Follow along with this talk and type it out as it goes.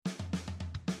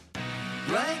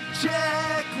Blank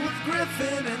check with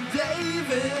Griffin and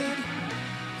David.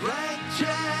 Blank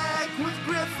check with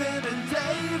Griffin and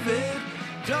David.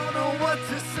 Don't know what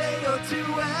to say or to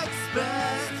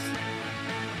expect.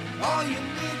 All you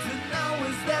need to know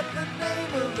is that the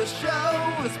name of the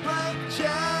show is Blank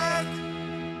Check.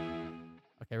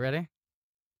 Okay, ready?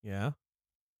 Yeah.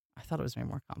 I thought it was way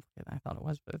more complicated than I thought it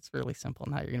was, but it's really simple.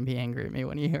 Now you're going to be angry at me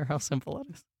when you hear how simple it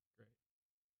is.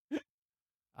 Great.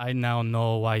 I now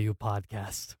know why you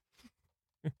podcast.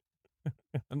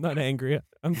 I'm not angry.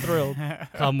 I'm thrilled.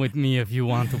 Come with me if you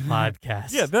want to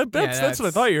podcast. Yeah, that's what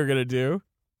I thought you were going to do.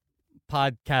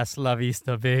 Podcast La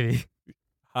Vista, baby.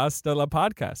 Hasta la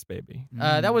podcast, baby.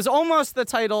 That was almost the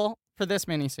title for this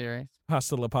miniseries.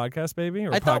 Hasta la podcast, baby?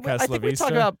 Or I podcast la think we vista?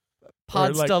 talked about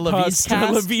Podsta La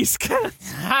Podsta La Vista.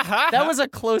 Vista. That was a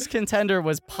close contender,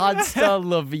 was Podsta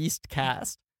La Vista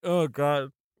cast. Oh, God.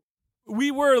 We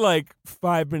were like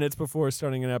 5 minutes before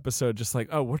starting an episode just like,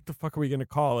 oh, what the fuck are we going to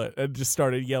call it? And just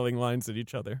started yelling lines at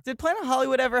each other. Did Planet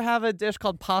Hollywood ever have a dish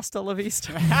called Pasta La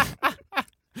Vista?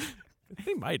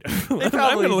 They might have. They I'm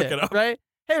probably going to look did, it up. right?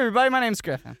 Hey, everybody, my name's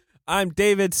Griffin. I'm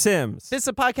David Sims. This is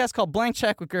a podcast called Blank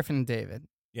Check with Griffin and David.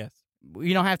 Yes.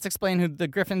 You don't have to explain who the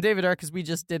Griffin and David are because we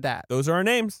just did that. Those are our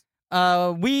names.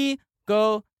 We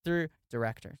go through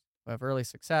directors who have early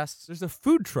success There's a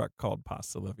food truck called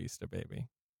Pasta La Vista, baby.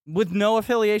 with no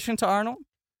affiliation to Arnold,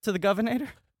 to the Governator.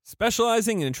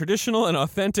 Specializing in traditional and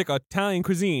authentic Italian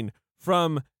cuisine,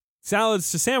 from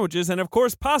salads to sandwiches, and of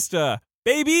course, pasta,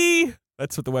 baby!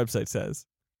 That's what the website says.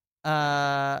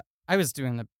 I was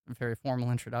doing the very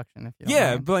formal introduction, if you don't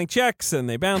Yeah, mind. blank checks, and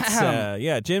they bounce.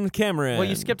 Jim Cameron. Well,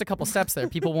 you skipped a couple steps there.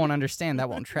 People won't understand. That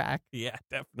won't track. Yeah,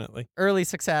 definitely. Early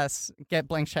success, get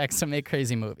blank checks to make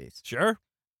crazy movies. Sure.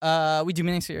 We do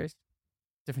miniseries,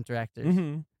 different directors.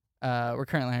 Mm-hmm. We're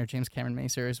currently on our James Cameron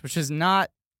miniseries, which is not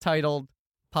titled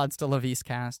Podsta La Vista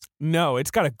cast. No,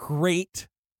 it's got a great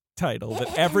title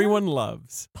that everyone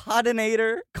loves.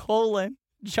 Podinator,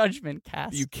 Judgement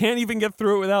cast. You can't even get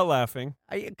through it without laughing.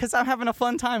 Because I'm having a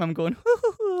fun time. I'm going,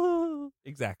 hoo.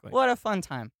 Exactly. What a fun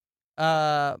time.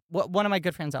 One of my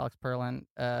good friends, Alex Perlin,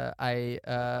 I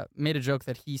made a joke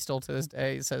that he still to this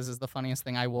day says is the funniest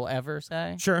thing I will ever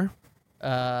say. Sure.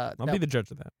 I'll be the judge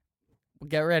of that.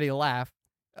 Get ready to laugh.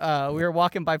 We were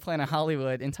walking by Planet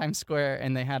Hollywood in Times Square,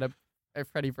 and they had a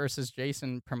Freddy versus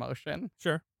Jason promotion.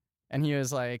 Sure. And he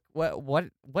was like, "What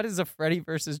is a Freddy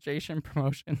versus Jason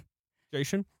promotion?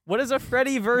 Jason? What is a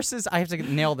Freddy versus?" I have to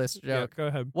nail this Yeah, joke. go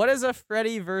ahead. What does a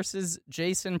Freddy versus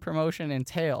Jason promotion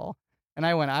entail? And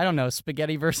I went, I don't know,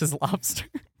 spaghetti versus lobster.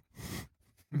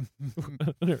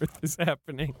 What on earth is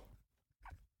happening?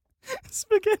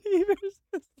 Spaghetti versus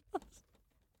lobster.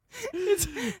 It's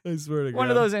I swear to God. one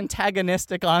of those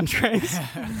antagonistic entrees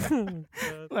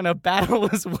when a battle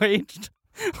is waged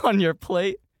on your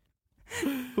plate.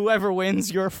 Whoever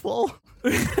wins, you're full.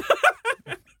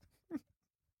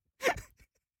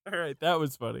 All right, that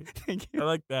was funny. Thank you. I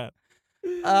like that.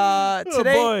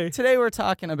 Today, boy. today we're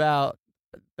talking about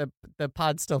the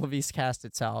Podsta La Vista cast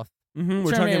itself. Mm-hmm.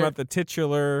 We're talking Terminator- about the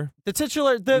titular The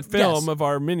titular film yes, of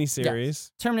our miniseries.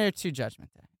 yes. Terminator 2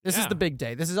 Judgment Day. This is Yeah. the big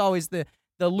day. This is always the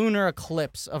lunar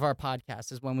eclipse of our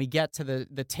podcast is when we get to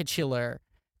the titular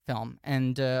film.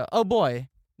 And oh boy,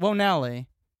 whoa Nelly.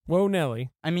 Whoa,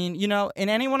 Nelly. I mean, you know, in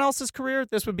anyone else's career,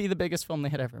 this would be the biggest film they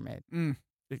had ever made.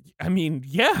 I mean,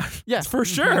 yeah, Yeah. for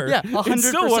sure. Yeah, It's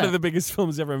still one 100%. of the biggest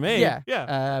films ever made. Yeah.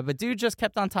 yeah. But dude just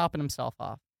kept on topping himself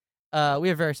off. We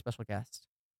have a very special guest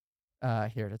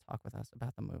here to talk with us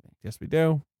about the movie. Yes, we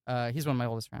do. He's one of my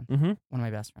oldest friends, Mm-hmm. one of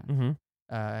my best friends.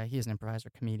 Mm-hmm. He is an improviser,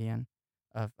 comedian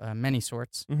of many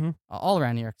sorts, Mm-hmm. all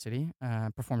around New York City.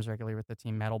 Performs regularly with the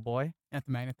team Metal Boy At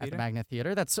the Magnet at Theater. the Magnet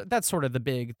Theater. That's sort of the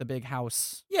big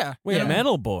house. Yeah. Wait, Yeah.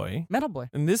 Metal Boy. Metal Boy.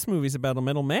 And this movie's about a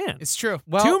metal man. It's true.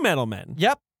 Well, Two metal men.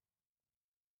 Yep.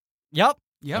 Yep.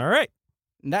 All right.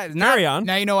 Carry on.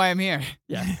 Now you know why I'm here.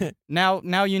 Yeah.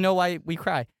 Now you know why we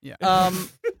cry. Yeah.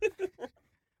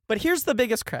 But here's the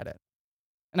biggest credit,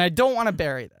 and I don't want to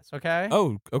bury this. Okay.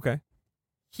 Oh, okay.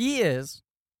 He is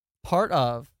part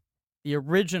of the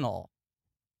original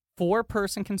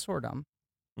 4-person consortium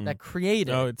that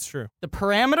created Oh, it's true. the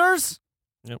parameters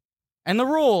Yep. and the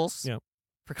rules Yep.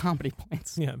 for comedy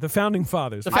points. Yeah, the founding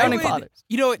fathers. The founding I would- fathers.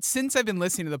 You know, since I've been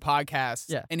listening to the podcast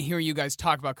Yeah. and hearing you guys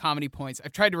talk about comedy points,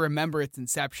 I've tried to remember its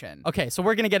inception. Okay, so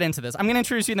we're going to get into this. I'm going to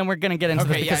introduce you, and then we're going to get into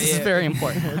Okay, this because yeah, this is yeah. very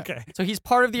important. Okay. So he's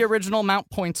part of the original Mount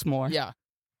Pointsmore. Yeah.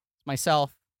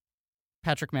 Myself,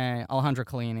 Patrick May, Alejandro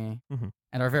Collini, Mhm.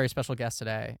 and our very special guest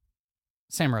today,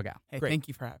 Sam Rogal. Hey, Great. thank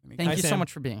you for having me. Thank Hi, you so Sam.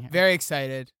 much for being here. Very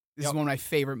excited. This is one of my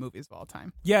favorite movies of all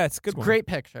time. Yeah, it's a good one. Great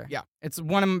picture. Yeah. It's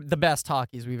one of the best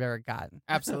talkies we've ever gotten.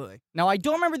 Absolutely. Now, I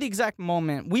don't remember the exact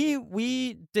moment.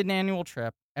 We did an annual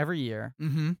trip every year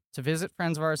Mm-hmm. to visit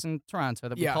friends of ours in Toronto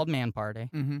that we Yeah. called Man Party.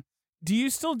 Mm-hmm. Do you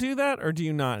still do that, or do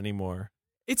you not anymore?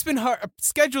 It's been hard.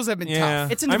 Schedules have been Yeah.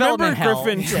 tough. It's in I remember development hell.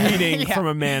 Griffin Yeah. tweeting Yeah. from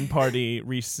a man party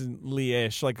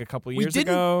recently-ish, like a couple We years didn't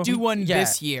ago. do one Yeah.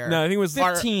 this year. No, I think it was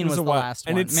 15 it was a the while. last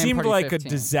and one. it Man seemed Party like 15. a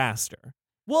disaster.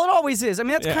 Well, it always is. I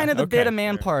mean, that's Yeah, kind of the bit okay, of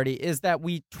Man fair. Party is that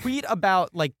we tweet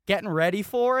about like getting ready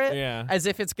for it Yeah. as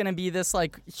if it's gonna be this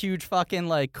like huge fucking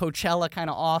like Coachella kind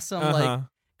of awesome like Uh-huh.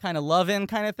 kind of loving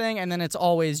kind of thing, and then it's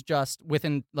always just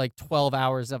within like 12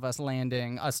 hours of us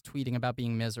landing, us tweeting about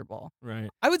being miserable. Right.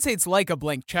 I would say it's like a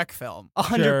blank check film.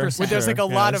 100%. Where there's like a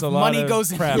lot there's of a lot money of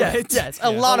goes into prep. Yeah, it. yes, Yeah.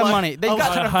 a lot of A lot- money. They a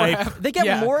got lot of hype. prep. They get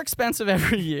Yeah. more expensive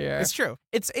every year. It's true.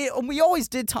 We always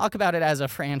did talk about it as a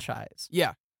franchise.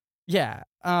 Yeah. Yeah.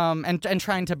 And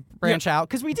trying to branch out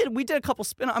because we did a couple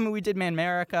spin. I mean, we did Man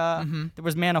America. Mm-hmm. There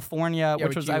was Manifornia, Yeah, which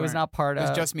which was you I was weren't. not part It of.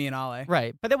 was just me and Ale.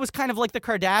 Right, but that was kind of like the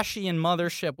Kardashian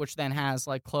mothership, which then has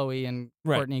like Khloe and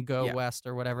Right. Courtney Go Yeah. West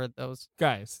or whatever those.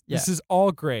 Guys, Yeah. this is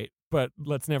all great, but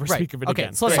let's never Right. speak of it Okay,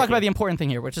 again. so let's Thank talk about you. the important thing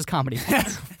here, which is comedy.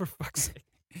 For fuck's sake.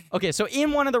 Okay, so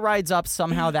in one of the rides up,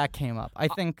 somehow that came up. I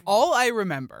think. All I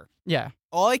remember, Yeah.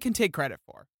 all I can take credit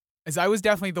for, is I was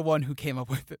definitely the one who came up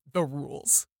with the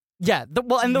rules. Yeah.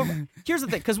 Here's the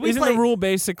thing, because we Isn't play. the rule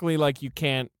basically like you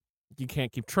can't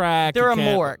keep track? There you are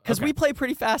can't- more because Okay. we play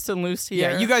pretty fast and loose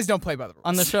here. Yeah, you guys don't play by the rules.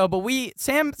 on the show, but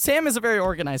Sam is a very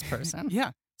organized person.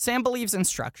 Yeah. Sam believes in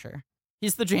structure.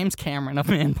 He's the James Cameron of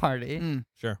Man Party. Mm.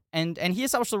 Sure. And he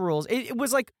established the rules. It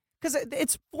was like, because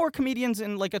it's 4 comedians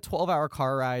in like a 12-hour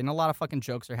car ride, and a lot of fucking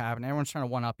jokes are happening. Everyone's trying to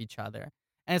one-up each other.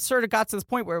 And it sort of got to this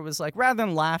point where it was like, rather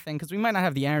than laughing, because we might not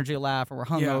have the energy to laugh or we're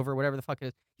hungover, whatever the fuck it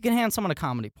is, you can hand someone a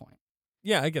comedy point.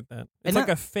 Yeah, I get that. It's And like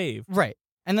that- a fave. Right.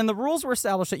 And then the rules were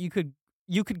established that you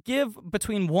could give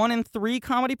between 1 and 3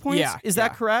 comedy points. Yeah. Is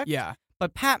that correct? Yeah.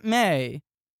 But Pat May,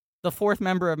 the 4th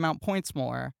member of Mount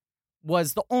Pointsmore,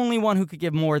 was the only one who could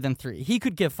give more than 3. He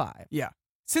could give 5. Yeah.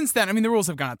 Since then, I mean, the rules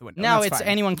have gone out the window. Now That's it's fine.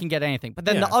 anyone can get anything. But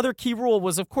then Yeah. the other key rule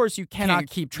was, of course, you cannot Can't-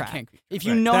 keep you track. can't keep track. If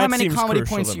you Right. know That how many seems comedy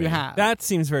crucial points to you me. have. That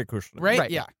seems very crucial. to me. Right?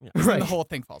 Right. Yeah. Yeah. Then Right. the whole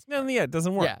thing falls. No, yeah, it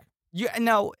doesn't work. Yeah.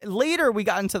 Now, later we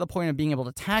got into the point of being able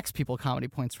to tax people comedy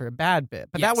points for a bad bit.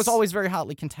 But that was Yes. always very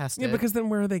hotly contested. Yeah, because then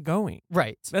where are they going?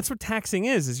 Right. That's what taxing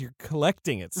is you're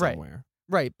collecting it Right. somewhere.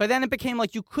 Right. But then it became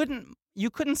like you couldn't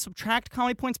subtract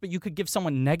comedy points, but you could give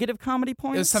someone negative comedy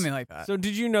points. It was something like that. So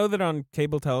did you know that on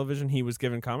cable television he was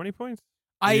given comedy points?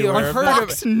 I you aware of heard that? of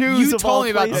Fox it. News You of all told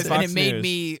me about this, places. and Fox it made News.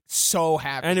 me so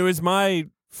happy. And it was my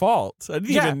fault. I didn't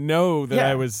Yeah. even know that Yeah.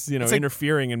 I was, It's like-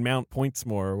 interfering in Mount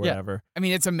Pointsmore or whatever. I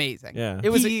mean, it's amazing. Yeah. It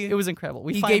was He- it was incredible.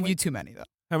 We He finally- gave you too many, though.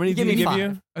 How many he did gave he me give 5.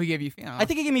 you? Oh, he gave you. I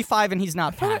think he gave me 5, and he's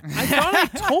not Pat. I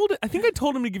thought I think I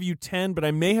told him to give you 10, but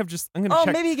I may have just I'm gonna Oh,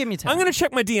 check. maybe he gave me 10. I'm gonna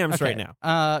check my DMs Okay. right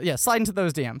now. Yeah, slide into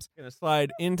those DMs. I'm gonna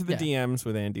slide into the Yeah. DMs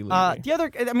with Andy Levy. The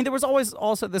other, I mean, there was always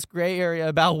also this gray area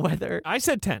about whether I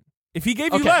said 10. If he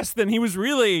gave you Okay. less, then he was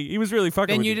really fucking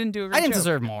Then with you didn't do a I great didn't job.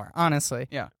 deserve more, honestly.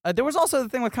 Yeah. There was also the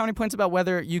thing with comedy points about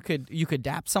whether you could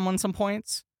dap someone some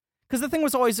points. Because the thing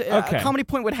was always Okay. a comedy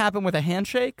point would happen with a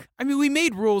handshake. I mean, we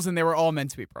made rules, and they were all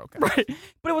meant to be broken. Right.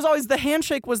 But it was always the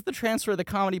handshake was the transfer of the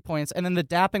comedy points, and then the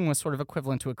dapping was sort of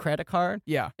equivalent to a credit card.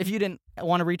 Yeah. If you didn't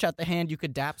want to reach out the hand, you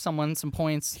could dap someone some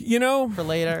points for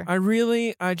later.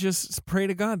 I just pray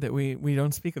to God that we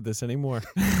don't speak of this anymore.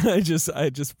 I just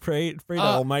pray to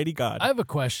Almighty God. I have a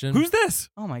question. Who's this?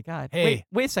 Oh my God. Hey.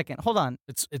 Wait a second. Hold on.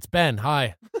 It's Ben.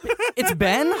 Hi. It's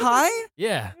Ben? Hi?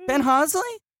 Yeah. Ben Hosley?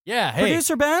 Yeah. Hey.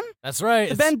 Producer Ben? That's right.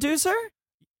 The It's- Ben Deucer?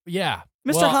 Yeah.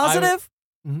 Mr. Well, Positive?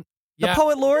 Yeah. The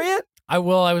Poet Laureate? I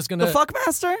will. I was gonna. The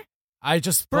Fuckmaster? I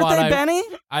just thought Birthday Benny?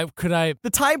 I.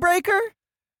 The Tiebreaker?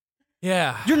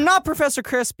 Yeah. You're not Professor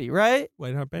Crispy, right?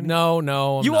 White Hot Benny? No.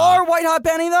 I'm You not. are White Hot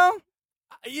Benny, though?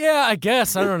 Yeah. I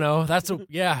guess. I don't know.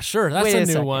 Yeah. Sure. That's Wait a a new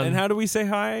second. one. And how do we say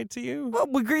hi to you? Well,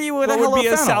 we greet you with What a hello would be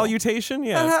a fennel. salutation?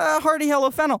 Yeah. A hearty hello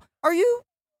fennel. Are you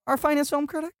our finest film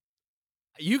critic?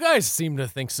 You guys seem to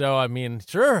think so. I mean,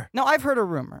 sure. No, I've heard a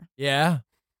rumor. Yeah.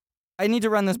 I need to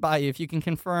run this by you if you can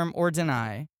confirm or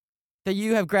deny that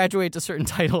you have graduated to certain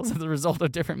titles as a result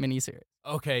of different miniseries.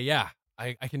 Okay. Yeah.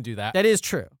 I can do that. That is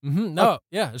true. No.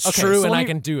 Yeah. It's Okay, true, so and let I me-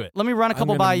 can do it. Let me run a I'm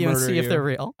couple gonna by you and murder see if you. they're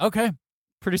real. Okay.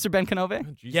 Producer Ben Canove?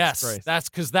 Jesus Yes. Christ. That's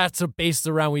because that's based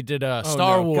around. We did a Oh,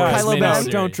 Star no. Wars. Guys, Kylo Ben?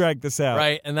 miniseries. Don't drag this out.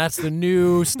 Right, and that's the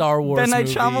new Star Wars Ben Night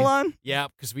movie. Shyamalan? Yeah,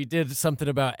 because we did something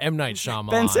about M. Night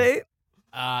Shyamalan. Ben Sate?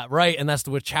 Right, and that's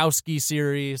the Wachowski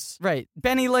series. Right.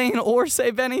 Benny Lane or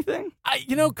Say Bennything?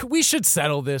 We should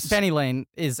settle this. Benny Lane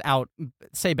is out.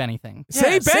 Say Bennything.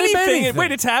 Say say Bennything. Bennything.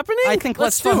 Wait, it's happening? I think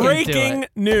let's do it. Breaking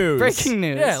news. Breaking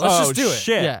news. Yeah, let's Oh, just do it.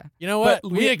 shit. Yeah. You know what?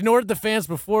 But We ignored the fans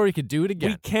before. We could do it We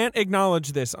again. can't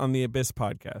acknowledge this on the Abyss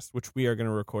podcast, which we are going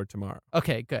to record tomorrow.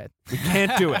 Okay, good. We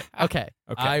can't do it. Okay.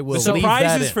 Okay. I will The leave that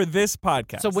surprises in. for this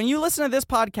podcast. So when you listen to this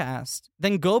podcast,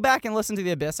 then go back and listen to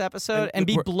the Abyss episode And and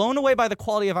be we're- blown away by the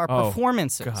quality of our Oh,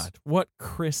 performances. God, what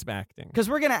crisp acting. Because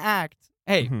we're going to act.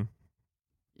 Hey, Mhm.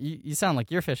 you sound like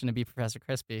you're fishing to be Professor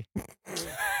Crispy.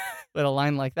 With a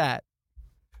line like that.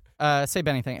 Say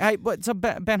Bennything. Hey, so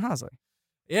Ben Hosley.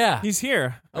 Yeah. He's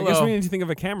here. I Hello. guess we need to think of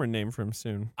a Cameron name for him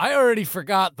soon. I already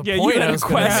forgot the Yeah, you point had I a was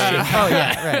gonna question. make. Oh,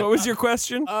 yeah, right. What was your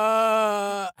question?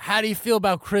 How do you feel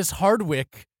about Chris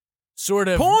Hardwick sort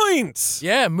of Points!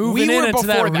 Yeah, moving We were into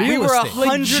that before that. real We were estate.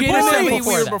 100% Legitimately,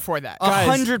 before we were that. before that.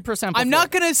 100%. I'm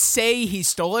not going to say he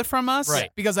stole it from us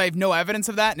Right. because I have no evidence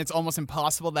of that, and it's almost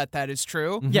impossible that that is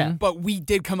true. Yeah. But we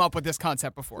did come up with this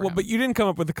concept before Well, him. but you didn't come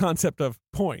up with the concept of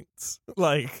points.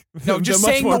 Like, No, just much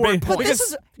saying more the word ba-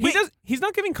 points. Because he's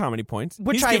not giving comedy points.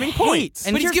 Which he's I giving hate. points.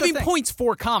 And but he's here's the giving thing. points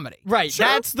for comedy. Right. Sure,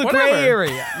 That's the whatever. gray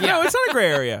area. No, it's not a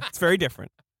gray area. It's very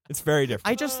different. It's very different.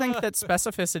 I just think that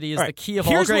specificity is All the right, key of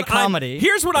all here's great what I'm- comedy.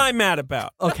 Here's what I'm mad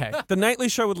about. Okay. The Nightly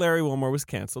Show with Larry Wilmore was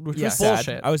canceled, which Yes. was sad.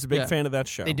 Bullshit. I was a big Yeah. fan of that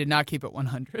show. They did not keep it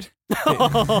 100.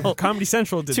 Comedy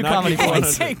Central did Two not comedy keep it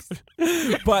points.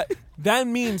 100. But that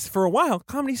means for a while,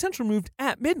 Comedy Central moved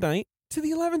at midnight to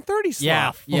the 11:30 slot.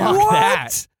 Yeah, What? fuck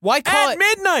that. Why call At it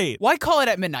midnight. Why call it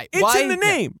at midnight? It's why, in the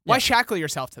name. Why shackle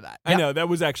yourself to that? I know that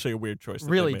was actually a weird choice. that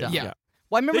they Really made. dumb. Yeah.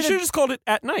 Well, I remember They should have just called it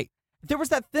at night. there was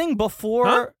that thing before.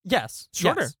 Huh? Yes.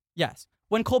 Shorter. Yes.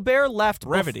 When Colbert left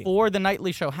Brevity. before the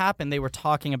Nightly Show happened, they were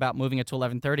talking about moving it to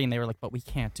 11:30, and they were like, "But we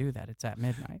can't do that. It's at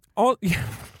midnight."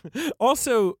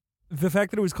 Also, the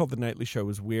fact that it was called the Nightly Show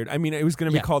was weird. I mean, it was going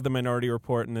to be Yeah. called the Minority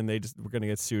Report, and then they just were going to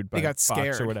get sued by They got Fox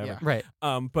scared, or whatever. yeah. Right.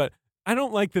 But I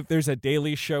don't like that there's a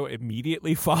daily show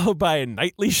immediately followed by a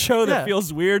nightly show that Yeah.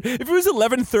 feels weird. If it was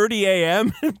 11:30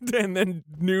 a.m. and then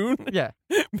noon, Yeah.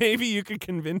 maybe you could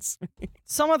convince me.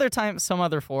 Some other time, some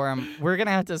other forum, we're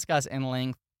gonna have to discuss in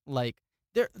length. Like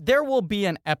there will be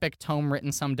an epic tome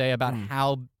written someday about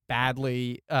how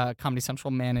badly Comedy Central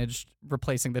managed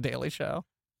replacing the Daily Show.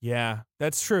 Yeah,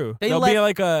 that's true. They There'll be let-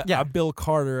 like a yeah. Bill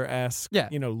Carter-esque, Yeah.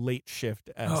 late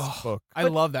shift-esque Oh, book. I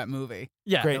love that movie.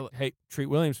 Yeah. Great. Hey, Treat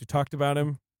Williams, we talked about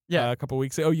him Yeah. a couple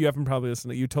weeks ago. Oh, you haven't probably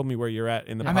listened. You told me where you're at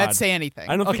in the I'm pod. not say anything.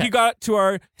 I don't think Okay. you got to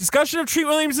our discussion of Treat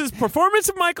Williams' performance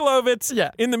of Michael Ovitz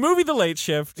Yeah. in the movie The Late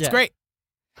Shift. Yeah. It's great.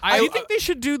 Do you think they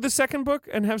should do the second book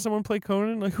and have someone play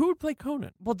Conan? Like, who would play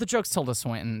Conan? Well, the joke's Tilda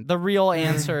Swinton. The real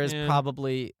answer is Yeah.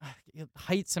 probably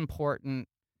height's important.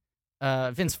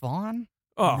 Vince Vaughn.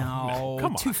 Oh, No,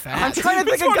 come on. too I'm fast. trying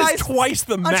to think of This one is guys. twice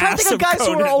the I'm mass trying to think of guys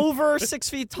who Conan. are over 6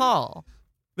 feet tall.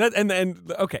 That and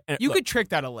okay. You look, could trick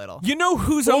that a little. You know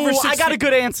who's over Oh, 6 I got a feet?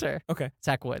 good answer. Okay.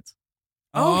 Zach Woods.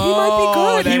 Oh, he might be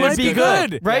good. that He is might be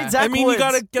good. Right? Yeah. Zach I mean, Woods. you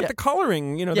got to get Yeah. the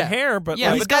coloring, the Yeah. hair, but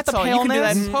Yeah, like, He's but got the that's all. You can do that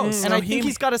paleness, in post. and No, I think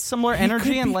he's got a similar energy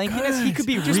could and be lankiness. He good. could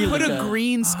be Just really put a good.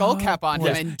 green skull cap on him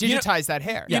Yes. and digitize that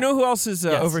hair. you know who else is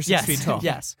Yes. over 6 Yes. feet tall?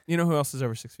 Yes. You know who else is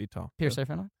over 6 feet tall? Pierce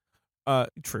Finley.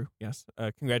 True. Yes.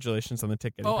 Congratulations on the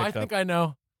ticket. Oh, I think I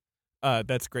know.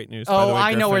 That's great news. by the Oh, way,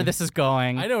 I know where Griffin. this is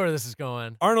going. I know where this is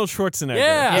going. Arnold Schwarzenegger,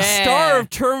 Yeah. the Yeah. star of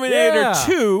Terminator Yeah.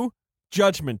 2,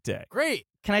 Judgment Day. Great.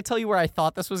 Can I tell you where I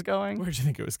thought this was going? Where'd you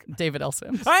think it was going? David L.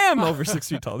 Sims. I am over 6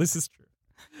 feet tall. This is true.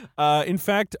 In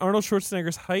fact, Arnold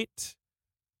Schwarzenegger's height.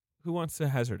 Who wants to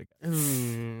hazard a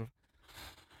guess?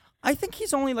 I think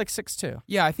he's only like 6'2".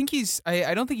 Yeah, I think he's.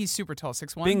 I don't think he's super tall.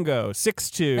 6'1". Bingo,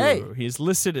 6'2". Hey. He's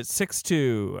listed at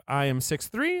 6'2". I am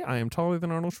 6'3". I am taller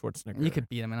than Arnold Schwarzenegger. You could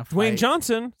beat him in a fight. Dwayne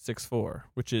Johnson, 6'4",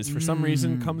 which is for some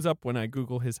reason comes up when I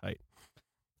Google his height.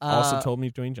 Also told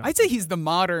me Dwayne Johnson. I'd say he's the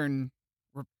modern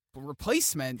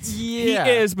replacement. Yeah.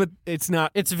 He is, but it's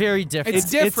not. It's very different.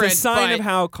 It's different, It's a sign but- of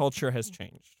how culture has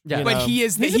changed. Yeah. you But know? he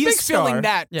is He's a big filling star.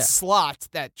 that Yeah. slot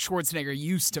that Schwarzenegger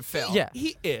used to fill. Yeah.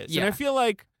 He is. Yeah. And I feel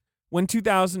like when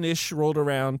 2000-ish rolled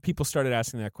around, people started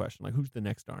asking that question, like, who's the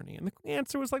next Arnie? And the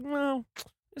answer was like, well,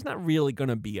 there's not really going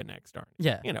to be a next Arnie.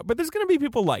 Yeah. But there's going to be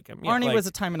people like him. Yeah, Arnie like- was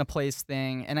a time and a place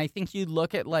thing, and I think you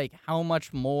look at like how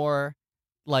much more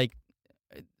like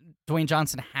Dwayne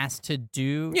Johnson has to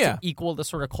do Yeah. to equal the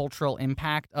sort of cultural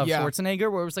impact of Yeah. Schwarzenegger,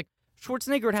 where it was like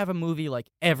Schwarzenegger would have a movie like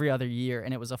every other year,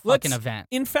 and it was a Let's- fucking event.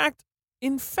 In fact, I'm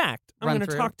Run going to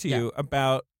through. talk to you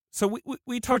about. So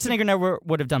we talked. Schwarzenegger never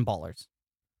would have done Ballers.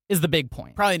 Is the big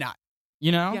point. Probably not.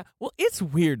 You know? Yeah. Well, it's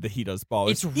weird that he does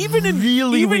ballers. It's even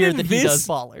really even weird in that he this does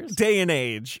ballers. day and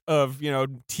age of,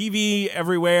 TV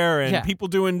everywhere and Yeah. people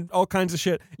doing all kinds of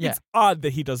shit. Yeah. It's odd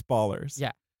that he does ballers.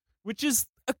 Yeah. Which is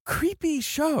a creepy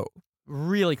show.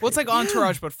 Really Well, it's like creepy.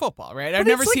 Entourage, but football, right? But I've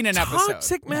never it's seen like an episode.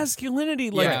 toxic masculinity,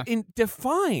 Yeah.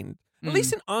 defined. At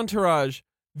least in Entourage,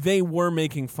 they were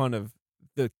making fun of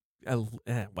the.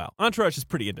 Entourage is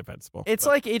pretty indefensible. It's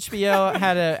like HBO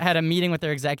had a meeting with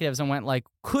their executives and went like,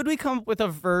 could we come up with a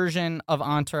version of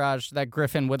Entourage that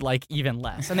Griffin would like even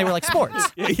less? And they were like,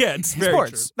 sports. yeah, it's very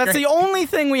Sports. true. That's the only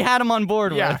thing we had him on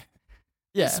board Yeah. with.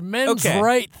 Yeah. This men's Okay.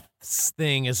 rights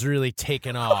thing is really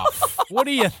taken off. What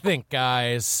do you think,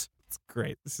 guys? It's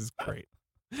great. This is great.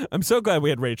 I'm so glad we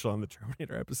had Rachel on the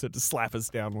Terminator episode to slap us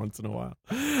down once in a while.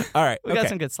 All right. We okay. got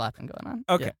some good slapping going on.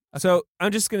 Okay. Yeah. So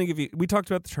I'm just going to give you. We talked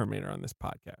about the Terminator on this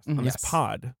podcast, on this Yes.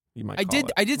 pod. You might. I call did.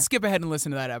 it. I did skip ahead and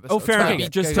listen to that episode. Oh, fair so I enough.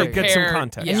 could Just to get some compare-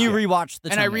 context. yeah. And you rewatched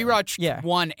the And I Terminator. rewatched Yeah.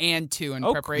 1 and 2 in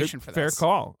preparation for this. Fair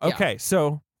call. Yeah. Okay.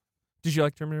 So, did you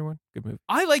like Terminator 1? Good movie.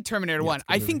 I like Terminator Yeah, 1. it's a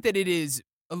good I movie. think that it is.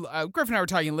 Griffin and I were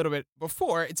talking a little bit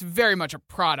before. It's very much a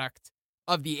product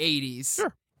of the 80s.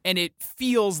 Sure. And it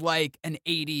feels like an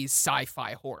 80s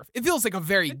sci-fi horror. It feels like a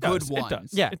very It good does. one. It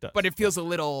does. Yeah. It does. But it feels a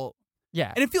little.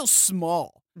 Yeah. And it feels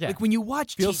small. Yeah. Like when you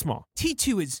watch feels small.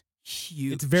 T2 is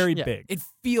huge. It's very Yeah. big. It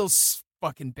feels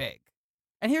fucking big.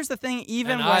 And here's the thing,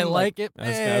 even And when I like it. I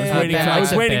was Eh, waiting Ben for- I was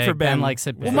likes it waiting big. for Ben. likes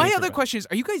it big. Well, Yeah. my Waiting other for question is,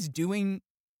 are you guys doing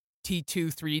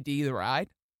T2 3D the ride?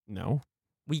 No,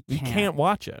 we you can't. can't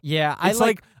watch it. Yeah, I It's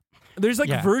like there's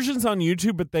Yeah. versions on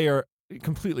YouTube, but they are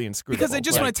completely inscrutable. Because I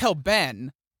just want to tell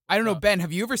Ben, I don't know, Ben,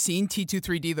 have you ever seen T2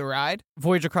 3D the ride?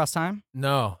 Voyage Across Time.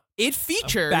 No. It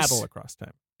features Battle Across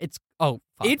Time. It's fuck.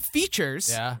 it features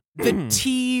Yeah. the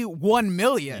T1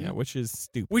 million, Yeah, which is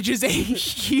stupid. which is a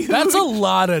huge. That's a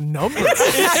lot of numbers.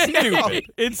 It's I know. stupid.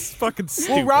 It's fucking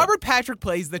stupid. Well, Robert Patrick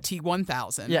plays the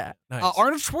T1000. yeah. Nice.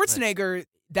 Arnold Schwarzenegger,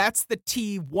 that's the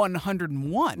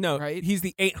T101. No, right? he's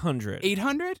the 800.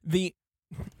 800. The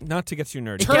not to get too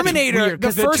nerdy. gets Terminator, weird, the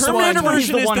 'cause The first Terminator one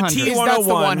version is the 100. T101. That's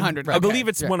the 100, I okay. believe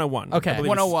it's Yeah. 101. Okay. I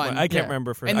believe it's 101. I can't Yeah.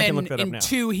 remember for. And I then can look that up in now.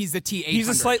 2, he's the T800. He's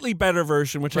a slightly better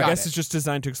version, which I Got guess it. is just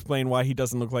designed to explain why he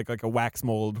doesn't look like a wax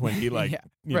mold when he Yeah.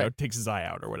 Right. takes his eye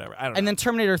out or whatever. I don't And know. then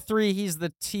Terminator 3, he's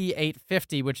the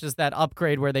T850, which is that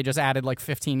upgrade where they just added like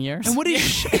 15 years. And what is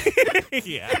she?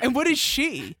 yeah. And what is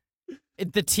she?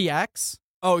 The TX.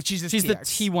 Oh, she's the She's the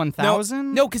TX.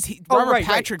 T1000. No, because Oh, Robert right,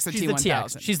 Patrick's right. the She's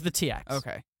T1000. the TX. She's the TX.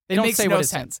 Okay. They It don't makes say no what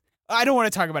it's sense. I don't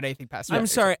want to talk about anything past. I'm that.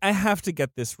 sorry. I have to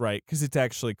get this right because it's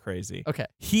actually crazy. Okay.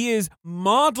 He is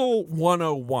Model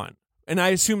 101, and I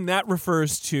assume that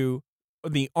refers to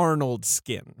the Arnold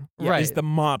skin. Right. Is the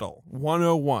Model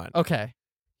 101. Okay.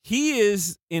 He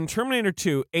is in Terminator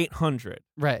 2 800.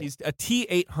 Right. He's a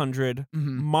T800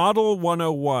 Mhm. Model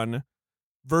 101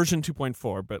 version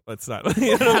 2.4, but let's not.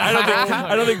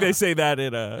 I don't think they say that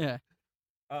in a.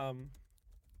 Yeah.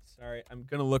 Sorry, I'm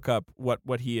gonna look up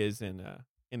what he is in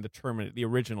the Terminator, the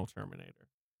original Terminator.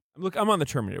 I'm on the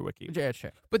Terminator wiki. Yeah,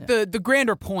 sure. But Yeah. the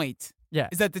grander point Yeah.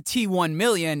 is that the T1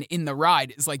 million in the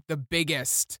ride is like the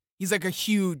biggest. He's like a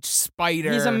huge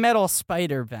spider. He's a metal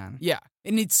spider, Ben. Yeah,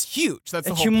 and it's huge. That's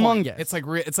the It's whole point. humongous. It's like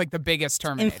it's like the biggest In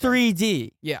Terminator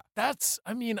 3D. That's,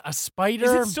 I mean, a Is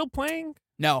spider. it still playing?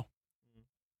 No,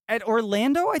 At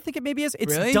Orlando, I think it maybe is.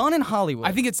 It's Really? done in Hollywood.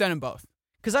 I think it's done in both.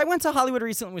 Because I went to Hollywood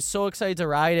recently, was so excited to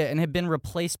ride it, and had been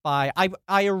replaced by.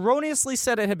 I erroneously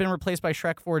said it had been replaced by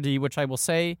Shrek 4D, which I will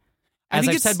say, I as think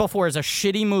I've it's- said before, is a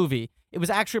shitty movie. It was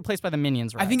actually replaced by the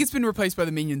Minions ride. I think it's been replaced by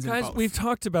the Minions in Guys, both. we've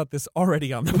talked about this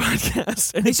already on the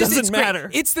podcast, and It's it just- doesn't it's great. matter.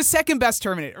 It's the second best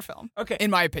Terminator film, Okay,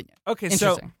 in my opinion. okay. So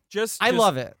Interesting. just I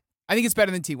love it. I think it's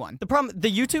better than T1. The problem, the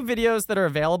YouTube videos that are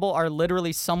available are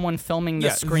literally someone filming the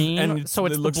Yeah, screen, and so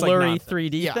it's it the looks like blurry nothing.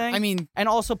 3D Yeah, thing. I mean, And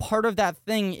also part of that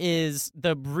thing is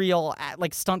the real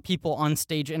like stunt people on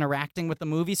stage interacting with the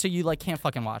movie, so you like can't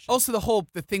fucking watch it. also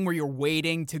the thing where you're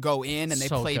waiting to go in and they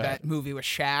So play good. that movie with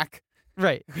Shaq,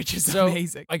 Right. which is So,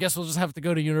 amazing. I guess we'll just have to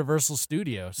go to Universal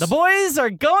Studios. The boys are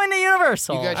going to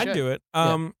Universal. You guys I'd should. do it.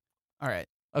 All right.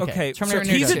 Okay, so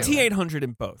Terminator he's a 2. T800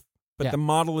 in both, but Yeah. the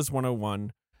model is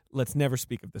 101. Let's never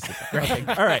speak of this again.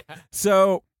 All right.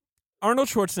 So Arnold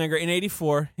Schwarzenegger in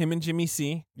 '84, him and Jimmy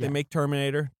C. They Yeah. make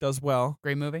Terminator, does well.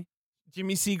 Great movie.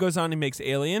 Jimmy C. goes on and makes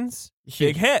Aliens, Huge.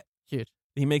 big hit. Huge.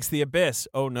 He makes The Abyss.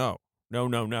 Oh no,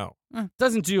 no.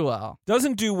 Doesn't do well.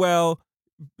 Doesn't do well.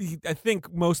 I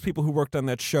think most people who worked on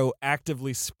that show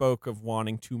actively spoke of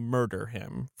wanting to murder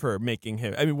him for making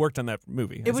him. I mean, worked on that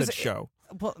movie. It was that show.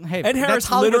 Well, hey, Ed that's Harris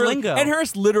Hollywood literally, lingo. Ed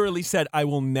Harris literally said, "I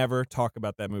will never talk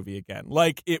about that movie again."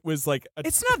 Like it was like a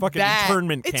It's not fucking that.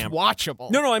 internment It's camp.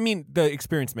 watchable. No, I mean the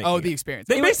experience making. Oh, it. the experience.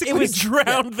 They It was- basically it was-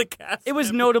 drowned the cast. It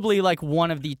was notably like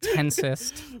one of the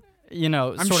tensest,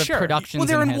 I'm sort sure. of productions. Well,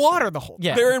 they're in history. water the whole time.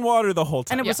 Yeah. They're in water the whole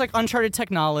time. And it was like uncharted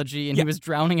technology, and he was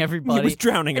drowning everybody. He was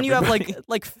drowning and everybody. you have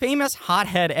like famous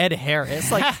hothead Ed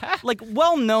Harris, like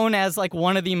well known as like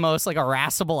one of the most like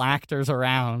irascible actors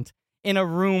around, in a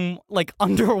room like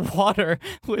underwater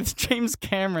with James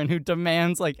Cameron, who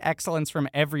demands like excellence from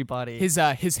everybody. His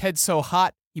head's so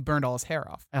hot he burned all his hair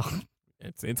off. Oh,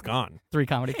 it's gone. 3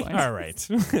 comedy points. All right.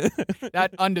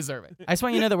 That undeserved. I just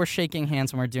want you to know that we're shaking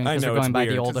hands when we're doing I because know, we're it's going by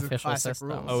the weird. old This is official classic system.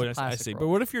 rules. Oh, It's I classic see. But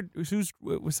rules. what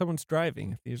if with someone's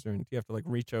driving? If these are, do you have to like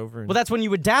reach over? And, Well, that's when you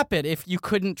would dap it if you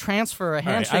couldn't transfer a All right,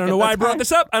 handshake. I don't know at why I that brought time.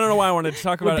 this up. I don't know why I wanted to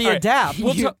talk Would about be it. a All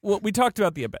right. dap. We talked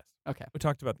about the abyss. Okay. We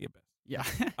talked about the abyss.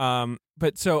 Yeah.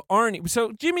 But so Arnie,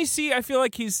 so Jimmy C, I feel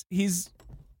like he's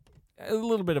a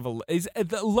little bit of he's at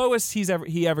the lowest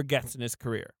he ever gets in his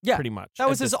career. Yeah, pretty much. That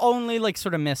was At his this- only like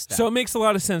sort of misstep. So it makes a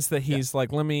lot of sense that he's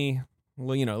like, let me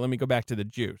go back to the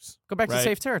juice. Go back to right?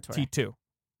 safe territory. T2,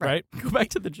 right? Go back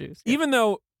to the juice. Even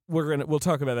though we'll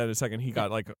talk about that in a second. He got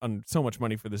like so much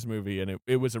money for this movie, and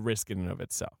it was a risk in and of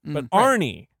itself. But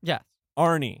Arnie,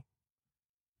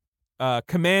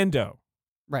 Commando,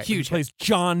 Right. he plays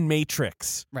John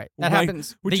Matrix. Right. That Like,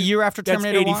 happens which the is- year after That's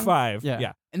Terminator 1? 85. Yeah.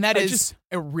 Yeah. And that I is just-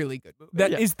 a really good movie.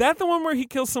 That Yeah. is that the one where he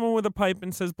kills someone with a pipe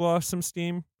and says blow off some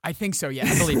steam? I think so, I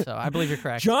yes. believe so. I believe you're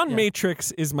correct. John Yeah.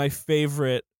 Matrix is my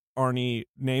favorite Arnie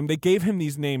name. They gave him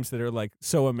these names that are like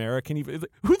so American.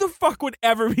 Who the fuck would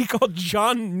ever be called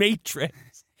John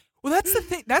Matrix? Well, that's the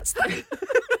thing. That's the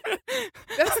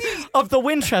Of the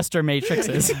Winchester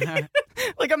Matrixes.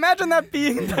 Like, imagine that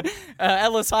being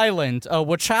Ellis Island.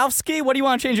 Wachowski, what do you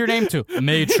want to change your name to?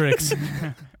 Matrix.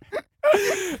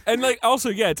 And like also,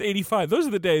 yeah, it's 85. Those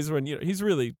are the days when he's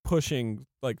really pushing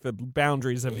like the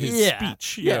boundaries of his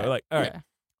speech. You know, like all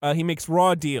right. He makes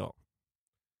Raw Deal.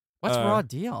 What's Raw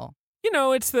Deal?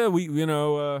 It's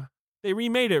they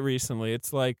remade it recently.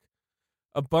 It's like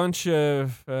a bunch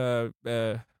of I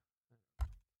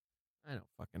don't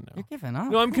fucking know. You're giving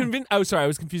up. No, I'm convinced. Oh, sorry, I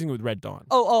was confusing it with Red Dawn.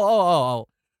 Oh.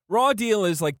 Raw Deal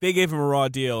is like they gave him a raw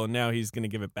deal and now he's gonna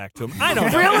give it back to him. I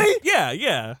don't know. Really?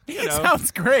 Yeah. You know.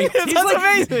 sounds great. He's That's like,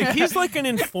 amazing. He's like an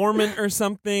informant or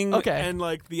something. Okay. And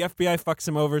like the FBI fucks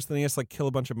him over, so then he has to like kill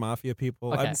a bunch of mafia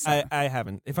people. Okay. I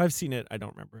haven't. If I've seen it, I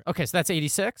don't remember it. Okay, so that's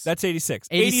 86? That's 86.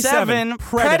 87.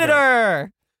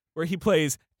 Predator. Where he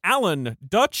plays Alan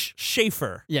Dutch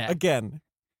Schaefer. Yeah. Again.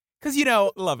 Because,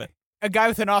 Love it. a guy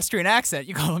with an Austrian accent,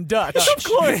 you call him Dutch. Of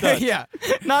course. Dutch. Yeah.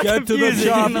 Not Get to the confusing.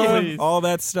 chopper, please. all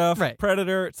that stuff. Right.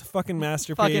 Predator, it's a fucking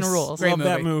masterpiece. Fucking rules. Great Love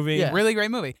that movie. movie. Yeah. Really great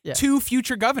movie. Yeah. 2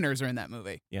 future governors are in that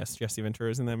movie. Yes, Jesse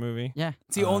Ventura's in that movie. Yeah.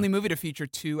 It's the only movie to feature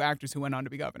 2 actors who went on to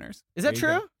be governors. Is that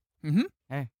There you true? Mm-hmm.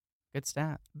 Hey, good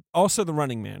stat. Also, The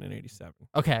Running Man in 87,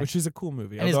 Okay. which is a cool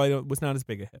movie, And although it was not as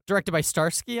big a hit. Directed by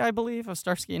Starsky, I believe, of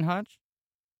Starsky and Hutch.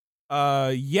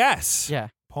 Yes. Yeah.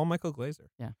 Paul Michael Glaser.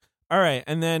 Yeah. All right,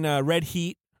 and then Red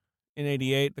Heat in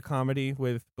 88, the comedy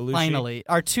with Belushi. Finally,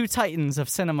 our 2 titans of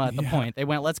cinema at the Yeah. point. They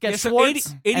went, let's get Yeah, so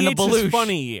Schwartz 80, and the 88's his Belushi.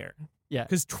 funny year. Yeah.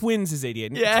 Because Twins is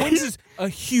 88. Yeah, Twins he's- is a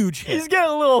huge hit. He's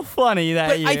getting a little funny that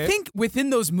But year. I think within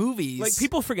those movies, Like,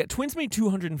 people forget, Twins made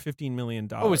 $215 million.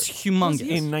 Oh, it was humongous.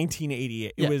 In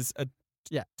 1988. Yeah. It was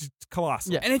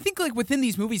colossal. Yeah. and I think like within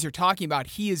these movies you're talking about,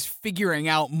 he is figuring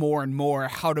out more and more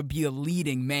how to be a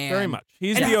leading man. Very much.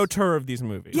 He's And the yes. auteur of these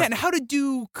movies. Yeah, and how to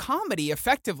do comedy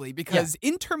effectively, because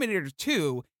in Terminator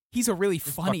 2, he's a really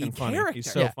funny fucking funny. character.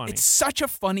 He's so funny. It's such a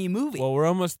funny movie. Well, we're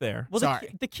almost there. Well,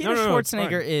 Sorry. the key No, to no, it's fine.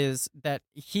 Schwarzenegger is that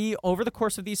he, over the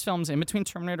course of these films, in between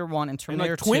Terminator 1 and And,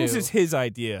 Terminator like, Twins 2... is his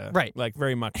idea. Right. Like,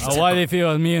 very much. why they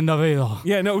feel me and David.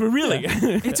 Yeah, no, really.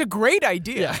 It's a great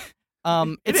idea.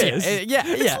 It is. Yeah.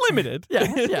 It's limited.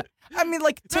 Yeah. I mean,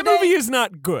 like, The today... movie is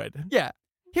not good. Yeah.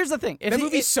 Here's the thing. If The he-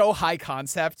 movie's so high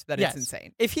concept that yes. it's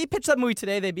insane. If he pitched that movie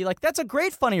today, they'd be like, that's a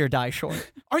great Funny or Die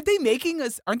short. Aren't they making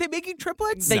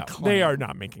triplets? They No, claim. they are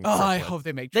not making Oh, I triplets. hope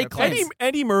they make They triplets. claim.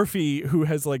 Eddie Murphy, who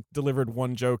has like delivered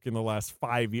one joke in the last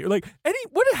 5 years, like Eddie,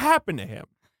 what happened to him?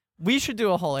 We should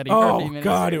do a whole Eddie Murphy Oh miniseries.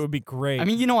 God, it would be great. I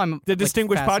mean, you know I'm... The like,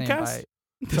 Distinguished fascinated Podcast? by it.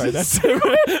 Sorry, that's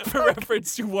for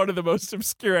reference to one of the most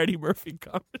obscure Eddie Murphy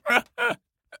comedies.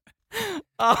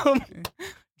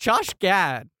 Josh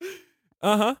Gad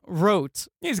wrote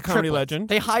He's a comedy triplets. legend.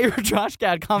 They hired Josh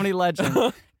Gad, comedy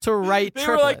legend, to write They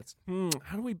were like, triplets.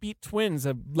 how do we beat Twins,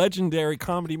 a legendary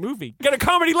comedy movie? Get a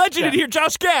comedy legend in here,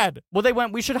 Josh Gad. Well, they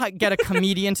went, we should get a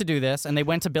comedian to do this, and they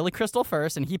went to Billy Crystal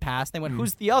first, and he passed. They went,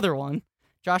 who's the other one?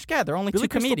 Josh Gad. They're only Billy 2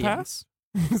 Crystal comedians. pass?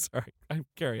 Sorry,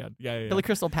 carry on. Yeah. Billy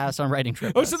Crystal passed on writing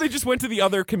triplets. Oh, so they just went to the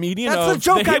other comedian. That's the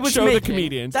joke I was show making. The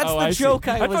comedians. That's the I joke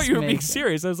see. I I was thought you were being making.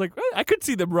 serious. I was like, I could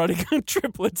see them running on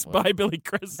triplets by Billy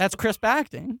Crystal. That's crisp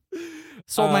acting.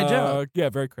 Sold my joke. Yeah,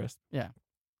 very crisp. Yeah.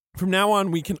 From now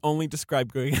on, we can only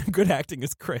describe good acting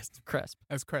as crisp. Crisp.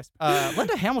 That's crisp.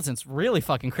 Linda Hamilton's really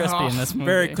fucking crispy in this movie.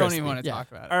 very Don't crispy. even want to Yeah.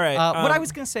 talk about it. All right. What I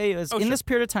was going to say is, in sure. this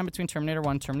period of time between Terminator 1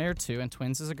 and Terminator 2, and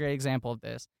Twins is a great example of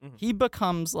this, Mhm. he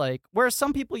becomes like, whereas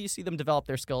some people you see them develop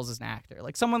their skills as an actor.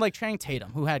 Like someone like Channing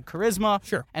Tatum, who had charisma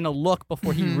Sure. and a look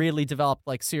before he Mhm. really developed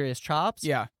like serious chops.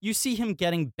 Yeah. You see him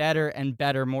getting better and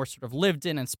better, more sort of lived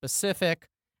in and specific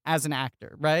as an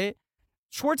actor, right?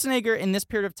 Schwarzenegger in this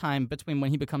period of time between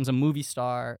when he becomes a movie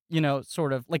star,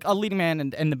 sort of like a leading man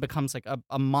and then becomes like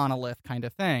a monolith kind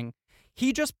of thing,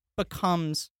 he just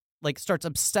becomes like starts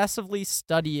obsessively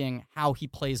studying how he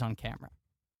plays on camera.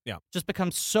 Yeah. Just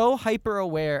becomes so hyper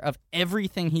aware of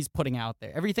everything he's putting out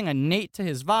there, everything innate to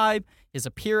his vibe, his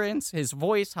appearance, his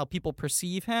voice, how people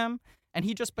perceive him. And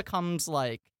he just becomes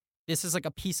like, this is like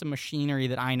a piece of machinery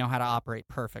that I know how to operate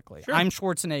perfectly. Sure. I'm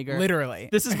Schwarzenegger. Literally.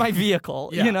 This is my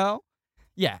vehicle, Yeah.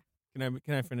 Yeah. Can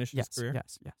I finish Yes. his career?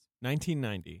 Yes.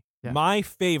 1990. Yeah. My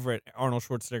favorite Arnold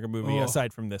Schwarzenegger movie, Oh.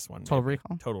 aside from this one. Total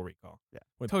Recall. Total Recall. Yeah.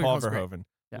 With Total Paul Recall's great. Verhoeven.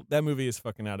 Yeah. That movie is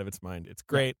fucking out of its mind. It's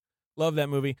great. Love that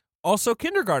movie. Also,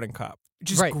 Kindergarten Cop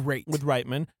Which is Right. great. with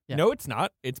Reitman. Yeah. No, it's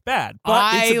not. It's bad.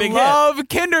 But it's a big hit. love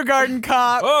Kindergarten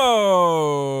Cop.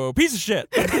 Oh, piece of shit.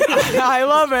 I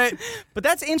love it. But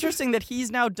that's interesting that he's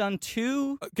now done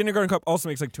two. Kindergarten Cop also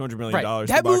makes like $200 million. Right.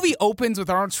 That movie opens with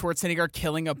Arnold Schwarzenegger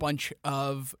killing a bunch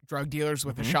of drug dealers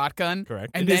with a shotgun.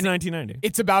 Correct. And It is then 1990.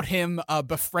 it's about him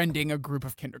befriending a group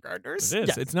of kindergartners. It is.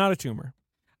 Yes. It's not a tumor.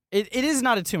 It is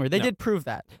not a tumor. They No. did prove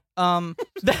that.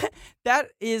 That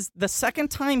is the second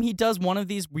time he does one of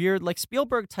these weird, like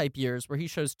Spielberg type years where he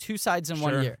shows two sides in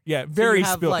one year. Yeah, very you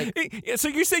have, Spielberg. So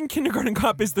you're saying Kindergarten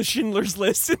Cop is the Schindler's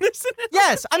List in this?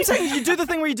 Yes, I'm saying you do the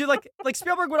thing where you do like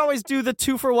Spielberg would always do the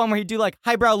 2-for-1 where he'd do like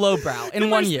highbrow, lowbrow in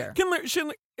one year.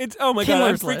 Schindler, it's oh my god,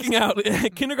 I'm Kindler's freaking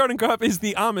out. Kindergarten Cop is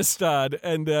the Amistad,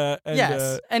 and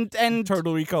Yes, and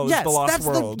Total Recall yes, is the Lost that's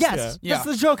World. that's Yeah.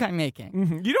 the joke I'm making.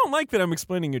 Mhm. You don't like that I'm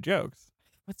explaining your jokes.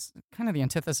 What's kind of the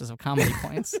antithesis of comedy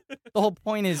points? The whole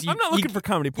point is I'm not looking for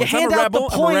comedy points. hand I'm a out the rebel.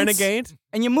 I'm a points. renegade.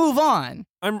 and you move on.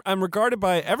 I'm regarded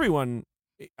by everyone,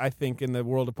 I think, in the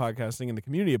world of podcasting, in the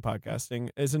community of podcasting,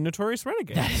 as a notorious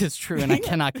renegade. That is true, and I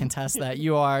cannot contest that.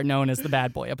 You are known as the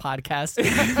bad boy of podcasting.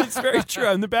 It's very true.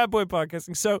 I'm the bad boy of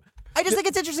podcasting. So I just think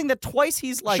it's interesting that twice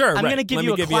he's like, Sure, I'm right. going to give Let you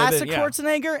me a give you the- classic yeah.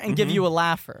 Schwarzenegger and give you a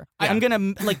laugher. I'm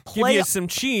going to like give play. you some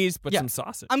cheese, but Yeah. some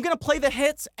sausage. I'm going to play the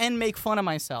hits and make fun of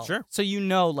myself. Sure. So you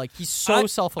know, like he's so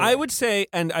self-aware. I would say,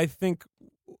 and I think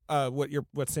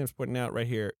what Sam's pointing out right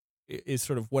here is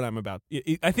sort of what I'm about.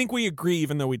 I think we agree,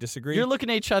 even though we disagree. You're looking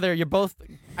at each other. You're both. I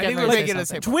think getting ready we're to say making the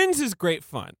something. same- Twins is great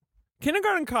fun.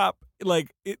 Kindergarten Cop,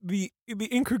 like the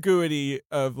incongruity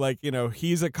of like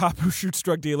he's a cop who shoots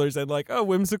drug dealers and like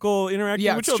whimsical interacting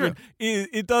Yeah, with it's children.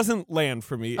 It doesn't land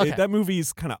for me. Okay. That movie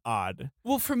is kind of odd.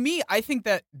 Well, for me, I think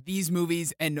that these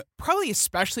movies, and probably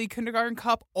especially Kindergarten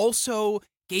Cop, also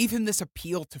gave him this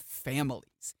appeal to families.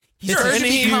 He's Sure, started and to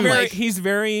he's become very, like he's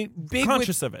very big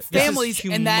conscious with of it. This is families,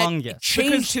 and that humongous.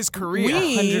 changed Because his career.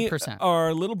 We 100%.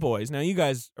 are little boys. Now you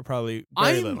guys are probably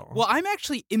very little. Well, I'm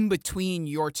actually in between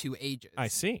your two ages. I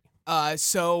see.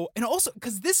 So, and also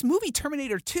because this movie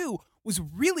Terminator 2 was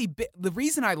really big. The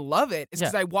reason I love it is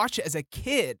because Yeah. I watched it as a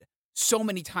kid so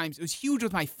many times. It was huge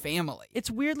with my family.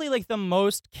 It's weirdly like the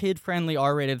most kid-friendly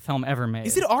R-rated film ever made.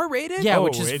 Is it R-rated? Yeah, Oh,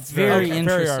 which is it's very very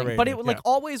interesting. R-rated, But it like yeah.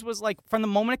 always was like from the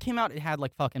moment it came out, it had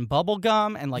like fucking bubble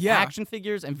gum and like Yeah. action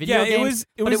figures and video Yeah, games.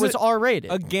 it but it was was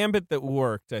R-rated. A gambit that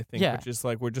worked, I think, Yeah. which is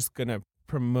like we're just gonna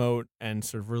promote and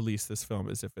sort of release this film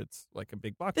as if it's like a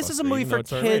big blockbuster. This is a movie even though for it's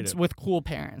kids R-rated. with cool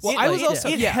parents. Well, It, I like, was also-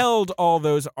 It Yeah. held all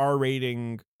those R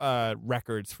rating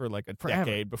records for like a Forever.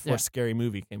 decade before Yeah. Scary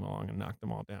Movie came along and knocked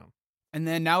them all down. And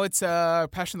then now it's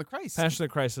Passion of the Christ. Passion of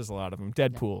the Christ has a lot of them.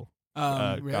 Deadpool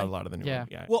Really? got a lot of the new Yeah. ones.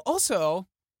 Yeah. Well, also,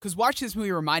 because watching this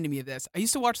movie reminded me of this, I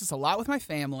used to watch this a lot with my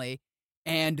family,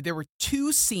 and there were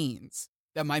two scenes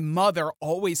that my mother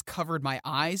always covered my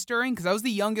eyes during, because I was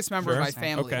the youngest member Sure. of my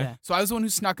family. Okay. Yeah. So I was the one who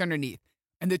snuck underneath.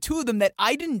 And the two of them that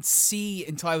I didn't see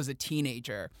until I was a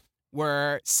teenager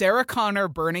were Sarah Connor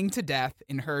burning to death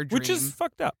in her dream, Which is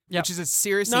fucked up. Yep. which is a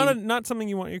serious scene, Not something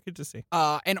you want your kid to see.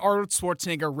 and Arnold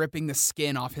Schwarzenegger ripping the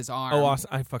skin off his arm. Oh, awesome.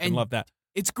 I fucking and love that.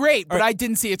 It's great, but All right. I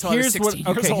didn't see it till I was 16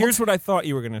 years old. Here's what I thought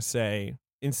you were gonna say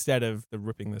instead of the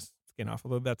ripping the skin off,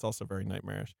 although that's also very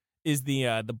nightmarish. Is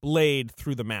the blade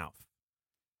through the mouth?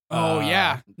 Oh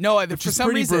yeah, no, which for is some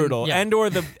pretty reason, brutal, yeah. and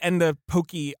the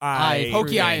pokey eye.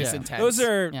 Pokey eye is Yeah. intense.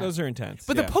 Those are intense.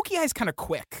 but yeah. the pokey eye is kind of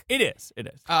quick. It is.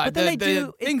 But then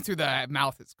the thing through the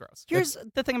mouth is gross. Here's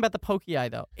the thing about the pokey eye,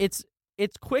 though.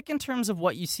 It's quick in terms of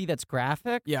what you see that's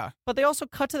graphic, Yeah, but they also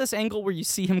cut to this angle where you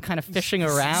see him kind of fishing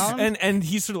around, and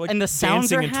he's sort of like and the sounds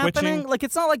dancing are and happening. twitching. Like,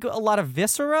 it's not like a lot of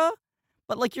viscera,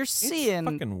 but like you're seeing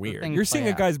It's fucking the weird. thing You're play seeing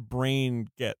a out. guy's brain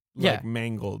get Yeah.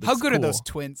 mangled. how It's good are cool. those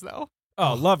twins though?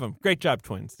 Oh, love them. Great job,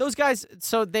 twins. Those guys,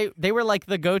 so they were like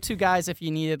the go-to guys if you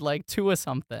needed like two of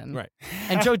something. Right.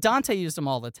 And Joe Dante used them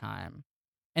all the time.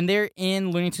 And they're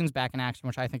in Looney Tunes Back in Action,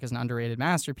 which I think is an underrated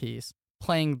masterpiece,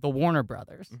 playing the Warner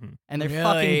Brothers. Mhm. And they're Really?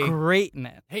 fucking great in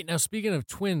it. Hey, now speaking of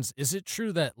twins, is it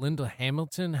true that Linda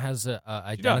Hamilton has a She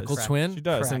identical does. twin? She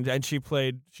does, Correct. and she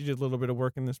did a little bit of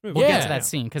work in this movie. We'll get Yeah. to that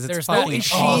scene because it's There's fucking is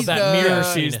she oh, that the- mirror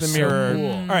She's scene the is mirror. So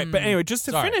cool. All right, but anyway, just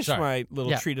to Sorry, finish sorry. my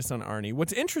little Yeah. treatise on Arnie,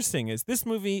 what's interesting is this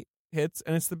movie hits,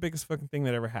 and it's the biggest fucking thing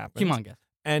that ever happened. humongous.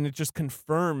 And it just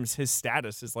confirms his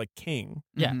status as like king.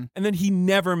 Yeah. Mhm. And then he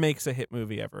never makes a hit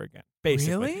movie ever again.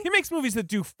 Basically, Really? he makes movies that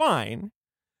do fine.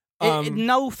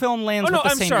 No film lands Oh no, with the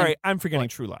I'm same sorry, im- I'm forgetting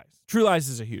True Lies. True Lies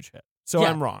is a huge hit. So Yeah.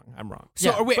 I'm wrong.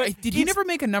 So Yeah, wait, but did he he's- never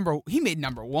make a number? He made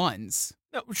number ones.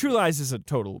 No, True Lies is a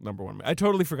total number one. I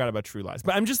totally forgot about True Lies.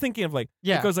 But I'm just thinking of like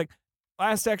Yeah. it goes like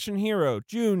Last Action Hero,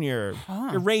 Junior,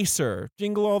 Huh. Eraser,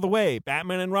 Jingle All the Way,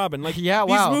 Batman and Robin. Like Yeah, these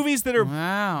wow. movies that are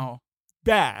Wow.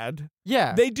 bad,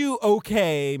 Yeah. they do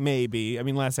okay, maybe. I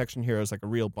mean, Last Action Hero is like a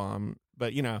real bomb,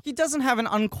 but you know. He doesn't have an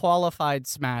unqualified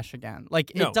smash again.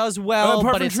 Like, No. it does well,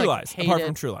 apart but from it's True like Lies. hated. Apart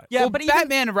from True Lies. Yeah, well, but even-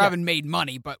 Batman and Robin made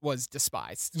money, but was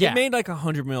despised. Yeah. It made like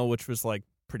 100 mil, which was like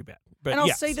pretty bad. But And I'll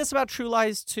yes. say this about True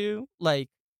Lies too, like,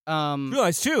 True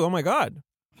Lies too. Oh my God.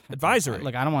 Advisory.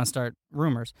 Look, I don't want to start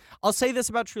rumors. I'll say this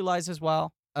about True Lies as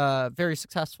well. Very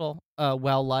successful,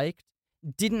 well liked.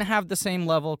 Didn't have the same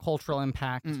level of cultural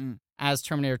impact Mm-mm. as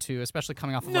Terminator 2, especially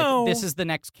coming off of No. like, this is the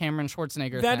next Cameron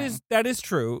Schwarzenegger thing. That is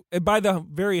true. By the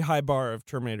very high bar of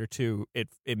Terminator 2,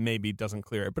 it maybe doesn't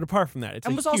clear it. But apart from that, it's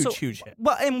And a was huge, also- huge hit.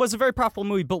 Well, and was a very profitable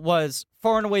movie, but was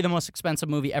far and away the most expensive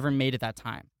movie ever made at that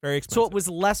time. Very expensive. So it was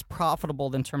less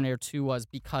profitable than Terminator 2 was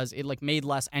because it like made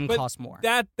less and But cost more.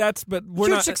 But we're Huge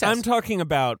not. success. I'm talking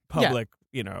about public.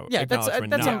 Yeah, that's acknowledgement,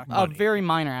 that's not a money. very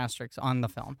minor asterisk on the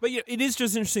film. But yeah, it is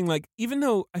just interesting. Like, even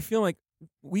though I feel like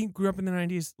we grew up in the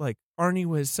 '90s, like Arnie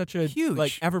was such a Huge.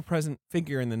 like ever-present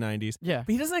figure in the '90s. Yeah,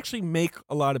 But he doesn't actually make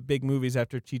a lot of big movies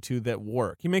after T2 that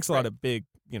work. He makes a lot of big,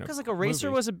 because like Eraser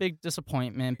movies. was a big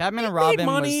disappointment. Batman and Made Robin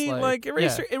money, was like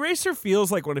Eraser. Eraser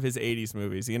feels like one of his '80s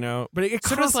movies, you know. But it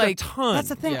Sort of costs like- a ton. That's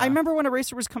the thing. Yeah. I remember when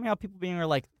Eraser was coming out, people being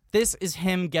like, "This is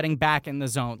him getting back in the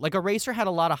zone." Like Eraser had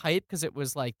a lot of hype because it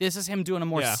was like, "This is him doing a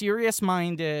more Yeah.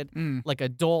 serious-minded, Mm. like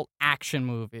adult action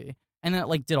movie," and then it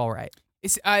like did all right.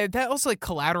 It's that also like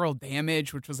Collateral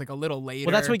Damage, which was like a little later.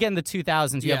 Well, that's what we get in the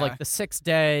 2000s. You have Yeah. like the 6th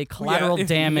Day, Well, Collateral if-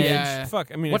 Damage. Yeah.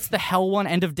 Fuck. I mean, What's the hell one?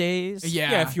 End of Days.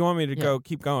 Yeah. if you want me to Yeah.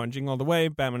 keep going, Jingle All the Way,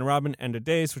 Batman and Robin, End of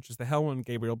Days, which is the hell one,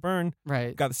 Gabriel Byrne. Right.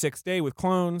 You got the 6th Day with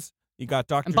clones. You got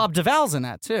Doctor. And Bob Duvall's in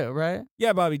that too, right?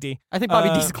 Yeah, Bobby D. I think Bobby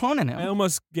Uh, D's cloning him. I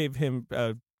almost gave him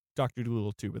Dr.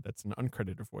 Dolittle too, but that's an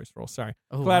uncredited voice role. Sorry.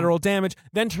 Oh, Collateral Damage.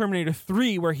 Then Terminator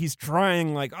 3, where he's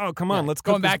trying like, oh come on, Yeah. let's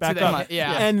Going cook this back to back the up.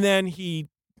 yeah. And then he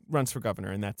runs for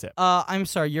governor, and that's it. I'm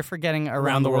sorry, you're forgetting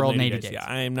Around the World in 80 Days. Yeah,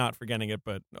 I am not forgetting it,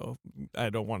 but I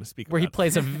don't want to speak where he about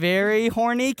plays a very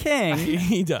horny king. it.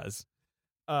 he does.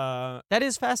 That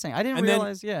is fascinating. I didn't And then-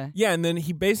 realize. Yeah. Yeah, and then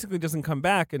he basically doesn't come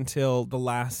back until The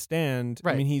Last Stand. I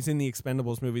Right. mean, he's in the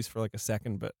Expendables movies for like a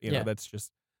second, but you know, Yeah. that's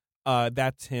just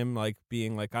that's him like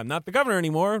being like, I'm not the governor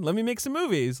anymore. Let me make some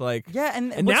movies. Like, Yeah,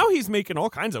 and and what's- now he's making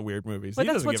all kinds of weird movies. But He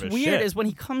that's doesn't what's give a weird shit. is when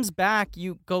he comes back,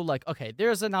 you go like, okay,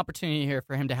 there's an opportunity here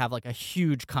for him to have like a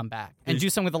huge comeback and do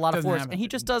something with a lot of doesn't force, have and he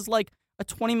it. just does like a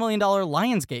 $20 million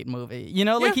Lionsgate movie. You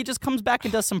know, like Yeah. he just comes back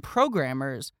and does some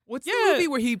programmers. What's Yeah. the movie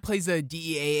where he plays a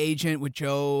DEA agent with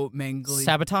Joe Mangoli?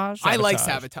 Sabotage. I like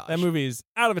Sabotage. That movie's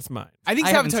out of its mind. I think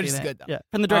I haven't Sabotage seen is it. good though. Yeah,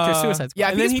 from the director of Suicide Squad. Yeah,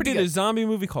 I and think then it's he pretty did a good. zombie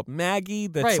movie called Maggie.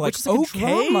 That's Right, like which is like a okay.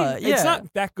 drama, It's yeah.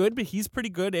 not that good, but he's pretty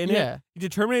good in Yeah. it. He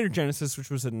did Terminator Genesis, which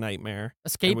was a nightmare.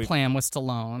 Escape and we- Plan with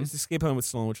Stallone. It's Escape Plan with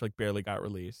Stallone, which like barely got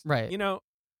released. Right. You know,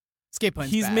 Escape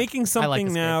Plan's he's bad. making something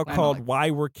Escape now Plan. I called like it.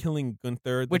 Why We're Killing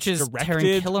Gunther, Which that's is Taron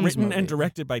directed, Killam's written and movie.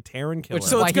 directed by Taron Killam. Which is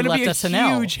So why it's he gonna left be a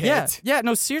SNL. huge hit. Yeah, yeah.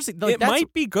 No, seriously, like, it that's,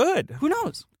 might be good. Who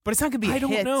knows? but it's not gonna be a I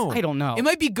don't hit. know. I don't know. It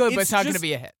might be good, but It's it's not gonna just-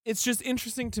 be a hit. It's just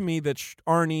interesting to me that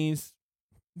Arnie's,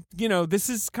 you know, this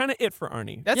is kind of it for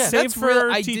Arnie. That's Save that's for real.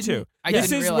 I T2. didn't. I This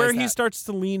didn't is realize where that. he starts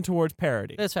to lean towards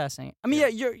parody. That's fascinating. I mean, yeah,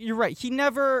 you're right. He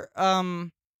never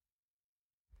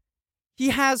he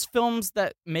has films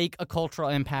that make a cultural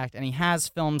impact, and he has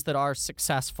films that are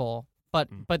successful. But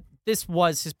this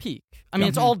was his peak. I mean,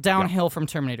 it's all downhill from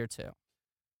Terminator 2.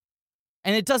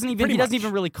 And it doesn't even he doesn't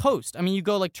even really coast. I mean, you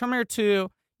go like Terminator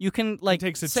 2, you can like It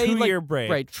takes a say 2-year like,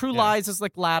 break. Right, True Lies is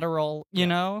like lateral, you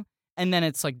know, and then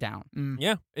it's like down.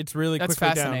 Yeah, it's really That's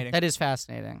quickly fascinating. That is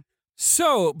fascinating.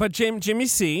 So, but Jimmy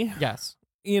C, Yes.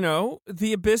 you know,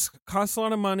 The Abyss cost a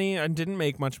lot of money and didn't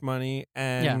make much money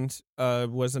and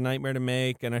was a nightmare to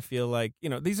make. And I feel like, you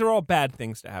know, these are all bad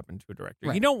things to happen to a director.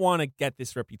 Right. You don't want to get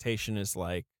this reputation as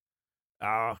like,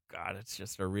 oh, God, it's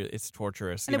just it's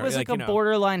torturous. And it was like a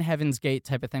borderline Heaven's Gate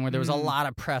type of thing where there was a lot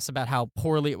of press about how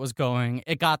poorly it was going.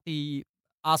 It got the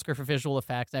Oscar for visual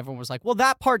effects. Everyone was like, well,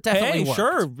 that part definitely worked.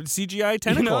 Sure, CGI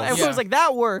tentacles. You know, everyone was like,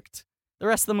 that worked. The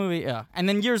rest of the movie, yeah. And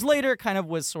then years later, it kind of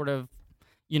was sort of,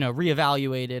 you know,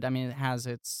 reevaluated. I mean, it has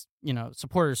its, you know,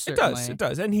 supporters certainly. It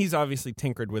does. And he's obviously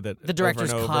tinkered with it. The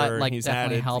director's over and cut, over. like, He's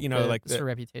definitely added, helped you know, like the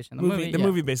reputation. The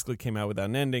movie basically came out without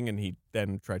an ending, and he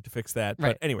then tried to fix that. Right.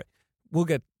 But anyway,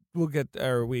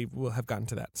 we will have gotten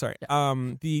to that. Sorry. Yeah.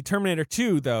 The Terminator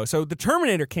 2 though. So the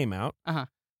Terminator came out,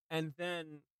 and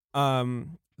then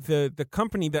the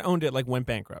company that owned it like went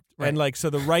bankrupt, Right. and like so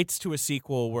the rights to a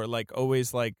sequel were like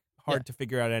always like hard to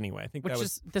figure out anyway. I think which that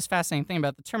was is this fascinating thing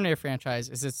about the Terminator franchise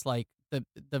is it's like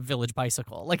the Village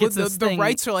Bicycle. Like Well, it's this the thing.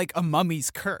 rights are like a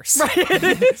mummy's curse. Right.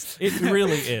 it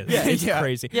really is. Yeah, It's yeah.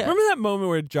 crazy. Yeah. Remember that moment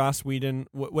where Joss Whedon,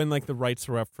 when like the rights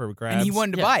were up for grabs, And he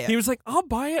wanted to Yeah. buy it. He was like, "I'll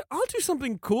buy it. I'll do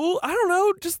something cool. I don't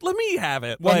know. Just let me have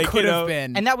it." What Like, could you have know,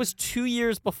 been. And that was 2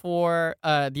 years before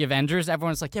the Avengers.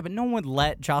 Everyone's like, yeah, but no one would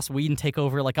let Joss Whedon take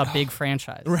over like a big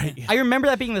franchise. Right. Yeah. I remember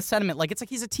that being the sentiment. Like, it's like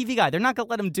he's a TV guy. They're not going to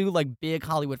let him do like big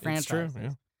Hollywood It's franchises. true.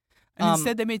 Yeah. and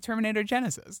instead they made Terminator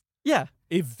Genesis. Yeah.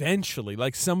 Eventually,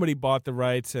 like somebody bought the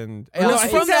rights, and It was I from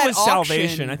think that that was auction.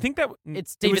 Salvation. I think that It's it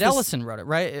was David this- Ellison wrote it,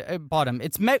 right? I bought him.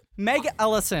 It's Meg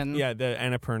Ellison. Yeah, the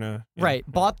Annapurna. Yeah. Right,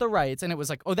 bought the rights, and it was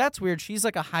like, oh, that's weird. She's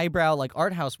like a highbrow, like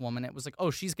art house woman. It was like,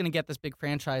 oh, she's gonna get this big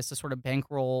franchise to sort of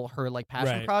bankroll her like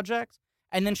passion Right. projects,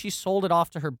 and then she sold it off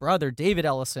to her brother, David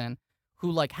Ellison, who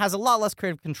like has a lot less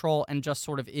creative control and just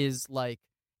sort of is like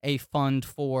a fund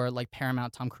for like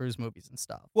Paramount Tom Cruise movies and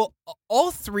stuff. Well, all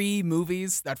three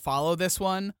movies that follow this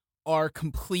one are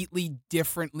completely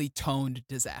differently toned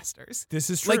disasters.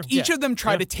 This is true. Like each of them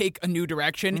try Yeah. to take a new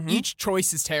direction. Mhm. Each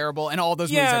choice is terrible, and all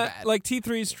those movies are yeah, bad. like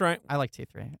T3's trying. I like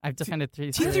T3. I've defended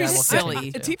T3. T3 I is will silly.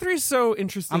 continue to. T3 is so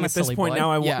interesting I'm a at this silly point boy.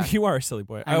 now. Yeah. You are a silly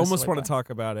boy. I'm I a almost silly want boy. to talk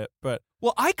about it, but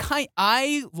Well,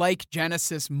 I like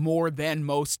Genesis more than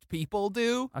most people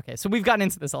do. Okay, so we've gotten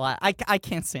into this a lot. I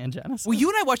can't stand Genesis. Well, you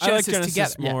and I watched I like Genesis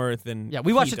Genesis together. more than yeah,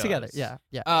 we watched he it together. does.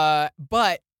 Yeah.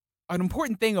 But an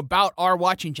important thing about our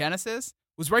watching Genesis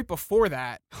was right before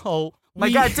that. Oh my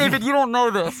We- God, David, you don't know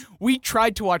this. We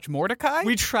tried to watch Mordecai.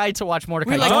 We tried to watch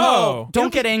Mordecai. We're like, Oh.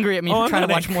 Don't get angry at me for I'm trying to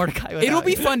not watch Mordecai. It'll without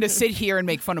be you. fun to sit here and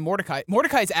make fun of Mordecai.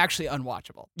 Mordecai is actually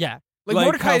unwatchable. Yeah. Like, Like,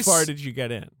 how Mordecai's, far did you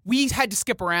get in? we had to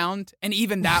skip around, and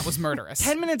even that was murderous.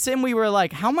 10 minutes in, we were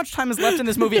like, how much time is left in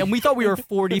this movie? And we thought we were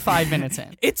 45 minutes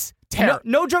in. It's No, terrible.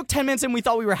 no joke, 10 minutes in, we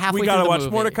thought we were halfway We through gotta the watch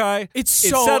movie. Mordecai. It's It's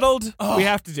so settled. Ugh. We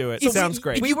have to do it. If Sounds you-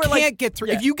 great. If We you were can't like- get through,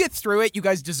 yeah. if you get through it, you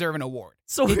guys deserve an award.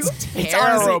 So It's honestly,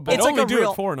 terrible. it's Only like a do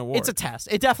real, it for an award. It's a test.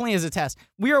 It definitely is a test.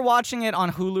 We were watching it on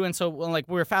Hulu, and so like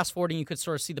we were fast forwarding, you could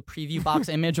sort of see the preview box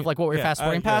image of like what we were Yeah, fast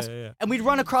forwarding past, yeah. and we'd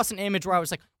run across an image where I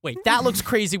was like, wait, that looks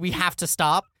crazy. We have to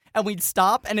stop. And we'd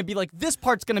stop, and it'd be like, this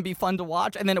part's gonna be fun to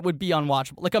watch, and then it would be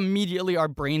unwatchable. Like immediately, our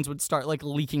brains would start like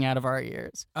leaking out of our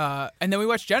ears. And then we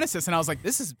watched Genesis, and I was like,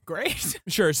 this is great.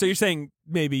 Sure. So you're saying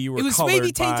maybe you were It was colored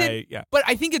maybe by tainted, yeah. but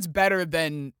I think it's better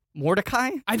than.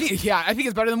 Mordecai? I think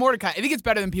it's better than Mordecai. I think it's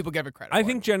better than people give it credit I for.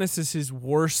 think Genesis is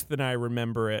worse than I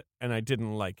remember it, and I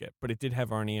didn't like it, but it did have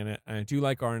Arnie in it, and I do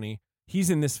like Arnie. He's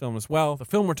in this film as well. The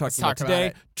film we're talking about talk about today,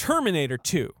 it. Terminator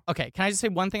 2, Okay, can I just say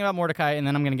one thing about Mordecai, and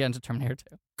then I'm gonna get into Terminator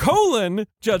 2.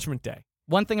 Judgment Day.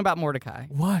 One thing about Mordecai.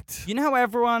 What? You know how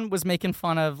everyone was making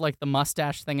fun of like the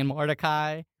mustache thing in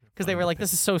Mordecai because they were like,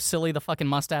 "This is so silly." The fucking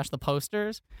mustache, the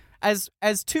posters.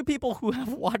 As two people who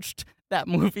have watched that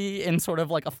movie in sort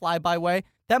of like a flyby way,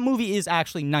 that movie is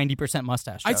actually 90%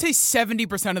 mustache. I'd jokes. say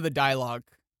 70% of the dialogue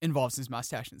involves his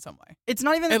mustache in some way. it's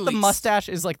not even at that the least. mustache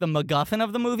is like the MacGuffin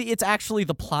of the movie. It's actually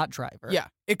the plot driver. Yeah,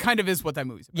 it kind of is what that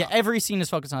movie's about. Yeah, every scene is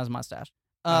focused on his mustache.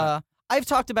 I've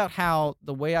talked about how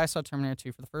the way I saw Terminator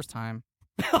 2 for the first time.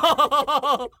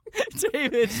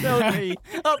 David showed me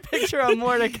a picture of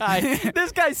Mordecai.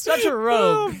 This guy's such a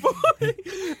rogue. Oh, boy.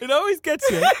 It always gets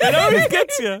you. It always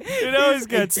gets you. It always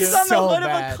gets you. He's on the so hood of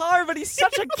bad. a car, but he's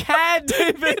such a cad,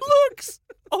 David. He looks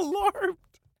alarmed.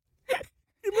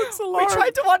 He looks We alarmed.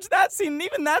 tried to watch that scene, and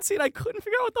even that scene, I couldn't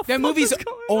figure out what the That fuck movie's was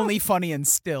going only funny in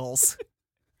stills.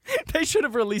 They should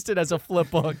have released it as a flip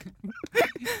book.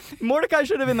 Mordecai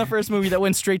should have been the first movie that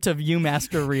went straight to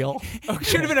Viewmaster Reel.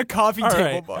 Should have been a coffee All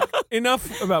table right. book.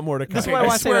 Enough about Mordecai. This is what I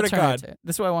want to say swear about to Terminator God. 2.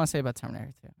 This is what I want to say about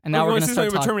Terminator 2. And Oh, now you we're wanna going to say start something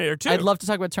about talking. Terminator 2? I'd love to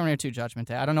talk about Terminator 2 Judgment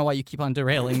Day. I don't know why you keep on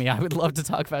derailing me. I would love to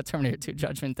talk about Terminator 2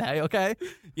 Judgment Day, okay?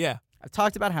 Yeah. I've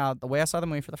talked about how the way I saw the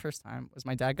movie for the first time was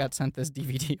my dad got sent this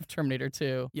DVD of Terminator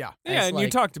 2. Yeah. Yeah, and you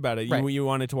talked about it. Right. You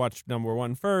wanted to watch number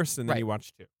 1 first, and then Right. you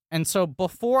watched 2. And so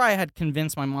before I had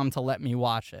convinced my mom to let me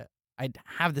watch it, I'd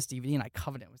have this DVD and I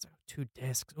covered it. It was like 2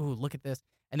 discs. Ooh, look at this.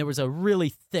 And there was a really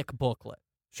thick booklet.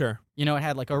 Sure. You know, it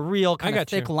had like a real kind of got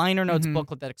thick you. liner notes Mhm.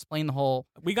 booklet that explained the whole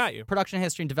We got you. production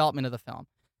history and development of the film.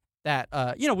 That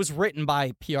was written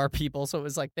by PR people, so it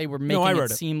was like they were making I it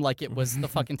wrote it. seem like it was the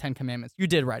fucking 10 Commandments. You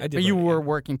did write it, I did but you write it, were yeah.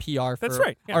 working PR for That's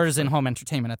right, yeah. Artisan Home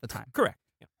Entertainment at the time. Correct.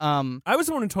 Yeah. I was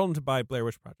the one who told him to buy Blair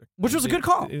Witch Project. Which was a They- good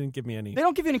call. They didn't give me any. They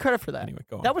don't give you any credit for that. Anyway,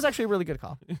 go on. That was actually a really good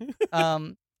call.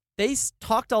 They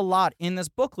talked a lot in this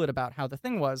booklet about how the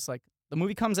thing was like the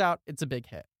movie comes out, it's a big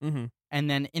hit. Mm-hmm. And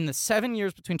then in the 7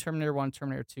 years between Terminator 1 and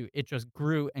Terminator 2, it just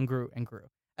grew and grew and grew.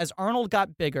 As Arnold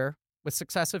got bigger with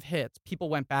successive hits, people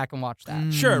went back and watched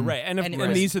that. Sure, right. And, And it and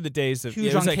was these are the days of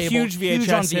huge it was on a cable, huge VHS, huge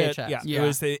on hit. VHS. Yeah, Yeah. it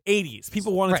was the 80s.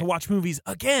 People wanted to Right. watch movies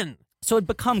again. So it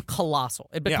become colossal.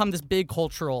 It become this big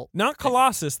cultural. Not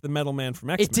Colossus, the metal man from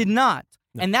X-Men. It did not.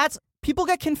 No. And that's people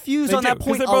get confused They on do, that 'cause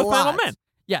point they're a both lot. metal men.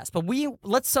 Yes, but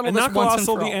let's settle And this not once and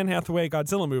Colossal, for the all. Anne Hathaway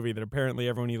Godzilla movie that apparently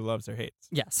everyone either loves or hates.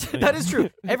 Yes, that is true.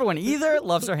 Everyone either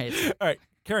loves or hates. All right,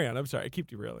 carry on. I'm sorry. I keep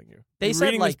derailing you. They You're said,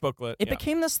 reading like, this booklet. It yeah.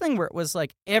 became this thing where it was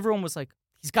like everyone was like,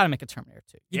 he's got to make a Terminator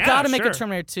 2. You Yeah, got to make sure. a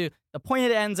Terminator 2. The point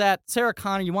it ends at, Sarah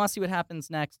Connor, you want to see what happens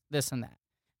next, this and that.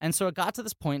 And so it got to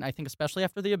this point, I think, especially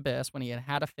after The Abyss, when he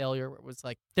had a failure where it was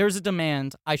like, there's a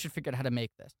demand, I should figure out how to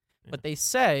make this. Yeah. But they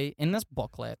say in this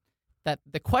booklet that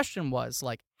the question was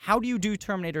like, how do you do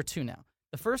Terminator 2 now?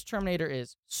 The first Terminator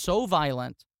is so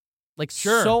violent, like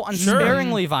Sure, so sure.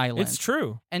 unsparingly violent It's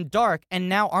true. and dark, and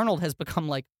now Arnold has become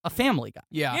like a family guy.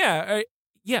 Yeah. Yeah.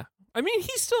 Yeah. I mean,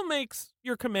 he still makes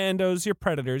your Commandos, your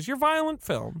Predators, your violent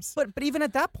films. But even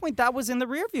at that point, that was in the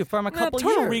rear view from a couple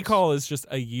Total years. Recall is just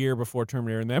a year before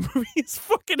Terminator, and that movie is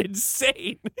fucking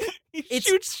insane. He It's-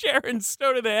 shoots Sharon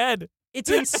Stone in the head. It's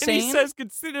And insane. he says,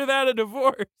 consider that a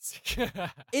divorce.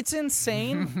 It's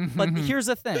insane. But here's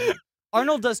the thing: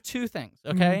 Arnold does 2 things.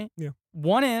 Okay, Yeah.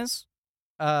 one is,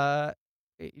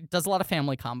 he does a lot of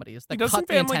family comedies that He does cut some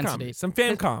the family intensity. comedies, some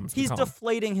fan coms. we He's call 'em.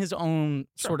 deflating his own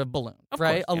sort of balloon, Of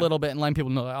right? course, A yeah. little bit, and letting people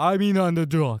know, I mean, on the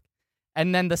joke.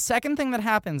 And then the second thing that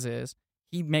happens is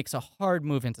he makes a hard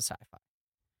move into sci-fi.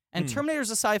 And Terminator's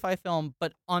a sci-fi film,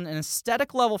 but on an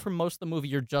aesthetic level, for most of the movie,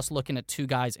 you're just looking at 2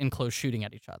 guys in close shooting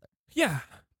at each other. Yeah.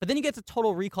 But then you get to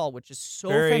Total Recall, which is so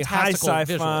Very high fantastical sci-fi,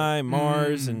 visually.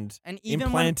 Mars, and And even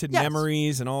implanted when, yes,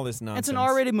 memories and all this nonsense. It's an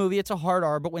R-rated movie. It's a hard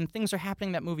R, but when things are happening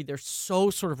in that movie, they're so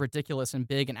sort of ridiculous and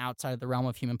big and outside of the realm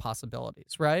of human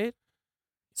possibilities, right?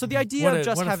 So the idea what of a,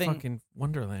 just what having a fucking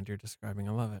wonderland you're describing.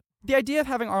 I love it. the idea of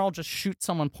having Arnold just shoot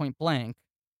someone point blank,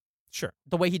 Sure.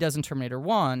 the way he does in Terminator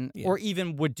 1, or Yes.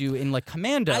 even would do in like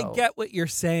Commando. I get what you're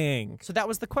saying. So that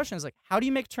was the question: is like, how do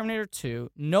you make Terminator 2,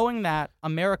 knowing that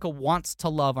America wants to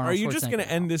love Arnold Are you just Schwarzenegger going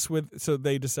to end now? this with, so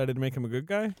they decided to make him a good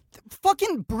guy?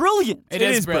 Fucking brilliant! It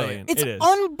is brilliant. It's It is.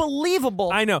 unbelievable.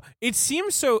 I know. It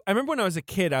seems so. I remember when I was a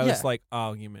kid, I was Yeah. like,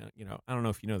 oh, you know, I don't know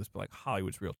if you know this, but like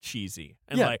Hollywood's real cheesy.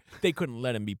 And Yeah. like, they couldn't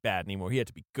let him be bad anymore. He had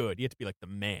to be good. He had to be like the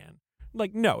man.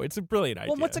 Like, no, it's a brilliant idea.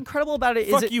 Well, what's incredible about it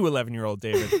is Fuck it, you, 11-year-old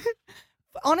David.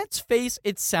 on its face,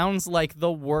 it sounds like the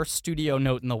worst studio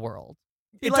note in the world.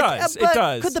 Be It like, does. but It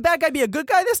does. Could the bad guy be a good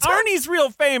guy this time? Arnie's real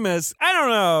famous. I don't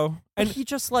know. But And he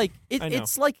just like I know.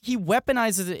 it's like he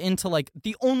weaponizes it into like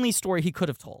the only story he could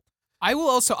have told.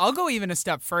 I'll go even a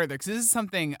step further because this is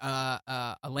something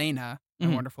Elena, my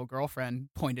Mhm. wonderful girlfriend,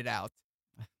 pointed out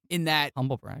in that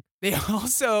Humble brag. they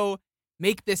also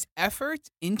make this effort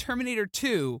in Terminator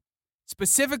 2,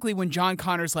 specifically when John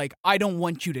Connor's like, I don't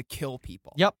want you to kill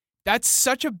people. Yep. That's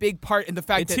such a big part in the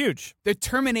fact it's that huge. the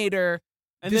Terminator,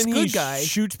 And this then good he guy,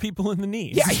 shoots people in the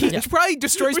knees. yeah, he Yeah. probably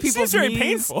destroys Which people's seems very knees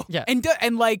painful. Yeah. and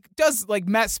does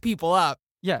mess people up,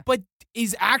 Yeah. but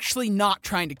is actually not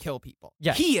trying to kill people.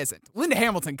 Yes. He isn't. Linda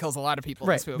Hamilton kills a lot of people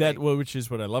in this movie. Which is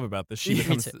what I love about this. She Me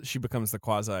becomes too. she becomes the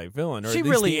quasi villain, or She at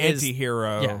least really the is-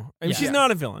 anti-hero. Yeah. I mean, Yeah. she's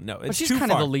not a villain. No, it's But she's too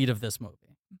kind far. of the lead of this movie.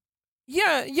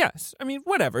 Yeah, yes. I mean,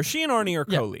 whatever. She and Arnie are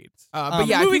Yeah. co-leads. But Um,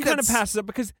 yeah, the I movie think kind of that's- passes up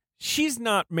because she's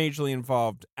not majorly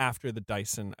involved after the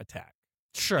Dyson attack.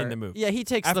 Sure. In the movie. Yeah, he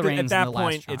takes After, the reins at that in the last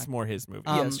point, try. it's more his movie.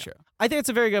 Um, Yeah, that's true. I think it's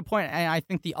a very good point, and I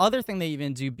think the other thing they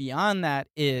even do beyond that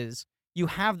is you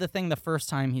have the thing the first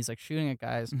time he's like shooting at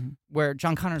guys where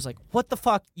John Connor's like, what the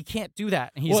fuck? You can't do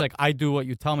that. And he's like, I do what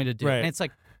you tell me to do. Right. And it's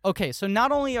like, okay, so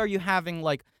not only are you having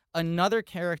like another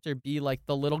character be like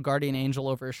the little guardian angel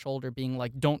over his shoulder being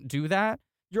like, don't do that,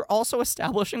 you're also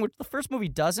establishing, which the first movie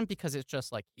doesn't because it's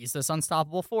just like, he's this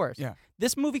unstoppable force. Yeah.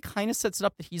 This movie kind of sets it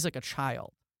up that he's like a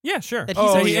child. Yeah, sure. That he's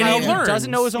a child he who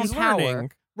doesn't know his own He's power.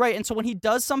 learning. Right, and so when he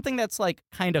does something that's like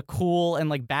kind of cool and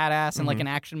like badass in like an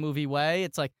action movie way,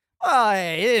 it's like, oh,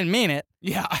 he didn't mean it.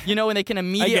 Yeah. You know, and they can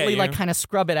immediately you. like kind of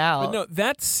scrub it out. But no,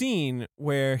 that scene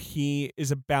where he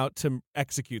is about to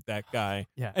execute that guy,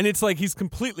 Yeah. and it's like he's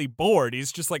completely bored.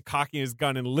 He's just like cocking his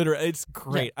gun and literally, it's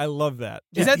great. I love that.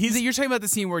 Is that you're talking about the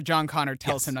scene where John Connor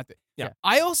tells him not to? Yeah.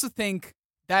 I also think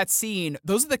that scene,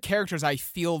 those are the characters I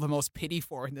feel the most pity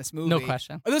for in this movie. No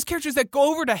question. Are those characters that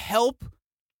go over to help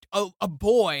a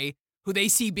boy who they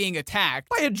see being attacked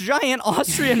By a giant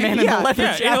Austrian man in a leather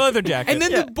jacket. in a leather jacket. and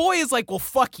then the boy is like, well,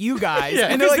 fuck you guys. Yeah.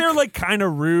 And because they're like, they're like kind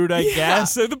of rude, I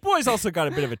guess. So the boy's also got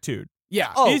a bit of a toot.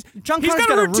 yeah. Oh, John he's Connor's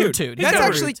got a got a rude rude toot. toot. That's He's got a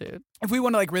actually- rude toot. If we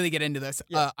want to like really get into this,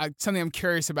 something I'm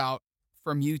curious about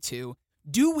from you two,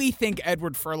 do we think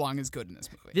Edward Furlong is good in this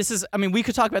movie? This is, I mean, we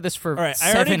could talk about this for All right,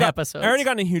 7 episodes. I already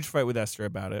got in a huge fight with Esther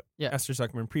about it. Yeah. Esther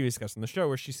Zuckerman, previous guest on the show,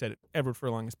 where she said Edward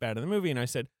Furlong is bad in the movie, and I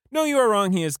said, no, you are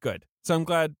wrong. He is good. So I'm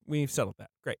glad we've settled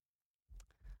that. Great.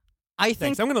 I think,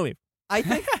 Thanks. I'm going to leave. I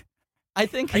think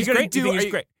He's great. You think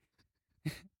he's great?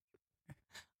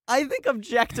 I think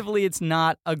objectively it's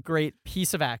not a great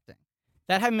piece of acting.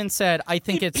 That having been said, I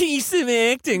think it's. Piece of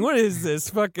acting. What is this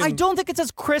fucking? I don't think it's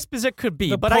as crisp as it could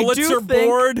be, the but Pulitzer I do think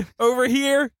board over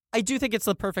here. I do think it's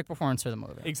the perfect performance for the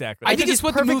movie. Exactly. I think it's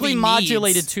what the perfectly movie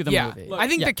modulated needs. to the yeah. movie. I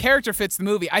think Yeah. the character fits the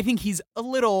movie. I think he's a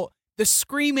little. The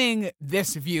screaming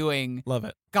this viewing Love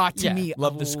it. got to Yeah. me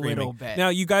Love a the screaming. little bit. Now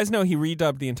you guys know he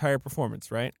redubbed the entire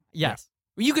performance, right? Yes.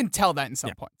 Well, you can tell that in some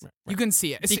Yeah, points. right, You can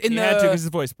see it. It's He in had to the because his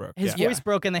voice broke. His yeah. voice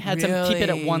broke, and they had to keep it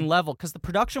at Really? one level because the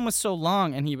production was so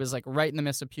long, and he was like right in the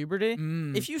midst of puberty.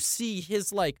 Mm. If you see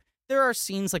his like, there are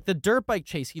scenes like the dirt bike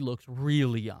chase, he looks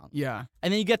really young, yeah.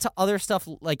 and then you get to other stuff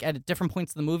like at different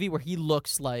points in the movie where he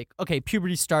looks like okay,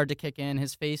 puberty started to kick in.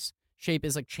 His face shape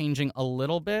is like changing a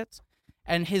little bit,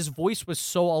 and his voice was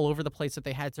so all over the place that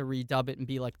they had to redub it and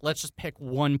be like, let's just pick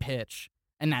one pitch.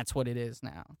 And that's what it is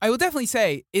now. I will definitely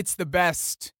say it's the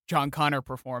best John Connor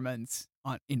performance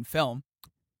in film.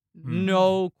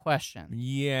 No question.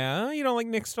 Yeah, you don't like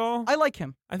Nick Stahl? I like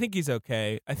him. I think he's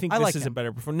okay. I think I this like is a him.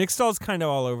 better performance. Nick Stahl's kind of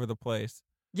all over the place.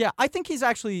 Yeah, I think he's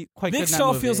actually quite good Nick in that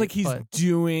Stahl movie, feels like he's but-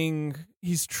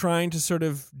 he's trying to sort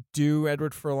of do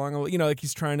Edward Furlong, you know, like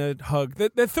he's trying to hug.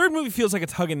 The third movie feels like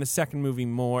it's hugging the second movie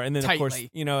more, and then of course,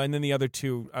 Tightly. you know, and then the other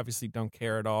two obviously don't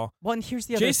care at all. Well, and here's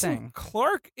the other Jason thing.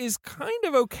 Clarke is kind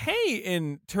of okay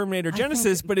in Terminator I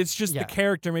Genesis, think- but it's just yeah. the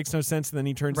character makes no sense, and then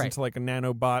he turns Right. into like a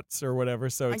nanobots or whatever,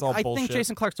 so it's all I bullshit. think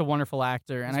Jason Clarke's a wonderful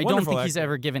actor, and He's a I don't wonderful think he's actor.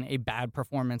 ever given a bad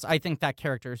performance. I think that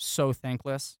character is so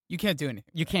thankless. You can't do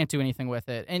anything. You can't do anything with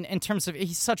it. And in terms of,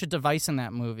 he's such a device in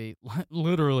that movie,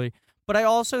 literally. But I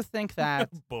also think that,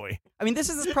 Boy. I mean, this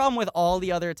is the problem with all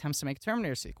the other attempts to make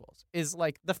Terminator sequels, is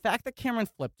like the fact that Cameron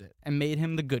flipped it and made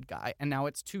him the good guy, and now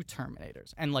it's two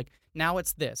Terminators, and like now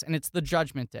it's this, and it's the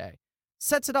Judgment Day,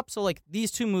 sets it up so like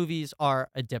these two movies are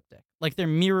adiptic. Like they're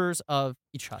mirrors of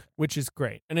each other. Which is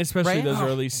great. And especially Right? those Oh.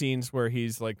 early scenes where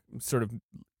he's like sort of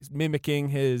mimicking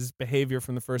his behavior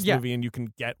from the first Yeah. movie, and you can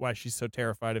get why she's so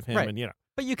terrified of him. Right. And, you know,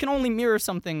 But you can only mirror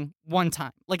something one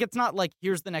time. Like, it's not like,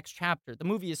 here's the next chapter. The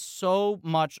movie is so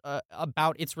much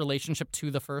about its relationship to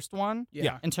the first one.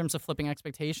 Yeah. In terms of flipping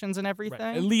expectations and everything.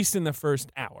 right. At least in the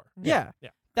first hour. Yeah. Yeah.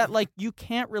 That, like, you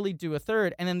can't really do a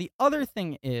third. And then the other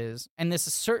thing is, and this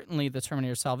is certainly the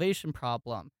Terminator Salvation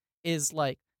problem, is,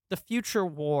 like, the future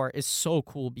war is so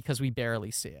cool because we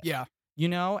barely see it. Yeah. You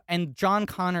know? And John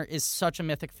Connor is such a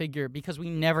mythic figure because we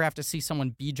never have to see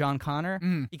someone be John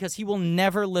Connor because he will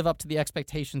never live up to the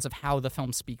expectations of how the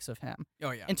film speaks of him.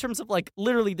 Oh, yeah. In terms of, like,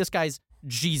 literally this guy's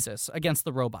Jesus against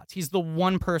the robots. He's the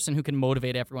one person who can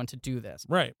motivate everyone to do this.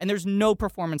 Right. And there's no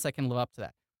performance that can live up to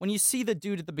that. When you see the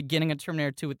dude at the beginning of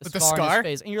Terminator 2 with the With scar the on scar? his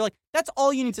face, and you're like, that's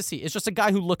all you need to see. It's just a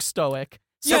guy who looks stoic,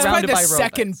 Yeah, it's surrounded probably by the robots.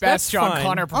 second That's best John fine.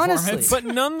 Connor performance. Honestly.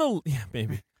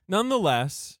 But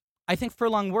nonetheless, I think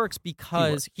Furlong works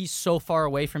because he's so far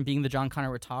away from being the John Connor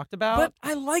we're talked about. but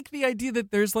I like the idea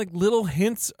that there's like little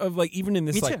hints of like, even in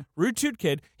this Me like too. rude toot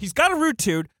kid, he's got a rude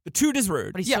toot. The toot is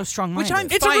rude. But he's Yeah, so strong-minded. which I'm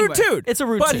It's a fine rude with. toot. It's a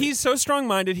rude But toot. he's so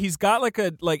strong-minded. He's got like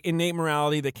a innate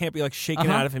morality that can't be like shaken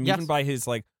Uh-huh. out of him, Yes. even by his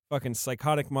like fucking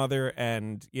psychotic mother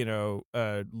and, you know,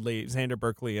 Xander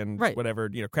Berkeley and Right. whatever,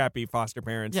 you know, crappy foster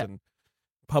parents Yeah. and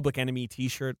Public Enemy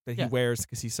T-shirt that he Yeah. wears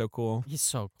because he's so cool. He's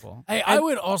so cool. I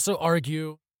would also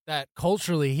argue that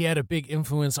culturally he had a big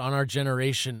influence on our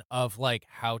generation of like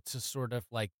how to sort of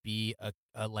like be a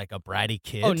like a bratty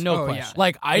kid. Oh, no Oh, yeah. question.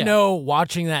 Like I Yeah. know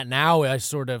watching that now, I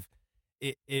sort of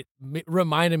it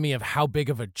reminded me of how big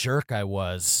of a jerk I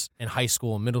was in high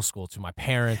school and middle school to my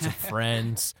parents and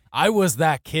friends. I was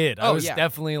that kid. I Oh, was yeah.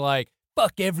 definitely like,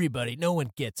 fuck everybody. No one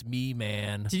gets me,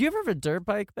 man. Did you ever have a dirt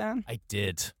bike, Ben? I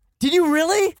did. Did you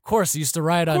really? Of course, I used to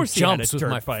ride on course he had a jumps with dirt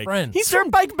my bike. friends. He's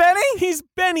Dirt bike Benny? He's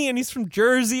Benny, and he's from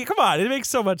Jersey. Come on, it makes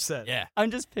so much sense. yeah.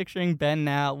 I'm just picturing Ben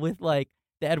now with like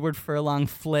the Edward Furlong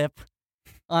flip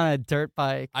on a dirt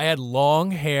bike. I had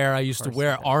long hair. I used to course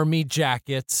wear you did. army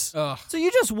jackets. Ugh. So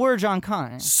you just were John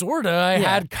Connor. Sorta. I Yeah.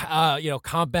 had,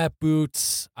 combat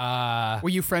boots. Were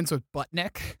you friends with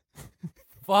Buttnick?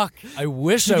 Fuck. I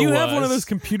wish I Did was. you have one of those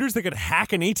computers that could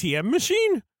hack an ATM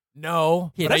machine?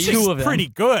 No. He had But I two used, of them. Pretty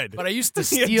good. but I used to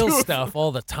He had steal two of stuff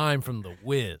all the time from the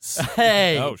Wiz.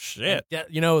 Hey. Oh shit! Yeah,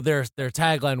 their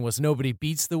tagline was "Nobody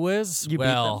beats the Wiz." You beat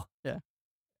well, them.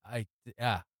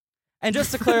 yeah. And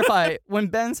just to clarify, when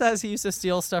Ben says he used to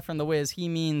steal stuff from The Wiz, he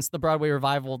means the Broadway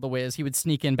revival of The Wiz. He would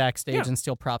sneak in backstage Yeah. and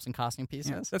steal props and costume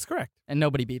pieces, That's correct. and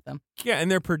nobody beat them. Yeah, and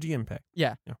they're per diem pay.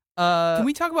 Can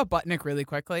we talk about Buttnick really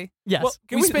quickly? Yes. Well,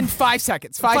 Can we spend 5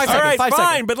 seconds? 5 5 seconds. All right, 5 fine,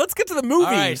 seconds. but let's get to the movies.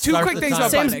 All right, Two start quick the things time. about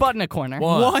Sam's Buttnick. Button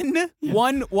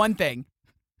corner. One thing.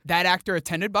 That actor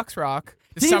attended Bucks Rock,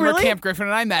 the Did he summer really? camp Griffin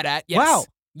and I met at. Yes. Wow.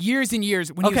 Years and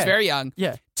years when he was Okay. very young.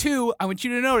 Yeah. 2, I want you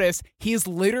to notice he is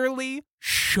literally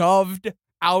shoved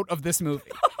out of this movie.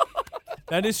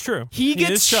 That is true. He is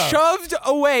gets shoved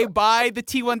away by the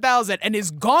T-1000 and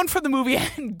is gone from the movie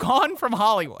and gone from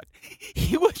Hollywood.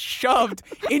 He was shoved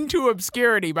into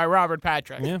obscurity by Robert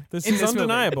Patrick. Yeah, this in is this movie.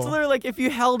 undeniable. It's literally like if you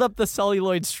held up the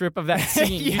celluloid strip of that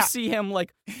scene, you Yeah. see him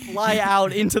like fly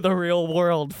out into the real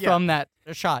world from that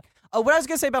shot. What I was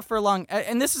going to say about Furlong,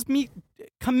 and this is me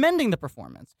commending the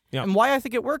performance, Yeah. and why I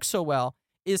think it works so well,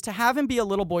 is to have him be a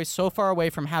little boy so far away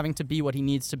from having to be what he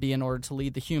needs to be in order to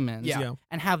lead the humans, Yeah.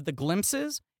 and have the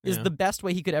glimpses is Yeah. the best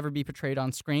way he could ever be portrayed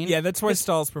on screen. Yeah, that's why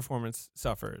Stahl's performance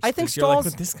suffers. I think 'Cause you're like,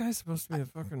 Stahl's- but this guy's supposed to be a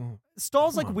fucking.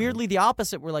 Stahl's like Come on, weirdly the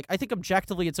opposite, where like I think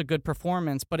objectively it's a good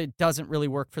performance, but it doesn't really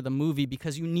work for the movie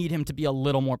because you need him to be a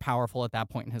little more powerful at that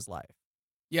point in his life.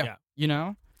 Yeah. You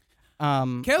know?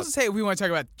 Can I also say we want to talk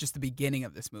about just the beginning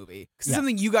of this movie? Because Yeah. it's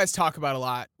something you guys talk about a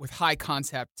lot with high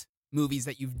concept movies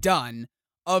that you've done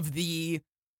of the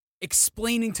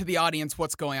explaining to the audience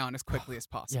what's going on as quickly as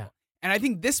possible. Yeah. And I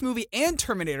think this movie and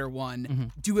Terminator 1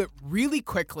 Mhm. do it really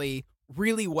quickly,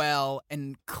 really well,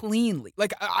 and cleanly.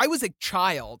 Like, I was a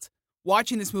child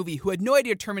watching this movie who had no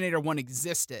idea Terminator 1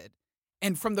 existed.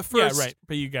 And from the first, Yeah, right.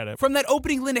 But you got it. from that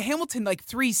opening Linda Hamilton, like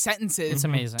 3 sentences, It's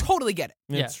amazing. totally get it.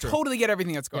 Yeah. It's true. Totally get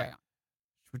everything that's going Yeah. on.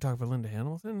 Should we talk about Linda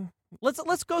Hamilton?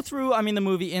 Let's go through the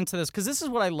movie into this, because this is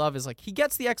what I love is like he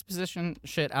gets the exposition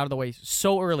shit out of the way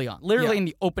so early on, literally Yeah. in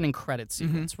the opening credits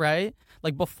sequence, right?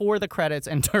 Like before the credits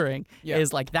and during Yeah.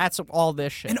 is like that's all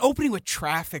this shit. And opening with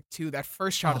traffic too. That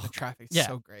first shot of the traffic is yeah.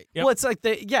 so great. Yep. Well, it's like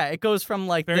it goes from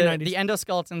like Very the 90s.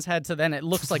 endoskeleton's head to then it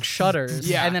looks like shutters,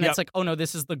 Yeah. and then Yep. it's like, oh no,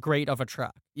 this is the grate of a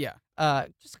truck. Yeah.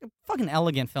 Just fucking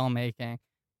elegant filmmaking.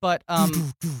 But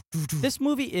this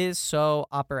movie is so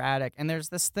operatic, and there's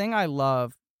this thing I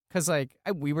love because like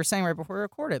we were saying right before we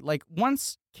recorded, like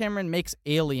once Cameron makes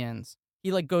Aliens,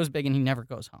 he like goes big and he never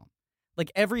goes home. Like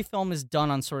every film is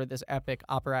done on sort of this epic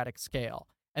operatic scale,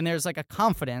 and there's like a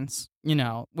confidence,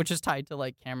 which is tied to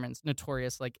like Cameron's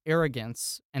notorious like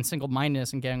arrogance and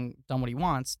single-mindedness and getting done what he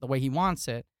wants the way he wants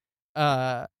it.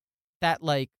 That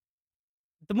like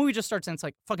the movie just starts and it's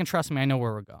like, fucking trust me, I know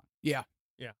where we're going. Yeah.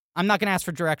 I'm not going to ask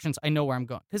for directions. I know where I'm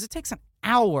going. Because it takes an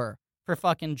hour for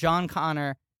fucking John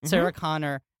Connor, Sarah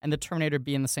Connor, and the Terminator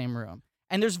be in the same room.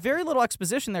 And there's very little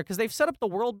exposition there because they've set up the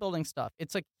world-building stuff.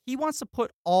 It's like he wants to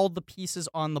put all the pieces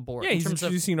on the board. Yeah, in he's terms of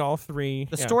introducing all three.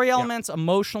 the Yeah, story yeah. elements,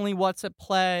 emotionally what's at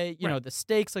play, you know, the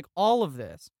stakes, like all of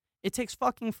this. It takes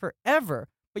fucking forever.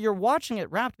 But you're watching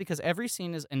it wrapped because every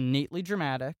scene is innately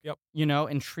dramatic, Yep.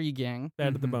 Intriguing.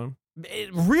 Bad to the bone.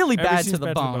 Really Every bad scene's to the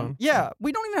bad to the bone. bone. Yeah,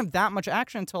 we don't even have that much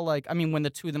action until when the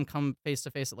two of them come face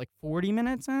to face at like 40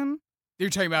 minutes in. You're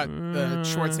talking about the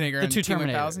Schwarzenegger The and two T-1000?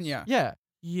 Terminators. Yeah. Yeah.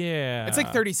 Yeah. It's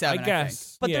like 37, I I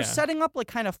guess. But yeah. they're setting up like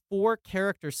kind of 4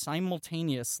 characters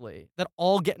simultaneously that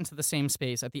all get into the same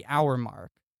space at the hour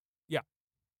mark. Yeah.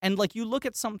 And like you look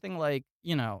at something like,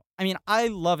 I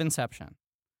love Inception.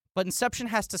 But Inception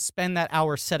has to spend that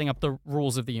hour setting up the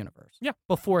rules of the universe. Yeah.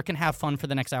 Before it can have fun for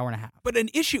the next hour and a half. But an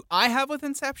issue I have with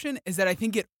Inception is that I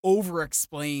think it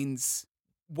over-explains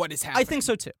what is happening. I think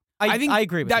so too. I think I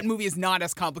agree with that you. movie is not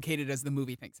as complicated as the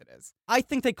movie thinks it is. I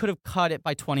think they could have cut it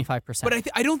by 25%. But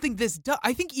I don't think this does.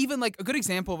 I think even like a good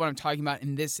example of what I'm talking about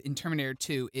in Terminator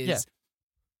 2 is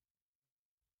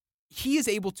he is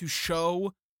able to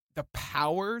show the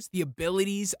powers, the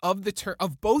abilities of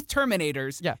both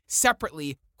Terminators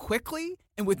separately, quickly,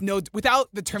 and without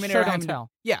the Terminator Show don't having to-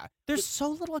 tell. Yeah. There's so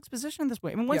little exposition in this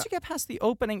movie. I mean, once you get past the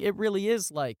opening, it really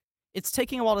is like, it's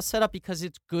taking a while to set up because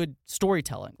it's good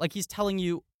storytelling. Like, he's telling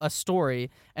you a story,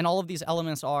 and all of these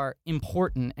elements are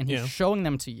important, and he's showing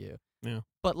them to you. Yeah.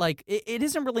 But, like, it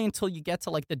isn't really until you get to,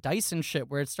 like, the Dyson shit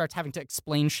where it starts having to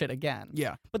explain shit again.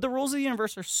 Yeah. But the rules of the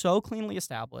universe are so cleanly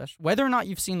established, whether or not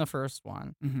you've seen the first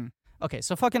one. Mm-hmm. Okay,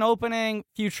 so fucking opening,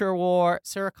 Future War,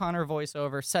 Sarah Connor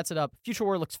voiceover, sets it up. Future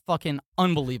War looks fucking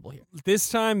unbelievable here. This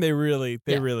time they really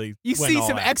You went see all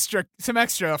some out.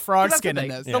 extra frog But that's skin the in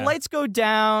thing. this. The lights go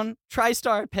down,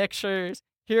 TriStar Pictures,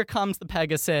 here comes the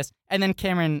Pegasus, and then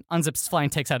Cameron unzips his fly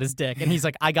and takes out his dick, and he's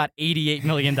like, I got $88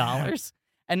 million.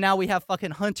 And now we have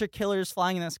fucking hunter killers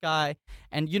flying in the sky,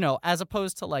 and, you know, as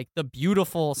opposed to, like, the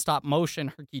beautiful stop-motion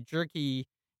herky-jerky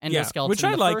endoskeleton which in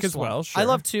I the like first as well, one. sure. I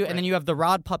love too, Right. and then you have the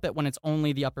rod puppet when it's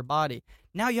only the upper body.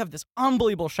 Now you have this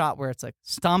unbelievable shot where it's like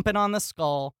stomping on the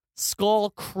skull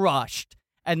crushed,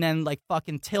 and then like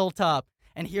fucking tilt up,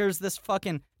 and here's this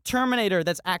fucking Terminator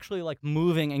that's actually like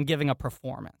moving and giving a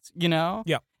performance, you know?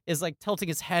 Yeah. Is like tilting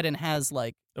his head and has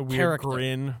like A weird character.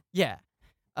 grin. Yeah.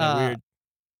 That weird.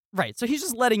 Right. So he's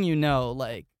just letting you know,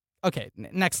 like, okay,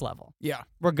 next level. Yeah.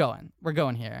 We're going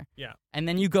here. Yeah. And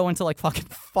then you go into like fucking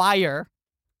fire,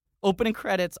 opening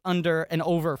credits under and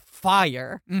over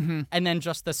fire, Mm-hmm. and then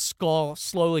just the skull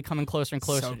slowly coming closer and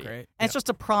closer So to you. great. And it's just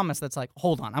a promise that's like,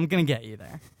 hold on, I'm gonna get you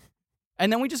there.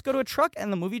 And then we just go to a truck,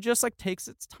 and the movie just like takes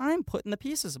its time putting the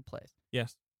pieces in place.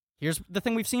 Yes. Here's the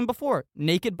thing we've seen before: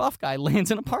 naked buff guy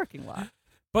lands in a parking lot.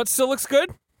 But still looks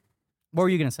good. What were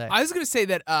you gonna say? I was going to say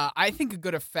that I think a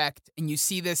good effect, and you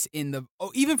see this in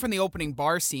even from the opening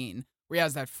bar scene where he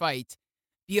has that fight,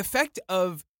 the effect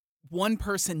of one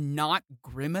person not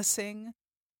grimacing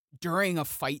during a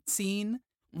fight scene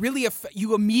really,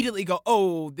 you immediately go,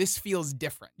 oh, this feels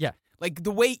different. Yeah. Like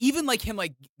the way, even like him,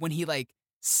 like when he like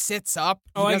sits up.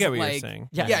 Oh, he I get doesn't, what you're like, saying.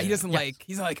 Yeah, he doesn't yes. like,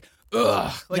 he's like,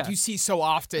 ugh, like Yeah. you see so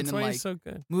often That's in why like he's so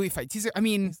good. movie fights. He's He's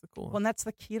the cool Well, one. and that's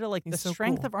the key to like He's the so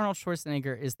strength cool. of Arnold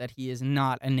Schwarzenegger is that he is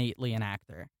not innately an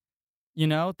actor. You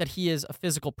know, that he is a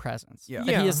physical presence. Yeah.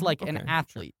 That he is Yeah, like an okay,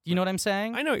 athlete. Do you know what I'm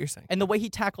saying? I know what you're saying. And the way he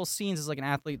tackles scenes is like an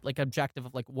athlete, like objective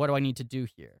of like, what do I need to do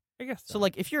here? I guess So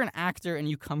like, if you're an actor and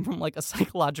you come from like a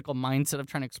psychological mindset of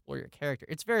trying to explore your character,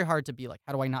 it's very hard to be like,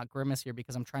 how do I not grimace here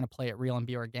because I'm trying to play it real and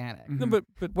be organic. No, but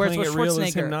Whereas playing with it real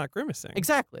is him Schwarzenegger- not grimacing.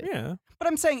 Exactly. Yeah. But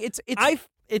I'm saying it's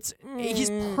he's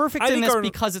perfect I in think this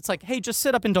Arnold- because it's like, hey, just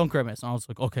sit up and don't grimace. And I was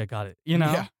like, okay, got it. You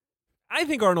know? Yeah. I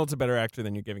think Arnold's a better actor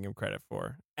than you're giving him credit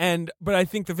for. But I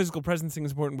think the physical presence thing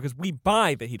is important because we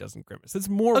buy that he doesn't grimace. It's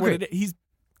more what Agreed. it is.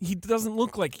 He doesn't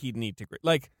look like he'd need to grimace.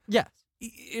 Like, Yes.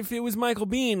 if it was Michael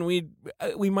Biehn,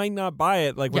 we might not buy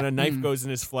it. Like when Yeah. a knife Mm. goes in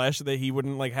his flesh, that he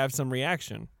wouldn't like have some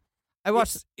reaction. I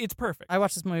watched It's perfect. I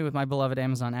watched this movie with my beloved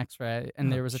Amazon X-Ray, and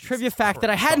Oh, there was a Jesus trivia fact that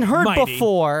I Christ hadn't heard almighty.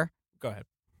 before. Go ahead.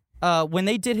 When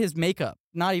they did his makeup,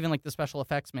 not even like the special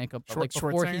effects makeup, but like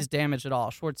before Schwarzenegger? he's damaged at all,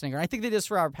 Schwarzenegger. I think they did this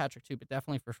for Robert Patrick too, but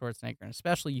definitely for Schwarzenegger, and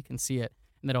especially you can see it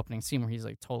in that opening scene where he's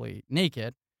like totally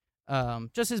naked.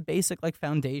 Just his basic like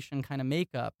foundation kind of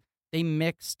makeup. They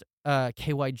mixed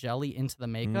KY jelly into the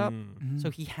makeup, Mm. so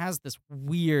he has this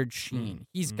weird sheen.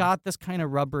 He's Mm. got this kind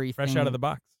of rubbery Fresh thing out of the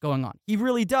box. going on. He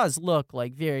really does look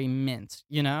like very mint,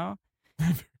 you know?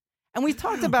 And we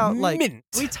talked about like Mint.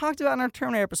 we talked about in our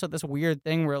Terminator episode this weird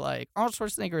thing where like Arnold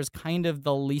Schwarzenegger is kind of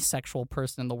the least sexual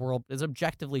person in the world, is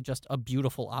objectively just a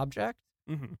beautiful object.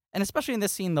 Mhm. And especially in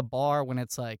this scene, the bar, when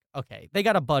it's like, okay, they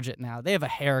got a budget now. They have a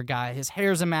hair guy. His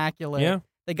hair's immaculate. Yeah.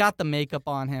 They got the makeup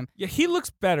on him. Yeah, he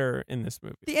looks better in this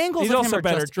movie. The angles He's of also him are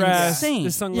better just dressed. insane.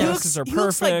 The sunglasses are He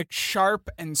looks like perfect. sharp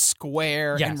and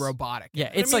square Yes. and robotic. Yeah,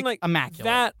 I it's mean, like immaculate.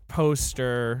 That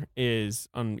poster is,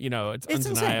 it's It's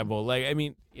undeniable. Like, I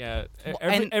mean, yeah, Well,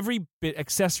 every and- every bit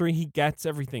accessory he gets,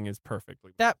 everything is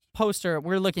perfectly. That poster,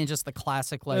 we're looking at just the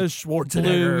classic like The Schwarzenegger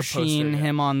blue poster, sheen, yeah.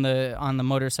 him on the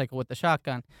motorcycle with the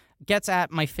shotgun, gets at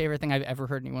my favorite thing I've ever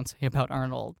heard anyone say about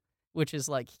Arnold, which is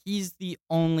like he's the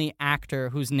only actor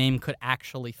whose name could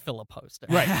actually fill a poster.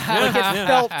 Right. Like it Yeah.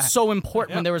 felt so important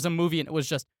Yeah. when there was a movie and it was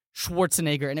just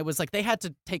Schwarzenegger, and it was like they had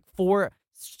to take 4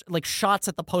 like shots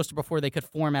at the poster before they could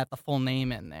format the full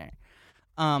name in there.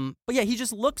 But yeah, he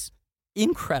just looks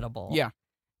incredible. Yeah.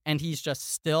 And he's just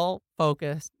still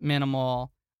focused,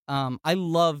 minimal. I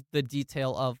love the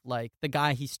detail of like the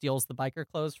guy he steals the biker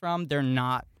clothes from. They're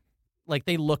not like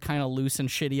they look kind of loose and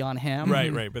shitty on him.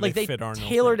 Right, but Like they fit Arnold.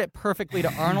 tailored it perfectly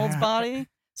to Arnold's body.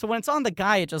 So when it's on the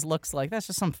guy, it just looks like that's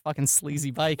just some fucking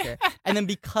sleazy biker. And then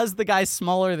because the guy's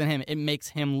smaller than him, it makes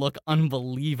him look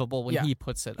unbelievable when he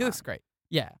puts it on. He looks great.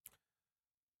 Yeah.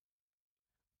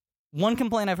 One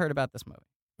complaint I've heard about this movie,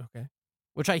 Okay,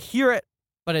 which I hear it,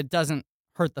 but it doesn't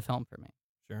hurt the film for me.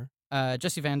 sure.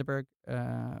 Jesse Vandenberg,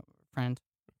 friend,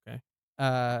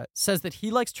 Okay. says that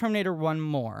he likes Terminator 1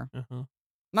 more. Uh-huh.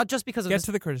 Not just because of Get this.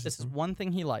 to the This is criticism. one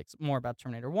thing he likes more about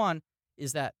Terminator 1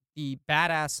 is that the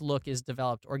badass look is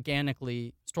developed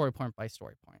organically, story point by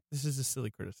story point. This is a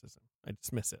silly criticism. I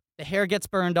dismiss it. The hair gets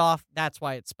burned off. That's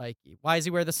why it's spiky. Why does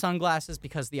he wear the sunglasses?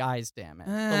 Because the eyes, damn it.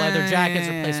 The leather jacket's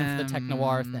replacement for the tech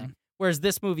noir thing. Whereas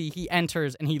this movie, he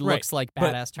enters and he looks like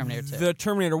But badass Terminator 2. The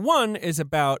Terminator 1 is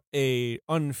about a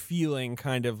unfeeling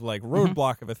kind of like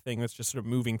roadblock of a thing that's just sort of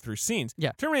moving through scenes.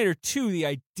 Yeah. Terminator 2, the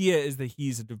idea is that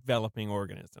he's a developing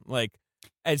organism. Like,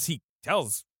 as he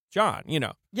tells John,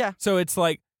 Yeah. So it's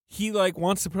like, he like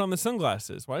wants to put on the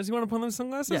sunglasses. Why does he want to put on the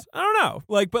sunglasses? Yeah. I don't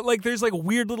know. But there's like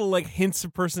weird little like hints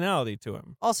of personality to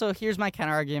him. Also, here's my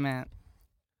counter argument.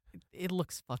 It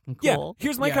looks fucking cool. Yeah.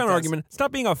 Here's my Yeah, it counter does. argument.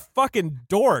 Stop being a fucking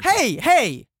dork.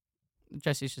 Hey!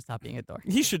 Jesse should stop being a dork.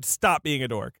 He should stop being a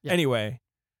dork. Yeah. Anyway,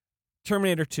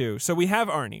 Terminator 2. So we have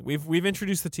Arnie. We've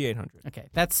introduced the T-800. Okay,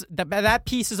 that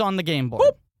piece is on the game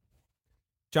board.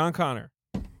 John Connor,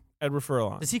 Edward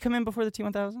Furlong. Does he come in before the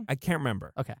T-1000? I can't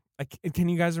remember. Okay. Can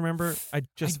you guys remember? I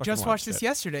just watched this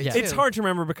yesterday. Yeah. too. It's hard to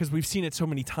remember because we've seen it so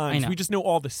many I times. know. We just know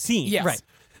all the scenes. Yes. Right.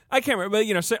 I can't remember,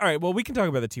 but so, all right. Well, we can talk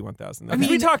about the T-1000. I mean-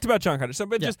 we talked about John Connor. So,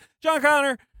 but Yeah. just John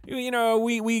Connor.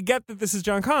 We get that this is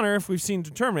John Connor. If we've seen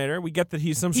Terminator, we get that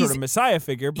he's some sort He's- of messiah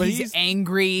figure. But he's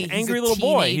angry. an angry he's a little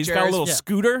boy. He's got a teenager, little Yeah.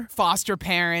 scooter. foster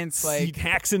parents. He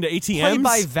hacks into ATMs. Played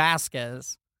by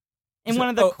Vasquez. In one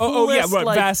of the coolest, right.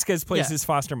 like, Vasquez plays yeah. his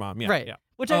foster mom. Yeah, right. Yeah.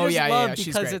 Which I Oh, just yeah, love she's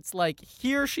because great. it's like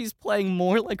here she's playing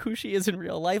more like who she is in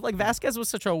real life. Like Vasquez was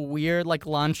such a weird, like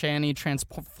Lon Chaney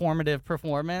transformative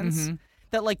performance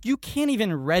that like you can't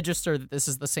even register that this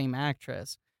is the same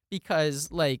actress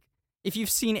because like if you've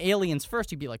seen Aliens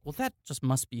first, you'd be like, well, that just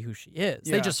must be who she is.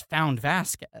 Yeah. They just found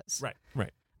Vasquez. Right.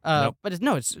 Nope. But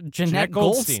it's Jeanette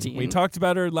Goldstein. We talked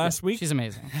about her last week. She's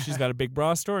amazing. She's got a big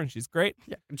bra store and she's great.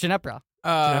 Yeah, Jeanette Bra.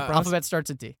 Jeanette Bra. Alphabet starts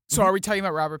at D. So are we talking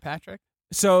about Robert Patrick?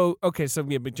 So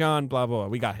but John, blah blah blah.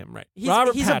 We got him right. He's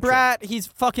Robert a Patrick. brat. He's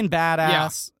fucking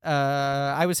badass.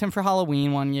 I was him for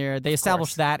Halloween one year. They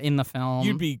established that in the film.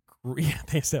 You'd be. Yeah,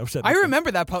 they established that. I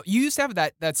remember that. You used to have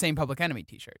that same Public Enemy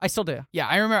T-shirt. I still do. Yeah,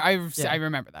 I remember. Yeah. I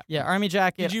remember that. Yeah, army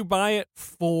jacket. Did you buy it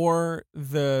for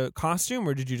the costume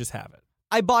or did you just have it?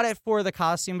 I bought it for the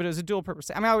costume, but it was a dual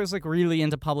purpose. I mean, I was like really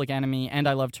into Public Enemy, and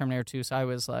I love Terminator 2, so I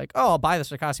was like, oh, I'll buy this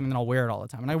for the costume, and then I'll wear it all the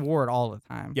time. And I wore it all the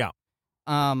time. Yeah.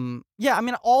 Yeah, I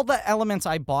mean, all the elements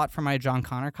I bought for my John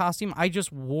Connor costume, I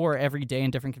just wore every day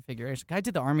in different configurations. I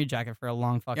did the army jacket for a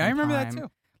long fucking time. Yeah, I remember that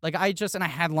too. Like, and I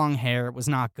had long hair. It was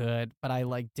not good, but I,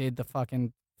 like, did the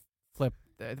fucking flip,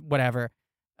 whatever.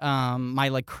 My,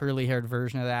 like, curly-haired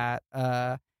version of that.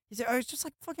 I was just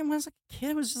like, fucking, when I was like a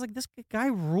kid, I was just like, this guy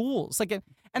rules. Like,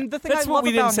 and the thing That's I what love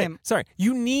we didn't about say. him. Sorry,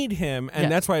 you need him, and Yeah.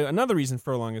 that's why another reason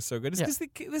Furlong is so good is Yeah.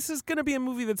 because this is going to be a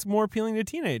movie that's more appealing to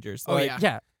teenagers. Oh, Like, yeah.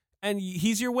 Yeah. and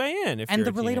he's your way in. If And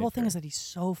you're the a relatable thing teenager. is that he's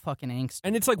so fucking angsty.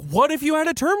 And it's like, what if you had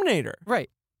a Terminator? Right.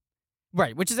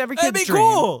 Right, which is every That'd kid's be dream.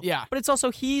 cool. Yeah. But it's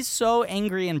also, he's so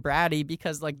angry and bratty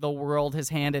because, like, the world has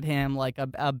handed him, like,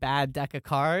 a bad deck of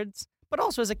cards. But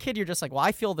also, as a kid, you're just like, well,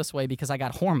 I feel this way because I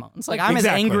got hormones. Like, I'm Exactly.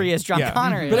 as angry as John Yeah.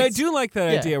 Connor is. But I do like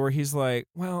that Yeah. idea where he's like,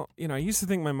 well, I used to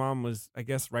think my mom was, I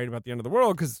guess, right about the end of the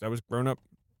world because I was grown up,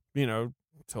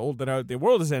 told that the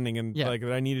world is ending and Yeah. like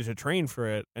that I needed to train for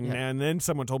it. And Yeah. and then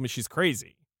someone told me she's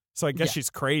crazy. So I guess Yeah. she's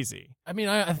crazy. I mean,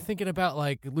 I'm thinking about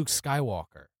like Luke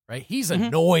Skywalker, right? He's Mhm.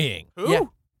 annoying. Who? Yeah.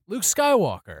 Luke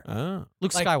Skywalker. Oh.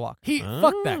 Luke Like, Skywalker.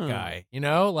 Fuck that Ah. guy.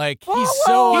 Like Well, he's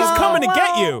well, He's coming to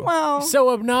get you. Well,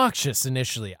 so obnoxious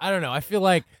initially. I don't know. I feel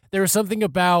like there was something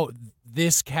about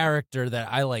this character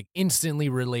that I like instantly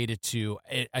related to.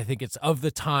 I think it's of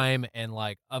the time and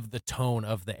like of the tone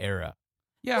of the era.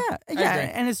 Yeah. yeah, I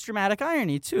agree. and it's dramatic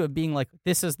irony, too, of being like,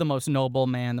 this is the most noble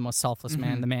man, the most selfless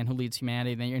man, Mhm. the man who leads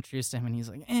humanity. Then you're introduced to him, and he's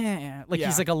like, Like, Yeah.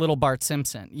 he's like a little Bart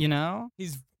Simpson, you know?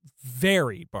 He's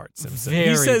very Bart Simpson. Very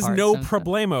he says Bart no Simpson.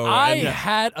 problemo. I and-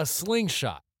 had a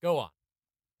slingshot. Go on.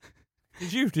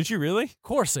 Did you really? Of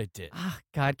course I did. Oh,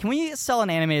 God. Can we sell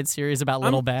an animated series about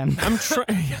Little Ben? I'm trying.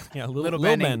 Yeah, little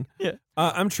Benny. Ben. Yeah.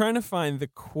 I'm trying to find the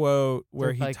quote where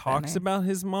Look he like talks Benny. about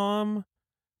his mom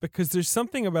because there's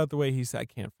something about the way I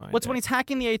can't find What's it. when he's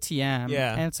hacking the ATM?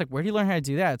 Yeah. And it's like, where do you learn how to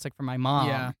do that? It's like, from my mom.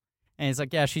 Yeah. And he's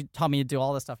like, yeah, she taught me to do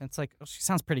all this stuff. And it's like, oh, she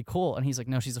sounds pretty cool. And he's like,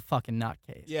 no, she's a fucking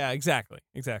nutcase. Yeah, exactly.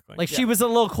 Like she was a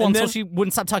little cool And until then- she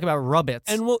wouldn't stop talking about robots.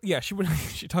 And she would.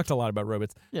 She talked a lot about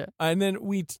robots. Yeah. And then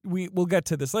we'll get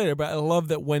to this later, but I love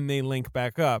that when they link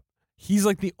back up, he's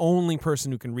like the only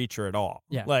person who can reach her at all.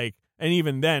 Yeah. Like, and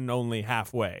even then, only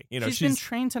halfway. You know, she's been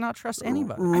trained to not trust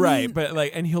anybody. Right, but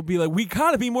like, and he'll be like, "We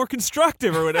gotta be more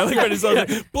constructive," or whatever. Like,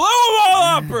 blow them all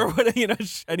up, or whatever. You know.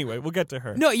 Anyway, we'll get to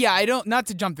her. No, yeah, I don't. Not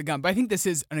to jump the gun, but I think this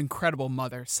is an incredible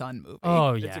mother-son movie.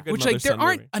 Oh, It's yeah. a good which like there mother-son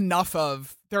aren't movie. enough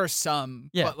of. There are some,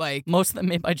 Yeah. but like Most of them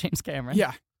made by James Cameron.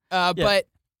 yeah. But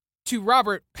to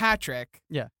Robert Patrick,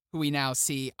 Yeah. who we now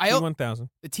see, T-1000.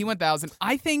 the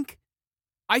T-1000.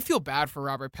 I feel bad for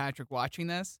Robert Patrick watching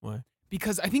this. Why?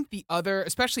 Because I think the other,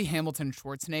 especially Hamilton and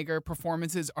Schwarzenegger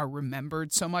performances, are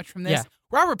remembered so much from this. Yeah.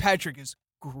 Robert Patrick is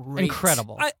great.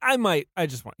 Incredible.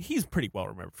 He's pretty well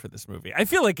remembered for this movie. I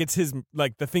feel like it's his,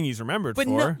 like, the thing he's remembered But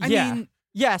for. no, I Yeah. mean,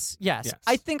 Yes. Yes.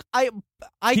 I think I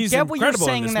He's get what you're incredible in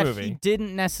saying this that movie. he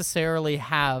didn't necessarily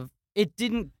have. It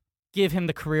didn't give him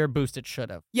the career boost it should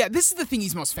have. yeah, this is the thing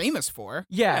he's most famous for.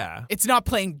 Yeah. It's not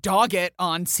playing Doggett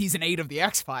on season 8 of the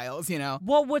X-Files, you know.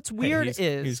 Well, what's Hey, weird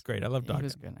he's great. I love he Doc.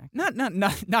 was a good actor.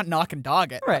 Not knocking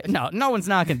Doggett. Right. No one's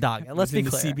knocking Dog. Let's He's be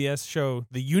in clear. the CBS show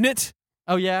The Unit.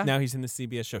 Oh yeah. Now he's in the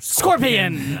CBS show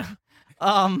Scorpion.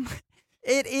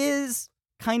 It is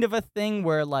kind of a thing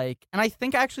where like, and I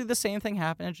think actually the same thing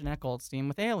happened to Jeanette Goldstein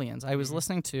with Aliens. I was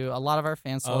listening to a lot of our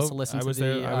fans Oh, also listened I to was the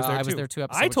there- I was there I was too. there 2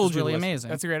 episodes. I which told was you to really listen. amazing.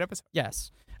 That's a great episode.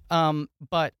 Yes.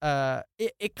 But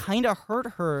it kind of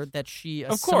hurt her that she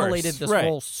Of course, assimilated this right.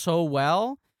 role so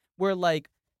well, where like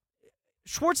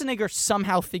Schwarzenegger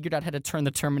somehow figured out how to turn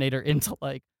the Terminator into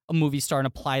like a movie star and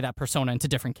apply that persona into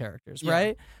different characters, Yeah.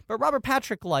 right? But Robert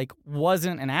Patrick like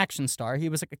wasn't an action star; he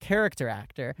was like a character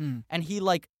actor, and he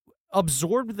like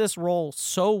absorbed this role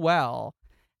so well,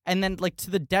 and then like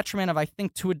to the detriment of I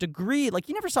think to a degree, like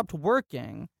he never stopped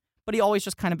working, but he always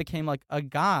just kind of became like a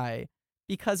guy.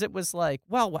 Because it was like,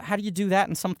 well, how do you do that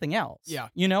in something else? Yeah.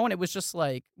 You know? And it was just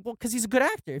like, well, because he's a good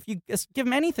actor. If you just give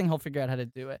him anything, he'll figure out how to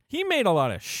do it. He made a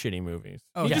lot of shitty movies.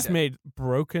 Oh, he yeah. just made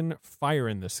Broken, Fire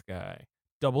in the Sky,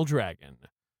 Double Dragon,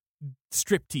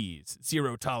 Striptease,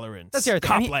 Zero Tolerance, That's the other thing.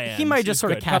 Copland. He might have just is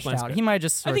sort of good. cashed Copland's out. good. He might have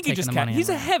just sort I think of he taken just the cashed. money. He's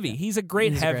a and heavy. He's a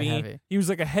great He's a great heavy. heavy. He was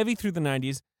like a heavy through the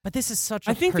 90s. But this is such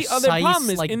a I think the precise, other problem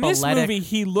is like, in this balletic- movie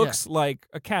he looks like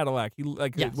a Cadillac. He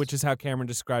like Yes. which is how Cameron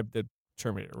described the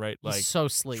Terminator, right? He's Like so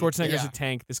sleek. Schwarzenegger's Yeah. a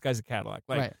tank. This guy's a Cadillac.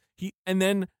 Like Right. and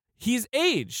then he's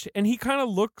aged and he kind of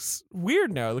looks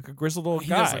weird now, like a grizzled old He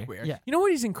guy. does look weird. Yeah. You know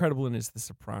what he's incredible in is The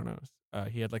Sopranos.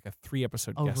 He had like a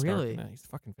 3-episode Oh, guest star really? in that. He's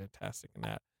fucking fantastic in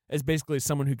that. As basically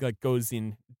someone who like goes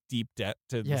in deep debt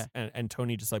to this, and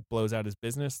Tony just like blows out his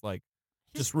business, like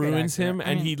He's just a great ruins actor. him, I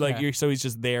and mean, he like yeah. so he's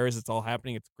just there as it's all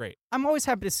happening. It's great. I'm always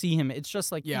happy to see him. It's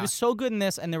just like he Yeah. was so good in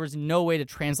this, and there was no way to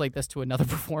translate this to another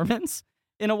performance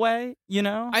in a way, you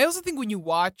know? I also think when you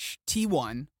watch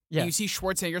T1, Yeah. and you see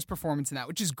Schwarzenegger's performance in that,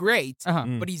 which is great, Uh-huh.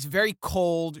 Mm. but he's very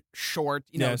cold, short,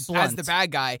 you know, Yes. as Blunt. the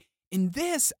bad guy. In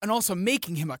this, and also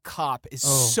making him a cop is Oh.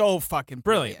 so fucking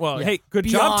Brilliant. Well, Yeah. hey, good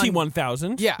job, Beyond-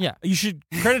 T1000. Yeah. Yeah. You should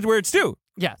credit where it's due.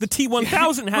 Yes. The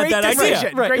T1000 had Great that decision.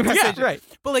 idea. Right, Great right, decision. right.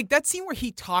 But like that scene where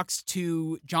he talks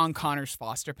to John Connor's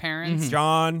foster parents, Mhm.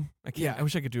 John, I can't. Yeah. I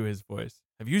wish I could do his voice.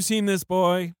 Have you seen this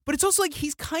boy? but it's also like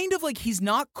he's kind of like he's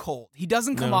not cold. He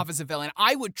doesn't come No. off as a villain.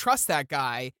 I would trust that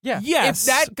guy. Yeah. Yes.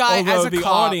 If that guy although as a the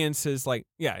cop- audience is like,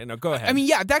 yeah, go ahead. I mean,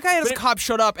 yeah, that guy as But a cop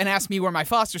showed up and asked me where my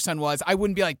foster son was. I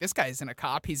wouldn't be like, this guy isn't a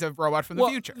cop. He's a robot from the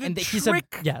Well, future. the And he's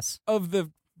trick yes. of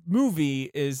the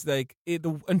movie is like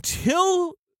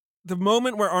until the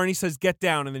moment where Arnie says "get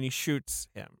down" and then he shoots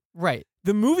him. Right.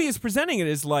 The movie is presenting it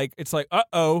as like it's like,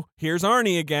 here's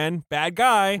Arnie again, bad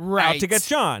guy, out Right. to get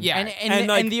John. Yeah. And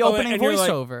like, the oh, opening and you're like-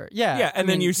 voiceover. yeah. Yeah, and I then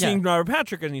mean, you're yeah. seeing Robert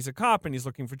Patrick and he's a cop and he's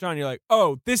looking for John. You're like,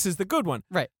 oh, this is the good one.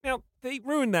 Right. Now they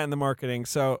ruined that in the marketing,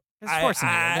 so It's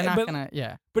Schwarzenegger. They're not but, gonna.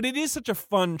 Yeah. but it is such a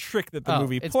fun trick that the Oh,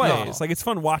 movie it's plays. beautiful. Like it's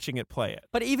fun watching it play it.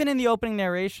 But even in the opening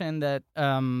narration that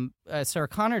Sarah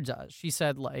Connor does, she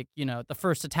said, like, you know, the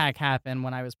first attack happened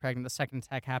when I was pregnant. The second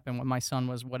attack happened when my son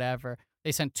was whatever.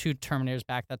 They sent 2 Terminators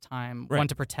back that time, Right. one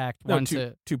to protect, No, one two,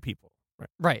 to. two people, right?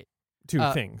 Right, Two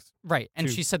Uh, things. right. And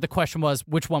 2. she said the question was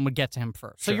which one would get to him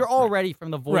first. So Sure, you're right. already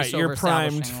from the voiceover. Right, you're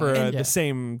primed establishing, for like, the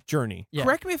same journey. Yeah.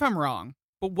 Correct me if I'm wrong,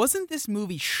 but wasn't this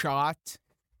movie shot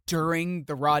during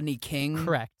the Rodney King?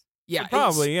 Correct. Yeah, it's-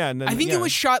 Probably, yeah. And then, I think yeah. it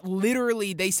was shot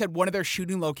literally. They said one of their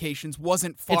shooting locations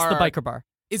wasn't far. It's the biker bar.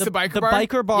 It's the biker The bar.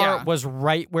 biker bar Yeah. was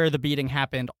right where the beating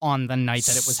happened on the night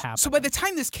that it was happening. So by the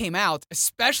time this came out,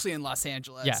 especially in Los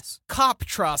Angeles, Yes. cop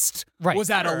trust Right. was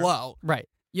at a Sure. low. Right.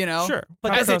 You know, Sure,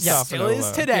 But as it yeah, still is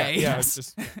today. Yeah, Yes.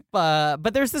 it's just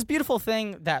But there's this beautiful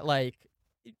thing that like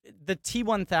the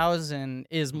T-1000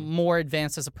 is more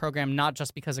advanced as a program, not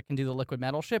just because it can do the liquid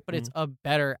metal shit, but it's a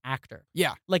better actor.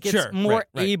 Yeah. Like it's Sure, more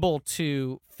right. able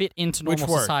to fit into Which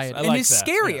normal works. society. I And like it's that,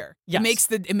 scarier. yeah. Yes.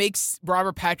 It makes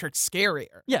Robert Patrick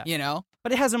scarier. Yeah. You know?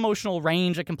 But it has emotional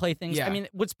range. It can play things. Yeah. I mean,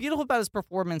 what's beautiful about his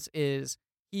performance is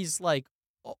he's like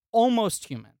almost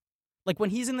human. Like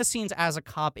when he's in the scenes as a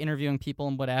cop interviewing people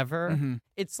and whatever, Mm-hmm.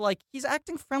 it's like he's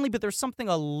acting friendly, but there's something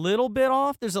a little bit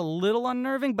off. There's a little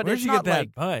unnerving, but where'd it's you not get that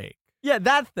like bike? yeah,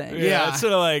 that thing. Yeah. It's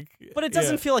sort of like. But it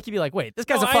doesn't feel like you'd be like, wait, this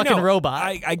guy's No, a I fucking know. robot.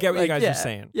 I get what you guys yeah, are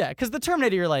saying. Yeah, because the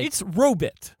Terminator, you're like, It's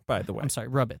Robit, by the way. I'm sorry,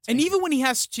 Rubbits. And even when he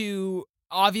has to,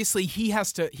 obviously,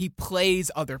 he plays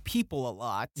other people a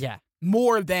lot. yeah,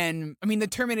 More than, I mean, the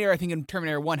Terminator, I think in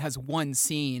Terminator 1 has one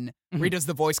scene where he does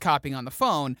the voice copying on the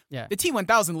phone. Yeah. The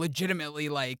T-1000 legitimately,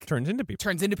 like, Turns into people.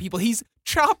 turns into people. He's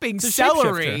chopping It's a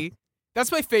celery.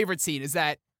 That's my favorite scene, is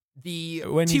that the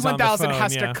When he's on the T-1000 phone,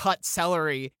 has yeah. to cut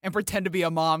celery and pretend to be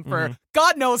a mom for Mhm.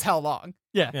 God knows how long.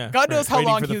 yeah. Yeah, God knows how Waiting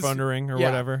long for he the was- phone to ring or Yeah.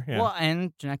 whatever. Yeah. Well,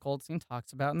 and Jeanette Goldstein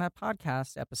talks about in that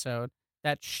podcast episode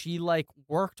that she like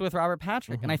worked with Robert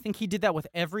Patrick, and I think he did that with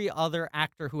every other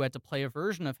actor who had to play a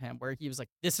version of him, where he was like,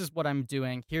 "This is what I'm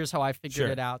doing. Here's how I figured Sure.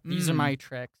 it out. These are my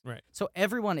tricks." Right. So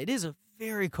everyone, it is a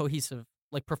very cohesive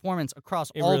like performance across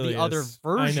It all really the other is.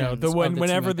 versions. I know. The of one the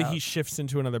whenever T-1000. he shifts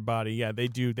into another body, yeah,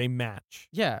 they match.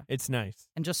 yeah, It's nice.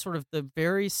 and just sort of the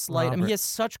very slight. I mean, Robert. he has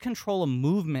such control of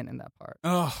movement in that part.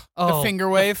 Ugh. Oh, the finger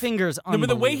wave. fingers. No, but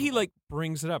the way he unbelievable. like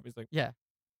brings it up, he's like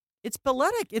it's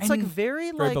balletic. It's like And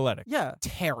very very like balletic. yeah,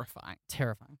 Terrifying.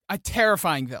 terrifying. A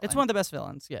terrifying villain. It's one of the best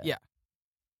villains. Yeah. Yeah.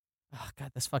 Oh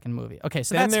god, this fucking movie. Okay,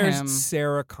 so then that's there's him.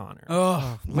 Sarah Connor,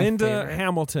 Ugh. My Linda favorite.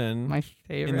 Hamilton My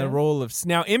favorite. in the role of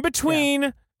now in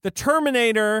between the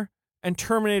Terminator and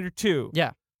Terminator 2.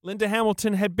 Yeah, Linda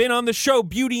Hamilton had been on the show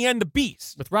Beauty and the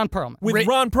Beast with Ron Perlman. with Writ-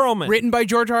 Ron Perlman, Written by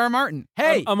George R.R. Martin.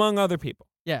 Hey, among other people.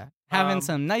 yeah, having um,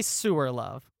 some nice sewer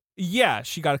love. Yeah,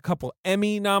 she got a couple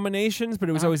Emmy nominations, but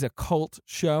it was Uh-huh. always a cult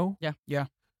show. Yeah.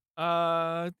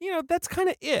 That's kind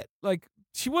of it. Like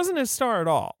she wasn't a star at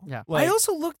all. Yeah. Like, I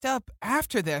also looked up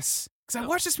after this, because I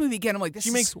watched this movie again. I'm like, this she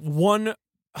is, makes one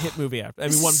hit movie after. I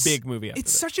mean, This one is- big movie after.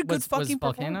 it's this. such a good Was fucking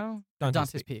performance. Volcano? Dante's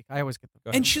Dante's Peak. Peak. I always get the. Go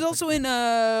ahead. And she's also in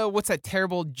what's that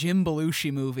terrible Jim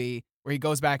Belushi movie where he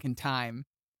goes back in time.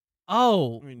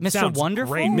 Oh, I mean, Mr. sounds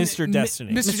Wonderful. great. Mr.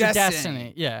 Destiny. Mr. Mr.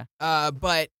 Destiny. Yeah,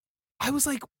 But I was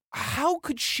like, how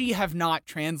could she have not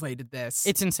translated this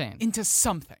it's insane. into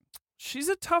something? She's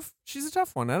a tough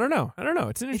one. I don't know.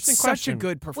 It's an It's interesting such question. a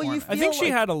good performance. I think she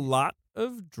like- had a lot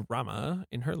of drama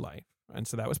in her life, and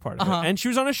so that was part of Uh-huh. it. And she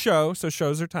was on a show, so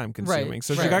shows are time consuming. Right,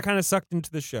 So she right. got kind of sucked into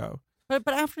the show. But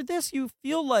after this, you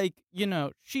feel like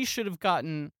she should have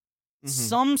gotten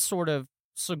some sort of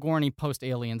Sigourney post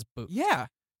Aliens boost. yeah.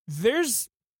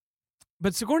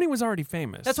 But Sigourney was already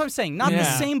famous. That's what I'm saying. Not the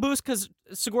Yeah. same boost because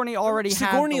Sigourney already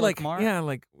Sigourney, had the, like, mark.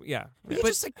 yeah. But you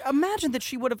just like imagine that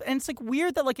she would have, and it's like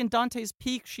weird that like in Dante's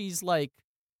Peak she's like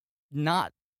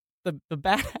not the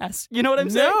badass. You know what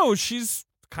I'm saying? No, she's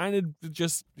kind of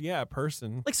just a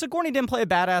person. Like Sigourney didn't play a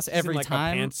badass She's every in, like,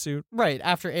 time, a pantsuit. right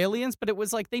after Aliens, but it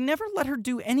was like they never let her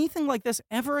do anything like this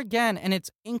ever again, and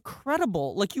it's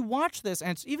incredible. Like you watch this,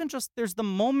 and it's even just there's the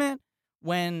moment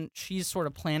when she's sort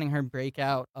of planning her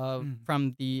breakout of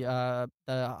from the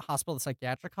hospital, the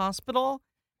psychiatric hospital,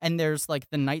 and there's like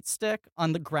the nightstick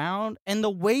on the ground, and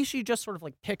the way she just sort of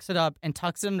like picks it up and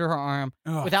tucks it into her arm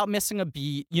Ugh. without missing a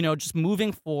beat, just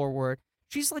moving forward.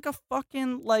 She's like a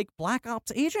fucking like Black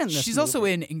Ops agent. In this She's also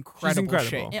movie. in incredible,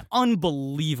 incredible. shape.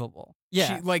 Unbelievable.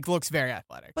 Yeah. She looks very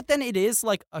athletic. But then it is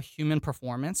like a human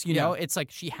performance, you Yeah. know? It's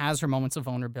like she has her moments of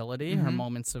vulnerability, her Mhm.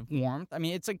 moments of warmth. I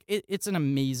mean, it's like it's an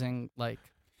amazing like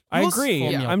I Most agree.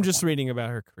 full Yeah. meal I'm just performance. reading about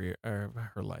her career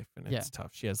or her life, and it's Yeah.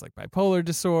 tough. She has like bipolar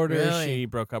disorder. Really? She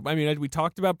broke up. I mean, we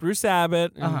talked about Bruce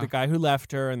Abbott and Uh-huh. the guy who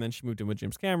left her, and then she moved in with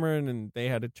James Cameron, and they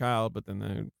had a child, but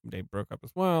then they broke up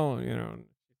as well.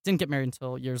 didn't get married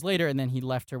until years later, and then he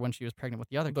left her when she was pregnant with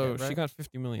the other Though kid. Right? she got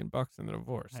 $50 million in the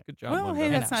divorce. Right. Good job. Well, Linda. hey, I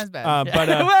that's know. not as bad.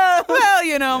 But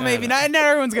well, maybe no. not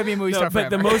everyone's gonna be a movie No, star but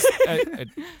forever. the most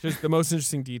just the most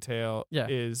interesting detail Yeah.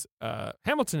 is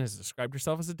Hamilton has described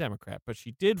herself as a Democrat, but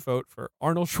she did vote for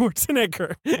Arnold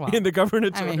Schwarzenegger Wow. in the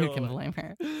gubernatorial. I mean, who can blame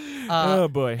her? Oh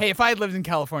boy, Hey, if I had lived in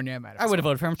California, I might have. I would have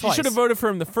voted for him she twice. should have voted for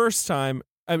him the first time.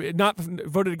 I mean, not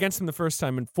voted against him the first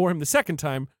time and for him the second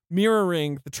time,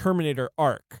 mirroring the Terminator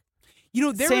arc. You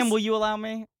know, there Sam, was, will you allow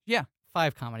me? Yeah.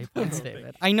 5 comedy points,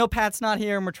 David. I know Pat's not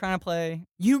here, and we're trying to play.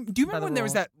 do you by remember the when there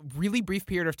was rule. that really brief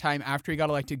period of time after he got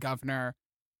elected governor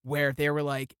where they were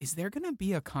like, is there going to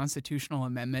be a constitutional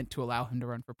amendment to allow him to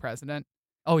run for president?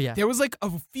 Oh yeah. There was like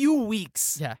a few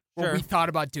weeks Yeah. where we thought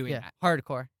about doing Yeah. that.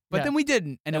 Hardcore. But Yeah. then we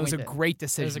didn't, and Then it was we a did. great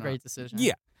decision. It was a great decision.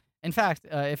 Yeah. In fact,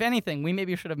 if anything, we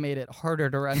maybe should have made it harder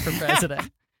to run for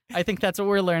president. I think that's what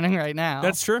we're learning right now.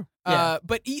 That's true. Yeah.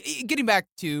 But getting back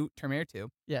to Terminator 2.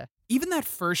 Yeah. Even that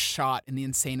first shot in the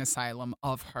insane asylum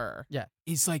of her Yeah.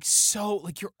 is like so,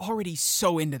 like you're already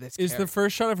so into this Is the character.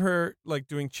 first shot of her like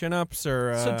doing chin-ups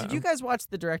or? So did you guys watch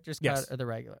the director's cut yes. or the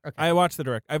regular? Okay. I watched the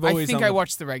direct. I've always. I think on I the-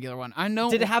 watched the regular one. I know.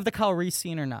 Did it have the Kyle Reese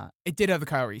scene or not? It did have the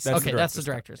Kyle Reese. That's Okay, the that's the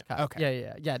director's director's cut.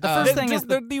 Okay. Yeah. The Uh, first The, thing is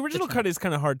the original the cut is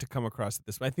kind of hard to come across at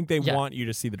this, but I think they Yeah. want you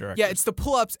to see the director. Yeah, it's the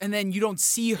pull-ups, and then you don't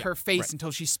see her face right.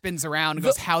 until she spins around and The-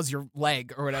 goes, "How's your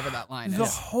leg?" or whatever that line the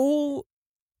is. whole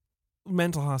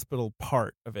mental hospital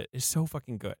part of it is so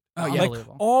fucking good. Oh, yeah. Like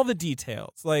Unbelievable. all the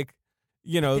details, like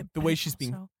the But way it's she's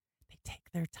being. also- they take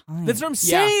their time. That's what I'm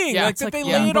Yeah, saying. yeah. Like It's that like, they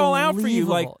yeah. lay it all out for you.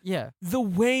 Like Unbelievable. yeah. the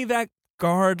way that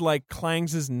guard like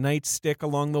clangs his nightstick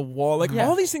along the wall. Like Yeah.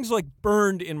 all these things are like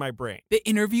burned in my brain. The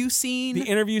interview scene, The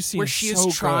interview scene where she so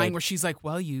is trying, good. where she's like,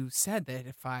 "Well, you said that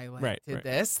if I Right, did right.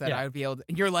 this, that Yeah. I would be able to."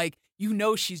 And you're like,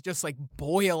 she's just like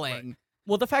boiling.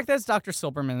 Well, the fact that it's Dr.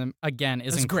 Silberman again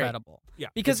is It's great. incredible. Yeah,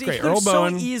 Because it's he great. could Earl have so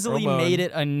Bowen, easily Earl Bowen. made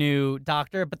it a new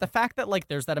doctor, but the fact that like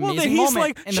there's that Well, amazing he's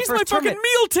moment like, in the she's my first fucking Terminator-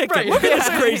 meal ticket. Right. Look at this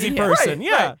Yeah. crazy Yeah. person. Right,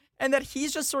 Yeah. right. And that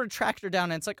he's just sort of tracked her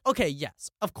down, and it's like, okay, yes,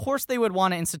 of course they would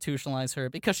want to institutionalize her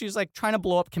because she's like trying to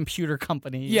blow up computer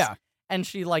companies. Yeah. And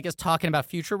she like is talking about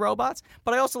future robots.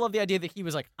 But I also love the idea that he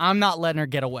was like, I'm not letting her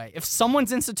get away. If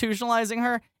someone's institutionalizing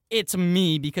her, it's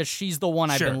me because she's the one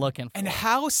Sure. I've been looking for. And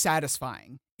how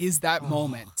satisfying is that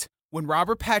moment when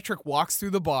Robert Patrick walks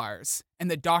through the bars and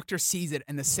the doctor sees it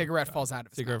and the cigarette falls out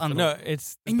of his mouth? No,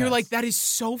 it's the And you're like, best. that is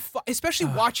so especially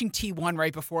watching T1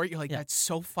 right before it, you're like, Yeah. that's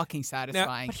so fucking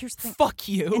satisfying. But here's the thing. Fuck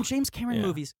you. In James Cameron Yeah.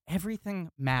 movies,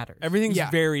 everything matters. Everything's Yeah.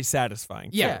 very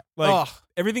satisfying. Yeah. Like Ugh.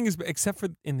 everything is except for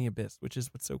In the Abyss, which is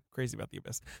what's so crazy about The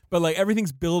Abyss. But like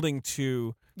everything's building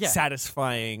to Yeah.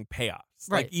 satisfying payoffs.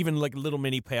 Right. Like even like little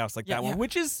mini payoffs like Yeah, that yeah. one,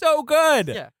 which is so good.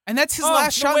 Yeah. And that's his Oh,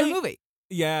 last the shot in way- the movie.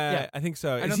 Yeah, Yeah. I think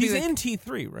so. I don't He's think in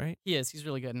T3, right? He is. He's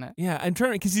really good in it. Yeah, I'm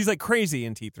trying because he's like crazy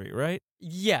in T3, right?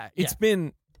 Yeah. It's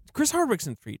been Chris Hardwick's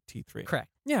in T3. correct.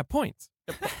 Yeah, points.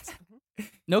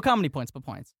 No comedy points, but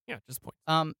points. Yeah, just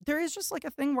points. There is just like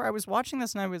a thing where I was watching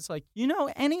this and I was like,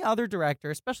 any other director,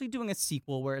 especially doing a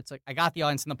sequel where it's like, I got the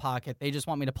audience in the pocket, they just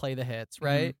want me to play the hits,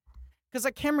 right? Because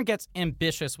like Cameron gets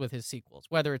ambitious with his sequels,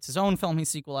 whether it's his own film he's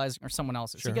sequelizing or someone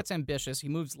else's. Sure. He gets ambitious. He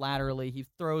moves laterally. He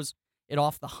throws it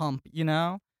off the hump,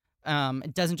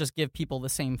 It doesn't just give people the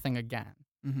same thing again.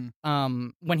 Mm-hmm.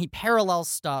 When he parallels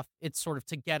stuff, it's sort of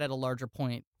to get at a larger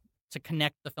point, to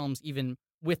connect the films even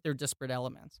with their disparate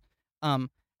elements. And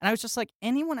I was just like,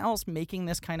 anyone else making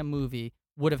this kind of movie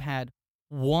would have had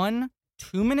 1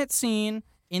 2-minute scene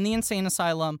in the insane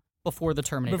asylum before the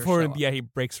Terminator Before, show up. yeah, he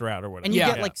breaks her out or whatever. And you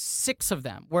Yeah. get like 6 of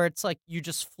them where it's like you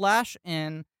just flash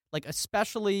in, like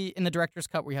especially in the director's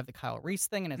cut where you have the Kyle Reese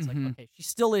thing and it's Mhm. like, okay, she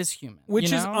still is human. Which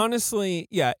you is know? honestly,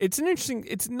 yeah, it's an interesting.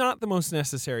 It's not the most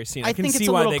necessary scene. I I can think see it's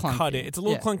a why little they cut clunky. it. It's a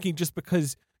little Yeah. clunky just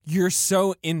because you're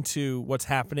so into what's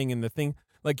happening in the thing.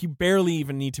 Like you barely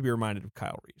even need to be reminded of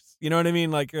Kyle Reese. You know what I mean?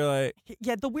 Like you're like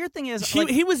Yeah, the weird thing is,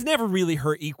 he was never really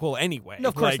her equal anyway. No,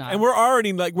 of course Like, not. And we're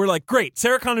already like great.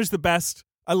 Sarah Connor's the best.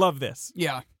 I love this.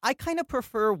 Yeah. I kind of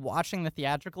prefer watching the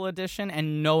theatrical edition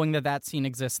and knowing that scene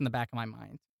exists in the back of my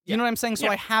mind. You know what I'm saying? So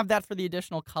Yeah. I have that for the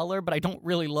additional color, but I don't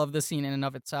really love the scene in and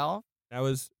of itself.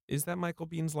 Is that Michael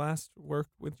Bihn's last work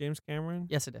with James Cameron?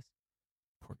 Yes, it is.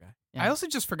 Poor guy. Yeah. I also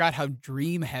just forgot how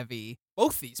dream heavy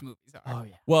both these movies are.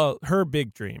 yeah. Well, her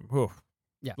big dream. Oof.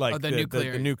 Yeah. Like Oh, the the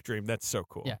nuclear- nuke dream. That's so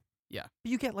cool. Yeah.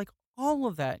 But you get like all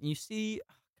of that, and you see,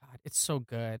 oh God, it's so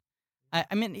good.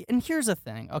 I mean, and here's the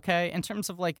thing, okay? In terms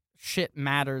of like shit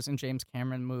matters in James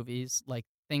Cameron movies, like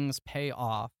things pay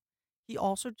off. He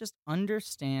also just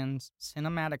understands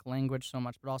cinematic language so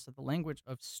much, but also the language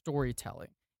of storytelling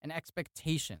and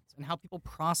expectations and how people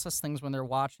process things when they're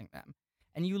watching them.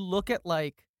 And you look at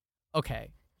like,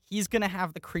 okay, he's gonna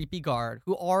have the creepy guard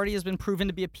who already has been proven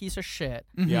to be a piece of shit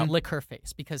Yeah. lick her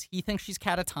face because he thinks she's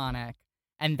catatonic,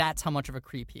 and that's how much of a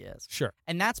creep he is. Sure.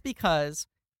 And that's because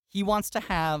he wants to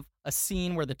have a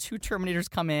scene where the two Terminators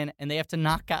come in and they have to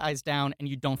knock guys down and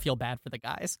you don't feel bad for the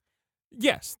guys.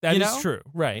 Yes, that You is know? true.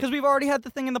 Right. Because we've already had the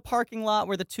thing in the parking lot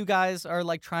where the two guys are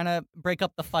like trying to break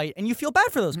up the fight and you feel bad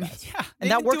for those guys. Yeah. And they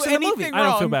that didn't works do in the movie. anything I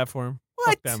don't feel wrong. bad for him. What?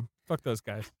 Fuck them. Fuck those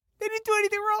guys. They didn't do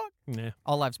anything wrong. Nah.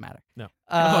 All lives matter. No.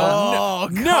 Oh,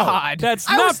 No, God. that's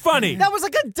I not was- funny. That was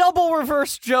like a double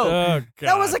reverse joke. Oh, God.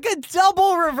 That was like a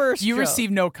double reverse You joke. receive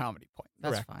no comedy point.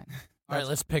 That's Correct. fine. All right,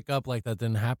 let's pick up like that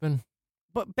didn't happen.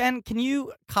 But Ben, can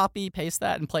you copy paste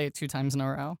that and play it 2 times in a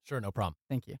row? Sure, no problem.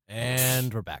 Thank you.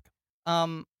 And we're back.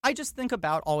 I just think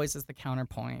about always as the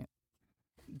counterpoint.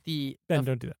 Ben,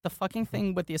 don't do that. The fucking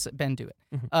thing with the Ben, do it.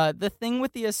 Mhm. The thing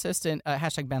with the assistant.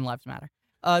 Hashtag Ben Lives Matter.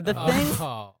 The thing.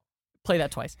 Oh. Play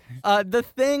that twice. The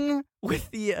thing with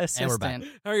the And we're back. assistant.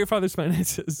 How are your father's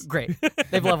finances? Great.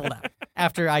 They've leveled out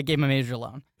after I gave him a major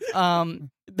loan.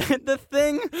 The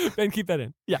thing. Ben, keep that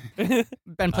in. Yeah.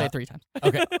 Ben, play it 3 times.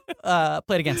 Okay.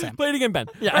 Play it again, Sam. Play it again, Ben.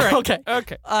 Yeah. All right. Okay.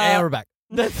 Okay. And we're back.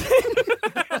 The thing.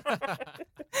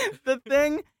 The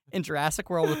thing in Jurassic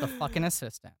World with the fucking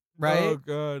assistant, right? Oh,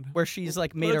 God. Where she's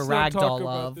like made Let's a not talk ragdoll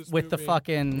about of this with the movie.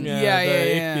 fucking Yeah, the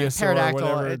yeah. ichthyosaur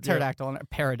or pterodactyl, whatever.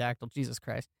 pterodactyl, Jesus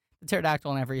Christ, the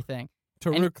pterodactyl and everything.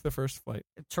 Taruk, the first flight.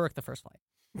 Turek the first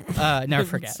flight. Never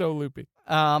forget. It's so loopy.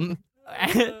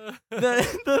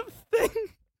 The thing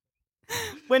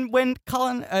when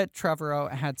Colin Trevorrow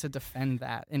had to defend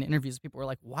that in interviews, people were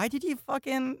like, why did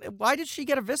she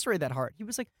get eviscerated that hard? He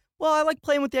was like, well, I like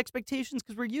playing with the expectations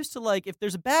because we're used to, like, if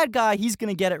there's a bad guy, he's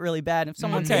gonna get it really bad. And if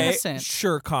someone's Okay, innocent,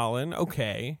 sure, Colin.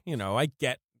 Okay, I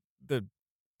get the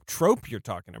trope you're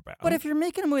talking about. but if you're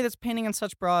making a movie that's painting in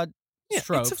such broad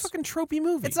strokes, it's a fucking tropey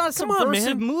movie. it's not a Come on,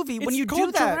 subversive man. movie. When It's you do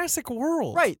called that, Jurassic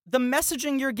World. right? The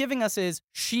messaging you're giving us is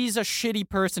she's a shitty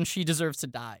person. She deserves to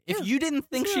die. If Yeah. you didn't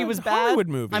think It's she a was bad, Hollywood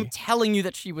movie. I'm telling you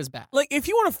that she was bad. Like, if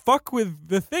you want to fuck with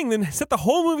the thing, then set the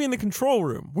whole movie in the control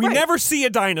room. We Right. never see a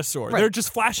dinosaur. Right. They're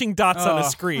just flashing dots on a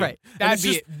screen. right. And it's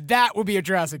just That would be a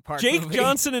Jurassic Park Jake movie.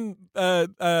 Johnson and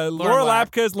Lauren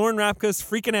Lapp. Lapka's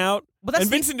freaking out. But that's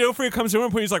And the- Vincent D'Onofrio comes to him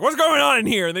and he's like, what's going on in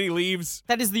here? And then he leaves.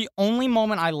 That is the only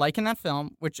moment I like in that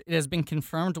film, which it has been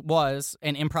confirmed was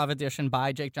an improv edition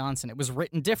by Jake Johnson. It was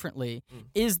written differently.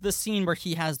 Is the scene where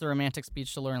he has the romantic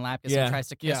speech to Lauren Lapkus Yeah. and tries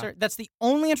to kiss Yeah. her. That's the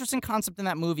only interesting concept in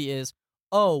that movie is,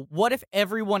 oh, what if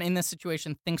everyone in this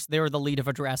situation thinks they're the lead of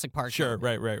a Jurassic Park Sure,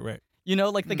 movie? right. You know,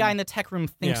 like the guy in the tech room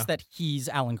thinks Yeah. that he's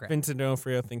Alan Grant. Vincent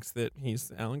D'Onofrio thinks that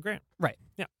he's Alan Grant. Right.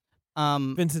 Yeah.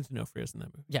 Um, Vincent D'Onofrio's in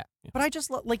that movie. Yeah. But I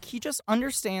just like he just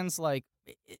understands like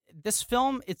this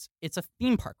film. It's a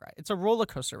theme park ride. It's a roller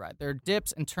coaster ride. There are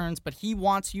dips and turns, but he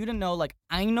wants you to know like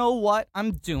I know what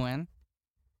I'm doing.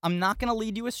 I'm not gonna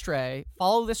lead you astray.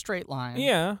 Follow the straight line.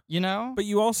 Yeah. You know. But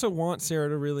you also want Sarah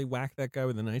to really whack that guy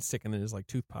with a nightstick and then his like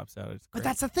tooth pops out. It's But great.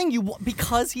 that's the thing.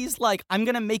 Because he's like I'm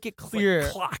gonna make it clear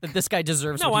clock. that this guy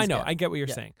deserves. No, what I he's know. getting. I get what you're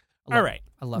Yeah. saying. I love All it. right.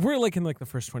 I love We're like in like the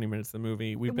first 20 minutes of the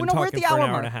movie. We've been No, we're at talking the for an hour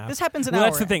hour and a mark. half. This happens an Well, hour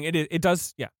that's the in. thing. It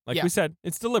does. Yeah. Like Yeah. we said,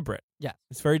 it's deliberate. Yeah.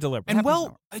 It's very deliberate. And happens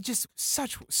well, just so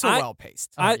I- well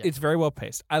paced. yeah. It's very well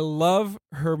paced. I love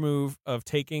her move of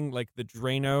taking like the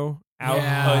Drano out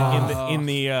Yeah. in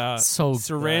the So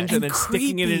syringe good. and then And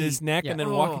sticking it in creepy. his neck Yeah. and then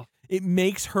Oh. walking. It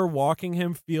makes her walking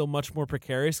him feel much more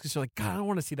precarious because you're like, God, I don't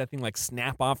want to see that thing like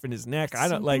snap off in his neck. I don't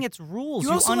Something, like. it's rules. You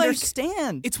You also, like,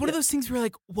 understand. It's one of those things where you're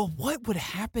like, well, what would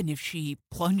happen if she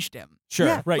plunged him? Sure,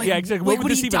 Yeah, right, Like, yeah, exactly. like, What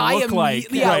would this he even die look like?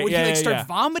 immediately? Yeah, Right, would yeah, he like yeah, start yeah.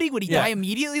 vomiting? Would he Yeah. die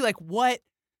immediately? Like what?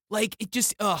 Like it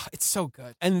just, it's so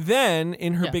good. And then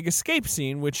in her Yeah. big escape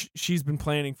scene, which she's been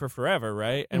planning for forever,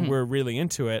 right? And Mhm. we're really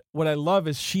into it. What I love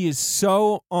is she is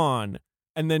so on,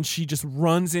 and then she just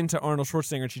runs into Arnold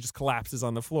Schwarzenegger and she just collapses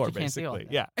on the floor, She can't deal basically. with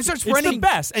it. Yeah. And starts It's running the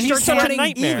best, and he's starts such a running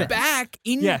nightmare. back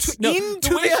into Yes. No, into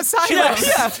the way the asylum. she like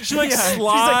Yeah. slides. She's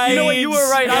like, you know what? You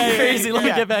were right. Yeah, I'm yeah, crazy. Let me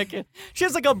yeah. get back in. She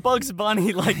has like a Bugs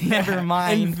Bunny, like never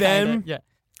mind. And then- kinda. Yeah.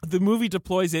 The movie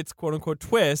deploys its quote unquote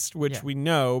twist, which Yeah. we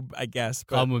know, I guess.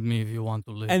 But, with me if you want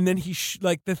to live. and then he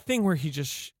like the thing where he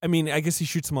just, I mean, I guess he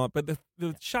shoots him all, but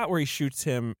the shot where he shoots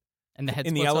him And the head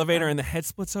in the splits elevator open. and the head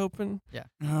splits open. Yeah.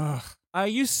 Ugh. I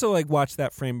used to like watch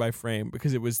that frame by frame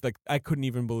because it was like I couldn't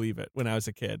even believe it when I was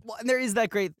a kid. Well, and there is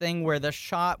that great thing where the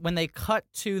shot when they cut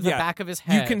to the Yeah. back of his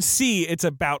head, You can see it's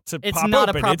about to it's pop not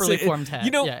open. a properly It's formed head.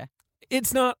 You know, yeah.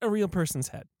 it's not a real person's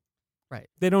head. Right.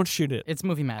 They don't shoot it. It's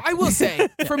movie magic. I will say,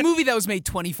 for a movie that was made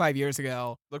 25 years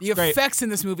ago, Looks the great. effects in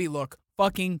this movie look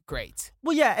fucking great.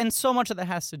 Well, yeah, and so much of that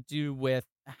has to do with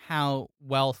how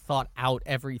well thought out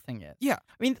everything is. Yeah.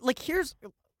 I mean, like,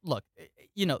 look,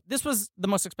 this was the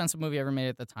most expensive movie ever made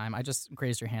at the time. I just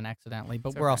grazed your hand accidentally,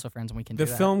 but It's we're okay. also friends and we can The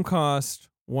do that. film cost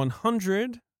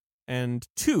 $102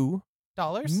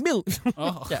 $102?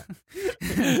 Oh. Yeah.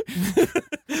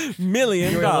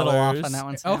 million You were a little off dollars. on that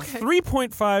one, Sam. Okay.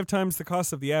 3.5 times the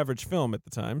cost of the average film at the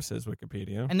time, says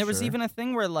Wikipedia. And there was Sure. even a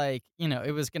thing where, like,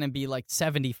 it was going to be like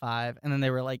 75, and then they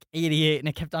were like 88, and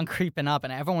it kept on creeping up,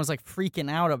 and everyone was like freaking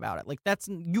out about it. Like,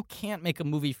 you can't make a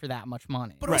movie for that much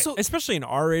money. But right. also, especially an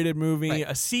R-rated movie, Right.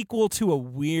 a sequel to a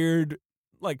weird,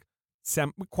 like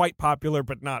quite popular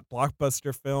but not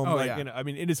blockbuster film. Oh, like yeah. you know, I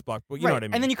mean, it is blockbuster. You know what I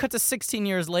mean? And then you cut to 16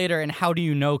 years later, and How Do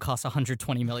You Know costs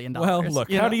 $120 million. well,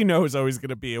 look, How Do You Know is always going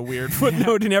to be a weird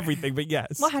footnote in everything, but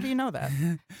yes. Well, how do you know that?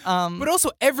 But also,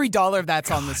 every dollar of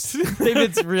that's on this.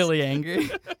 David's really angry.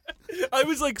 I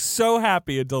was like so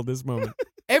happy until this moment.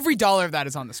 Every dollar of that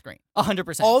is on the screen.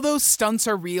 100%. All those stunts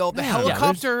are real. The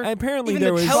helicopter. Apparently even there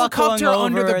the was helicopter Truck going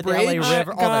under over the the LA bridge.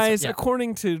 River. all that guys, stuff, yeah.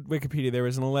 according to Wikipedia, there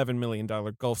was an $11 million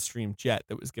Gulfstream jet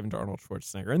that was given to Arnold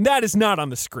Schwarzenegger, and that is not on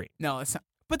the screen. No, it's not.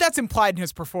 But that's implied in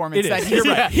his performance. It that is. You're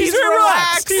Yeah. right. He's very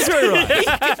relaxed. He's very relaxed. He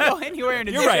can go anywhere in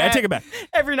a You're right. I jet. take it back.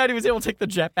 Every night he was able to take the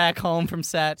jet back home from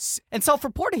set and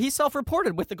self-reported. He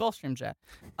self-reported with the Gulfstream jet.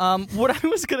 What I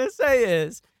was going to say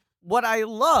is what I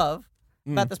love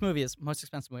about this movie is most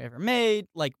expensive movie ever made,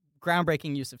 like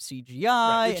groundbreaking use of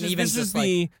CGI, and even this just is like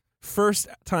the first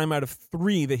time out of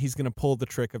 3 that he's going to pull the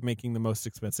trick of making the most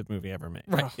expensive movie ever made.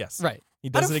 Right. Yes. right. He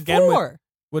Out does of it again 4. with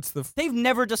what's the They've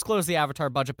never disclosed the Avatar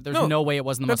budget, but there's No, no way it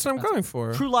wasn't the that's most what I'm expensive. going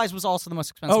for. True Lies was also the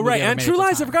most expensive. Oh movie right, ever and made True at the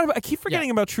Lies. I time. forgot about. I keep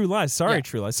forgetting about True Lies. Sorry, Yeah.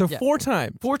 True Lies. So Yeah. 4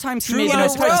 times. 4 times he True made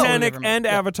Lies, in a row. Titanic, Ever and made.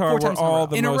 Yeah. Avatar 4 were times in a all row.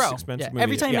 the In a most row. expensive Yeah, movies.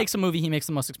 every time he Yeah. makes a movie, he makes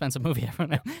the most expensive movie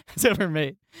has ever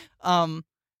made.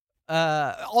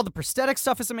 All the prosthetic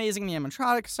stuff is amazing, the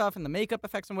animatronic stuff and the makeup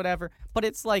effects and whatever, but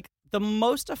it's like the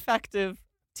most effective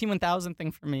T-1000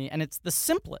 thing for me, and it's the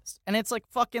simplest. And it's like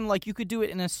fucking like you could do it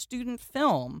in a student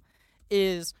film,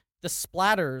 is the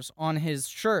splatters on his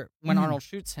shirt when Arnold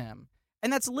shoots him.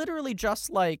 And that's literally just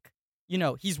like, you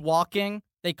know, he's walking,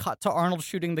 they cut to Arnold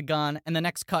shooting the gun, and the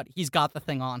next cut, he's got the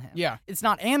thing on him. Yeah. It's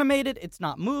not animated, it's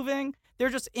not moving. They're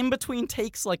just in between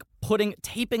takes, like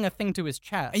taping a thing to his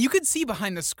chest. And you could see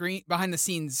behind the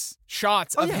scenes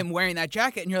shots of yeah. him wearing that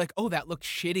jacket, and you're like, oh, that looks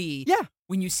shitty. Yeah.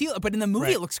 When you see it, but in the movie,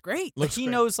 Right. it looks great. Like he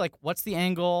knows like what's the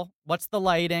angle, what's the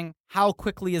lighting, how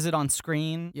quickly is it on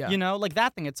screen? Yeah. You know, like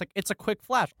that thing. It's like it's a quick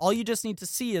flash. All you just need to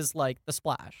see is like the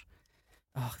splash.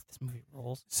 Oh, this movie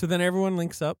rolls. So then everyone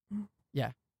links up.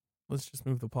 Yeah. Let's just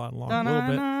move the plot along a little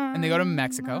bit. And they go to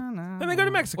Mexico. Then they go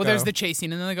to Mexico. Well, there's the chase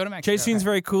scene, and then they go to Mexico. chase scene's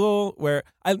very cool. Where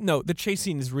the chase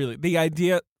scene is really the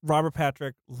idea. Robert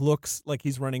Patrick looks like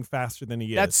he's running faster than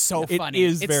he is. That's so funny. It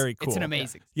is It's- very cool. It's an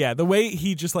amazing. Yeah, the way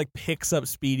he just like picks up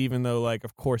speed, even though like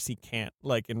of course he can't.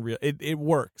 Like in real, it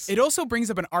works. It also brings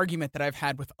up an argument that I've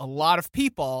had with a lot of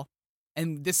people,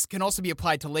 and this can also be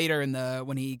applied to later in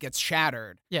when he gets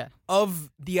shattered. Yeah. Of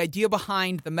the idea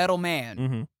behind the metal man,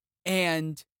 Mhm.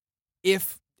 and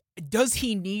does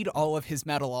he need all of his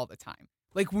metal all the time?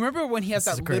 Like, remember when he has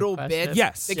This is a that great little question. bit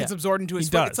Yes. that gets absorbed into his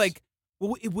He foot? does. It's like,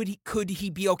 well, could he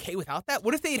be okay without that?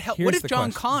 What if they had helped? Here's What if the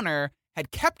John question. Connor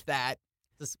had kept that?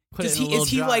 Just put Does it in a he little is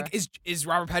he jar. like is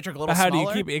Robert Patrick a little But how smaller?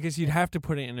 do you keep it? Because you'd have to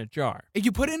put it in a jar, If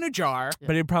you put it in a jar,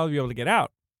 but it'd probably be able to get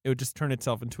out. It would just turn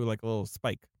itself into like a little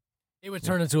spike. It would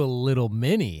turn into a little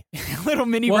mini. little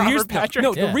mini Well, Robert here's Patrick.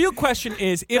 No, Yeah. the real question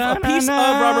is if a Na, piece na,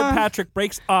 of na. Robert Patrick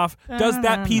breaks off, does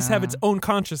that Na, piece have na. its own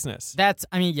consciousness?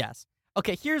 Yes.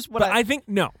 Okay, here's what But I think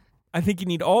no. I think you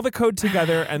need all the code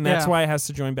together, and that's Yeah. why it has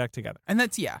to join back together. And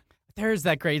that's there's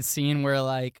that great scene where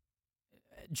like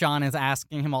John is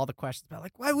asking him all the questions about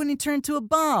like why wouldn't he turn to a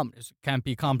bomb? It can't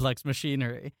be complex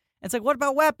machinery. It's like what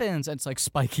about weapons? And it's like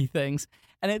spiky things.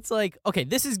 And it's like, okay,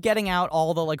 this is getting out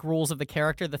all the like rules of the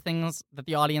character, the things that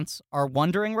the audience are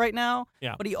wondering right now.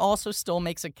 Yeah. But he also still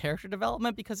makes a character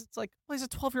development because it's like, well, he's a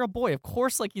 12-year-old boy. Of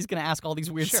course, like he's gonna ask all these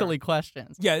weird, Sure. silly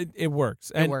questions. Yeah, it works.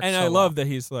 And works and so I well. love that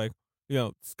he's like,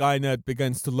 Skynet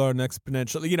begins to learn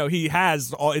exponentially. He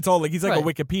has all. It's all like he's like a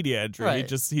Right. Wikipedia entry. Right.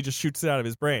 He just shoots it out of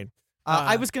his brain.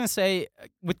 I was gonna say,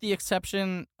 with the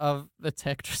exception of the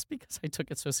tick, just because I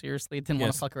took it so seriously, didn't want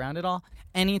Yes. to fuck around at all.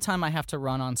 Anytime I have to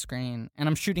run on screen, and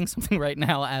I'm shooting something right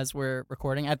now as we're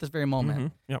recording at this very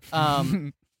moment, Yep.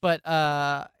 but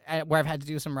where I've had to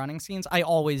do some running scenes, I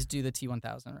always do the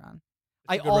T-1000 run.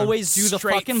 I a good run. always do the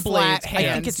Straight, fucking flat blades. I think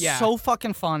hands, it's yeah. so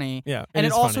fucking funny, Yeah, and it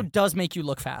is also funny. does make you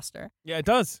look faster. Yeah, it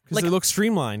does because Like- it looks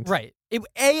streamlined. Right.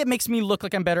 It makes me look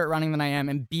like I'm better at running than I am,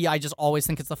 and B, I just always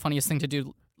think it's the funniest thing to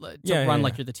do to Yeah, run yeah,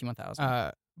 like yeah. you're the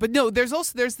T-1000. But no, there's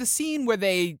the scene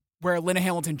where Linda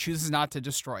Hamilton chooses not to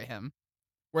destroy him,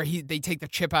 where they take the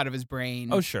chip out of his brain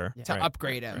Oh sure. to Right,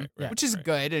 upgrade right, him, right, which is right.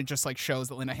 good. It just like shows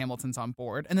that Linda Hamilton's on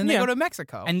board, and then they Yeah. go to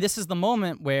Mexico. And this is the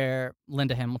moment where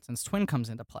Linda Hamilton's twin comes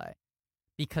into play.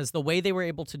 Because the way they were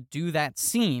able to do that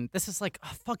scene, this is like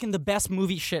fucking the best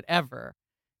movie shit ever.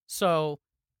 So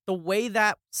the way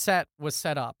that set was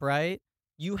set up, right?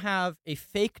 You have a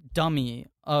fake dummy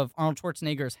of Arnold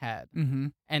Schwarzenegger's head Mm-hmm.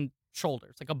 and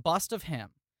shoulders, like a bust of him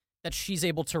that she's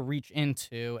able to reach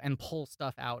into and pull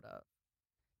stuff out of.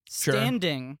 Sure.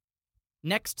 Standing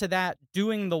next to that,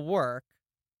 doing the work,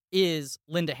 is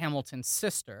Linda Hamilton's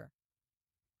sister,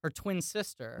 her twin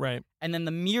sister. Right. And then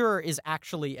the mirror is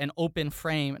actually an open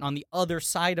frame, and on the other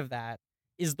side of that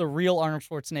is the real Arnold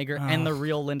Schwarzenegger and the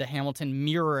real Linda Hamilton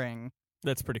mirroring.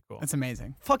 That's pretty cool. That's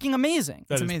amazing. Fucking amazing.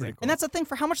 That is amazing. pretty cool. And that's the thing,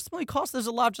 for how much this movie costs, there's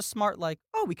a lot of just smart, like,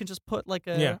 oh, we can just put like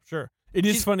a... Yeah, sure. It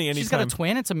is funny anytime. She's got a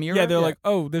twin, it's a mirror. Yeah, they're like,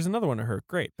 oh, there's another one of her.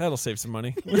 Great. That'll save some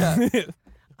money. Yeah.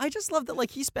 I just love that,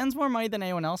 like, he spends more money than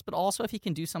anyone else, but also if he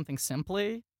can do something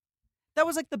simply. That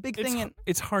was like the big thing.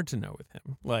 It's hard to know with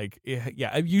him. Like,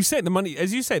 yeah, you say the money,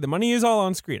 as you say, the money is all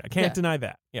on screen. I can't deny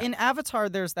that. Yeah. In Avatar,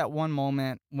 there's that one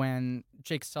moment when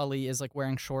Jake Sully is like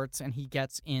wearing shorts and he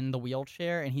gets in the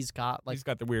wheelchair and he's got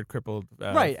the weird crippled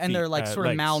right, and feet, they're like sort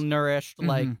of legs. malnourished,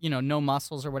 like, Mhm. you know, no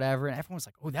muscles or whatever, and everyone's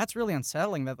like, oh, that's really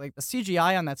unsettling. That like the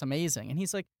CGI on that's amazing, and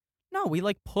he's like, no, we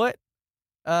like put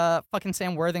fucking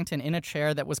Sam Worthington in a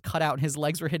chair that was cut out and his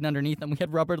legs were hidden underneath, and we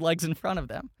had rubber legs in front of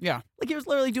them. Yeah. Like he was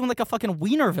literally doing like a fucking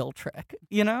Wienerville trick,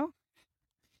 you know?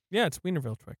 Yeah, it's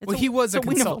Wienerville trick. It's Well, he was a it's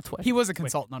Wienerville consultant. twist. He was a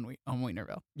consultant on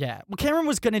Wienerville. Yeah. Well, Cameron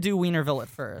was gonna do Wienerville at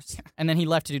first, and then he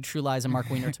left to do True Lies, and Mark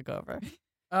Wiener took over.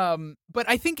 But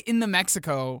I think in the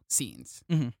Mexico scenes,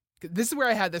 Mhm. this is where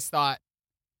I had this thought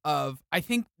of, I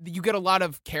think you get a lot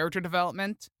of character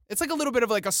development. It's like a little bit of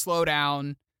like a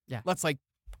slowdown. Yeah. Let's like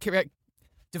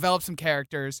develop some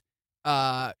characters,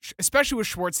 especially with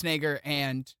Schwarzenegger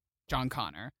and John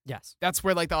Connor. Yes. That's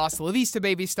where like the Hasta La Vista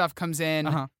baby stuff comes in.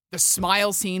 Uh-huh. The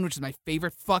smile scene, which is my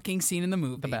favorite fucking scene in the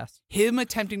movie. The best. Him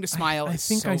attempting to smile I is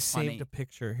think so I funny. saved a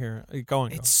picture here. Go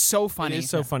on. It's so funny. It is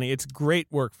so funny. It's great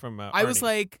work from I was Arnie.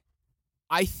 like,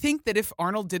 I think that if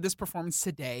Arnold did this performance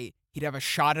today, he'd have a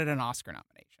shot at an Oscar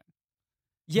nomination.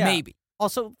 Yeah. Maybe.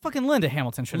 Also, fucking Linda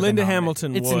Hamilton should have Linda been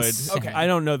Hamilton nominated. would. It's insane. Okay. I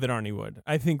don't know that Arnie would.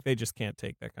 I think they just can't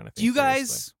take that kind of thing. Do you seriously.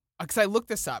 guys, because I looked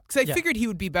this up, because I Yeah. figured he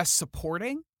would be best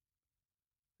supporting.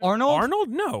 Arnold?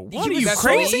 No. Think What he'd are be you best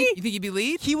crazy? lead? You think he'd be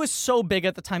lead? He was so big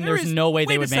at the time, There there's is- no way they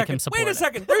wait a would make second, him support Wait a it.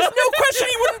 second. There's no question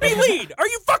he wouldn't be lead. Are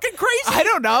you fucking crazy? I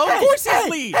don't know. Of course he's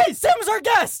lead. Hey, Sam is our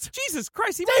guest! Jesus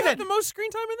Christ, he might have David! the most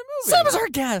screen time in the movie. Sam is our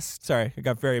guest! Sorry, I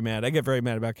got very mad. I get very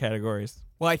mad about categories.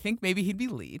 Well, I think maybe he'd be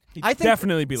lead. He'd I think,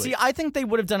 definitely be lead. See, I think they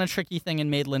would have done a tricky thing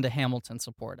and made Linda Hamilton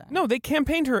supporting. No, they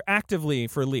campaigned her actively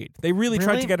for lead. They really tried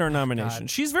Really? to get her a God. nomination.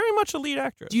 She's very much a lead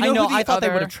actress. Do you I know know, who the I thought they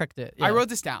other- would have tricked it. I yeah. wrote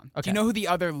this down. Do Okay. you know who the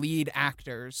other lead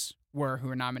actors were who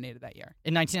were nominated that year?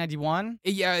 In 1991,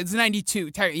 Yeah, it's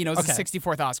 92. You know, it's Okay. the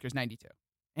 64th Oscars, 92.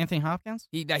 Anthony Hopkins?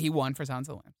 He won for Silence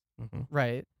of the Lambs. Mhm.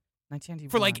 Right. 1991.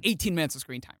 For like 18 minutes of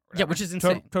screen time. or Yeah, whatever. which is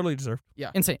insane. Totally deserved.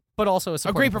 Insane. But also a a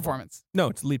supporting great performance. No,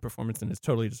 it's a lead performance and it's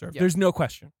totally deserved. Yeah. There's no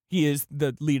question. He is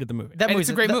the lead of the movie. That And movie's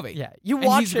it's a great movie. Yeah. You And he's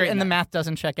watch great it and the in it. math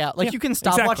doesn't check out. Like, Yeah, you can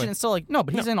stop exactly. watching and still like, no,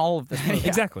 but he's in all of this movie. Yeah.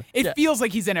 Exactly. It Yeah. feels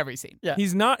like he's in every scene. Yeah.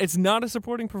 He's not. It's not a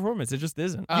supporting performance. It just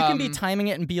isn't. You can be Um, timing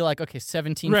it and be like, okay,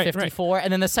 17:54,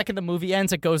 and then the second the movie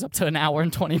ends, it goes up to an hour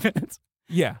and 20 minutes.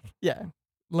 Yeah. Yeah.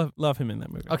 Love him in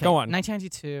that movie. Okay. Go on.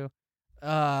 1992.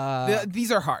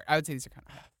 These are hard. I would say these are kind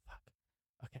of hard.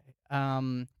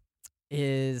 Okay.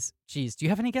 Geez, do you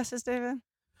have any guesses, David?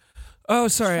 Oh,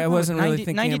 sorry. I wasn't really 90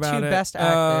 thinking 92 about it. Best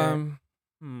Actor.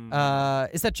 Hmm.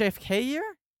 Is that JFK year?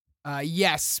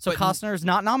 Yes. So but Costner's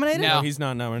not nominated? No. No, he's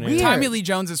not nominated. Weird. Tommy Lee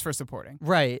Jones is for supporting.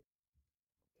 Right.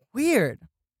 Weird.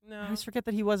 I No. always forget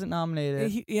that he wasn't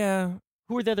nominated. Yeah.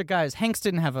 Who were the other guys? Hanks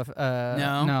didn't have a.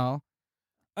 No. No.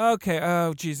 Okay.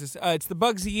 Oh, Jesus. It's the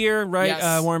Bugsy year, right?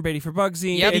 Yes. Warren Beatty for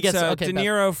Bugsy. Yep. He It's gets- okay, De best-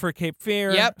 Niro for Cape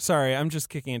Fear. Yep. Sorry, I'm just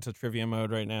kicking into trivia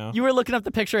mode right now. You were looking up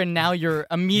the picture, and now you're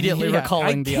immediately Yeah.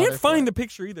 recalling I the can't other find four. the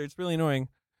picture either. It's really annoying.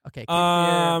 Okay.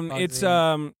 It's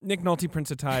Nick Nolte,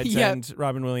 Prince of Tides, Yeah. and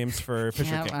Robin Williams for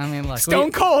Fisher Yeah, King. I mean, look,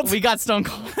 Stone Cold. We got Stone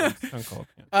Cold. Stone Cold.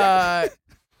 Yeah.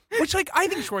 Which, like, I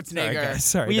think Sorry, Schwarzenegger. guys.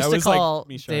 Sorry, we used that to was call like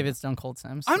me showing. David Stone Cold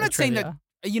Sims. I'm the not saying trivia.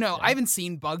 that, Yeah. I haven't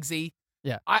seen Bugsy.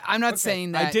 Yeah. I'm not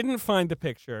saying that. I didn't find the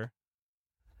picture,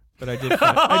 but I did.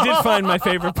 I did find my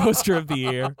favorite poster of the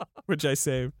year, which I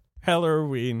saved.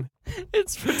 Halloween.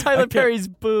 It's for Tyler can't- Perry's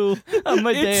Boo on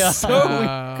my day It's off.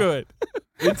 so good.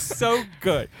 It's so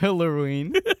good.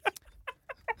 Halloween.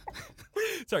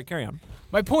 Sorry, carry on.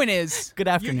 My point is, Good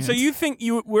afternoon. So you think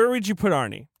where would you put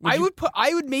Arnie? I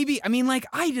would maybe, I mean, like,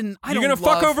 I don't You're gonna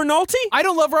fuck over Nolte? I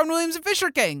don't love Robin Williams and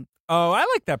Fisher King. Oh, I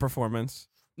like that performance.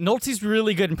 Nolte's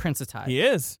really good in Prince of Tides. He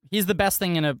is. He's the best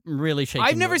thing in a really shaky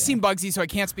I've never movie. seen Bugsy, so I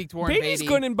can't speak to Warren Beatty's Beatty.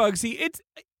 good in Bugsy. It's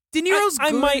De Niro's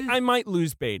I good. might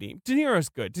lose Beatty. De Niro's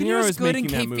good. De Niro's is good in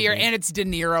making that Cape movie. Fear, and it's De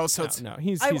Niro, so it's... no,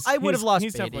 he's I would have lost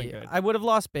he's definitely Beatty. good. I would have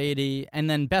lost Beatty, and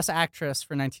then Best Actress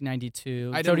for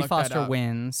 1992. I didn't Jodie look that Foster up.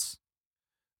 wins.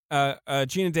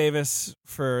 Gina Davis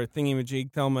for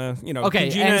Thingy-Majig, Thelma, Okay,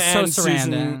 Gina and So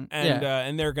Susan, Sarandon. and Yeah.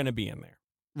 and they're gonna be in there.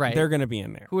 Right. They're gonna be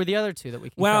in there. Who are the other two that we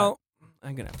can Well,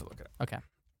 I'm gonna have to look it up. cut? Okay.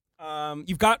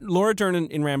 You've got Laura Dern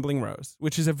in Rambling Rose,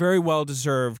 which is a very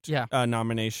well-deserved Yeah.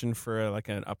 nomination for like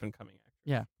an up-and-coming actor.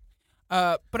 Yeah.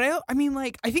 But I mean,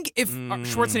 like, I think if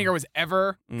Schwarzenegger was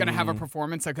ever gonna have a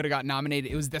performance that could have got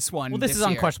nominated, it was this one. Well, this is year.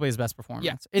 unquestionably his best performance.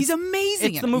 Yeah, It's, he's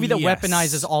amazing. it's the movie that Yes.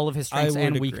 weaponizes all of his strengths I would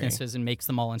and agree. weaknesses and makes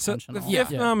them all So intentional. the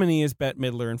fifth nominee is Bette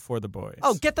Midler in For the Boys.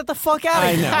 Oh, get that the fuck out of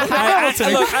I here! know.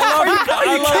 I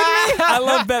love I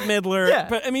love Bette Midler, Yeah.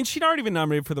 but I mean, she'd already been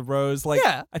nominated for the Rose. Like,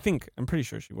 Yeah. I'm pretty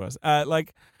sure she was.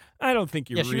 Like, I don't think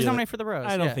you. Yeah, she was nominated for the Rose.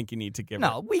 I don't yeah. think you need to give.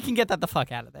 No, her. we can get that the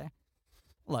fuck out of there.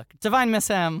 Look, Divine Miss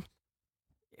M,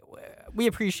 we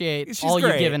appreciate She's all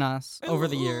great. you've given us over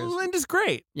the years. Linda's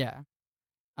great. Yeah.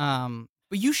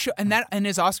 But you should, and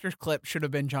his Oscars clip should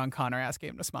have been John Connor asking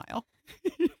him to smile.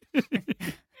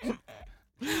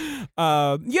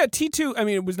 Yeah, T2. I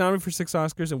mean, it was nominated for 6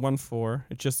 Oscars. It won 4.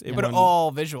 It But won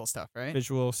all visual stuff, right?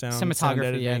 visual sound, Cinematography,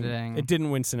 sound editing. It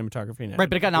didn't win cinematography. And Right,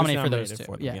 but it got editing. nominated for those nominated two.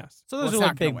 for them, Yeah. Yes. So Well, those it's are not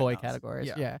like gonna big win boy those. categories.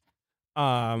 Yeah. Yeah.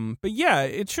 But yeah,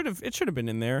 it should have been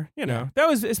in there. You know, that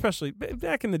was especially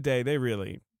back in the day. They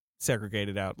really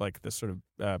segregated out like this sort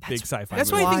of big sci-fi.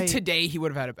 That's why movie. I think today he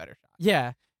would have had a better shot.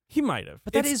 Yeah. He might have.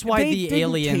 But that is why they the didn't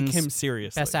Aliens take him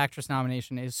seriously. Best Actress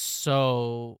nomination is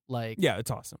so like Yeah,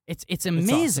 it's awesome. it's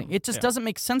amazing. awesome. It just Yeah. doesn't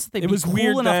make sense that they'd It be was cool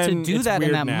weird enough then, to do it's that in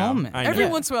weird that now. moment. I know. Every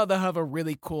Yeah. once in a while they'll have a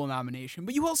really cool nomination,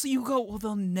 but you go, well,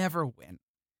 they'll never win.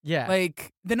 Yeah.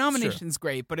 Like the nomination's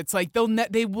great, but it's like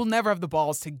they will never have the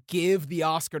balls to give the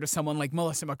Oscar to someone like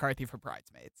Melissa McCarthy for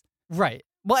Bridesmaids. Right.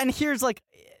 Well, and here's like,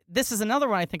 this is another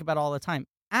one I think about all the time.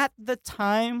 At the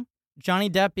time, Johnny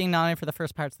Depp being nominated for the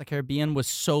first Pirates of the Caribbean was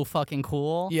so fucking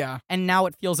cool. Yeah. And now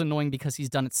it feels annoying because he's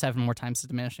done it 7 more times to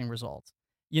diminishing results.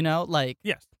 You know, like,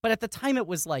 Yes. but at the time it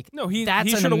was like, No, he that's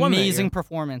should an have won that amazing year.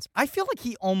 performance. I feel like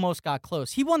he almost got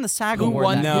close. He won the SAG Who award.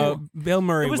 won that that? year. No, Bill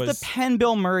Murray It was the Penn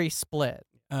Bill Murray split.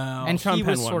 And Sean he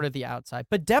Penn was won. sort of the outside.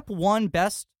 But Depp won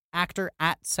Best Actor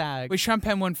at SAG. Wait, Sean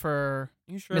Penn won for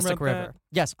You sure Mystic about River.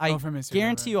 Yes, I for Mystic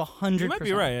guarantee River. you 100%. You might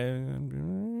be right.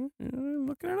 I'm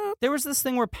looking it up. There was this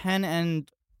thing where Penn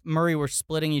and Murray were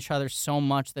splitting each other so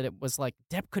much that it was like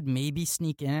Depp could maybe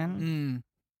sneak in.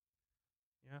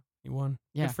 Yeah, he won.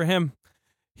 Yeah. Good for him.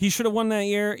 He should have won that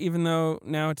year, even though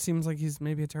now it seems like he's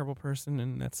maybe a terrible person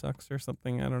and that sucks or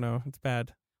something. I don't know. It's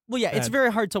bad. Well, yeah, it's Bad.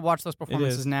 very hard to watch those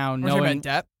performances now, We're talking knowing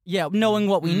about Depp. knowing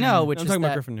what we know, which I'm is talking that.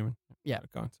 about Griffin Newman. Yeah.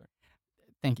 Go on, sorry.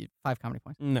 Thank you. 5 comedy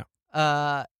points. No.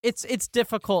 It's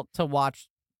difficult to watch,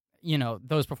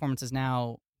 those performances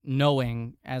now,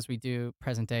 knowing as we do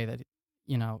present day that,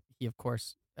 he of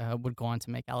course would go on to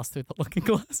make Alice Through the Looking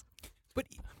Glass. But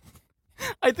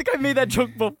I think I made that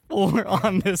joke before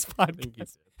on this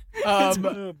podcast.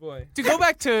 Oh boy. to go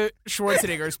back to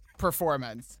Schwarzenegger's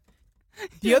performance,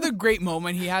 the other great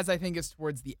moment he has, I think, is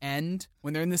towards the end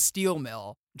when they're in the steel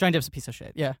mill. Johnny Depp's a piece of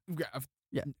shit. Yeah.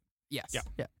 Yeah. Yes.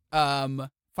 Yeah.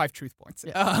 5 truth points.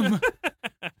 Yeah.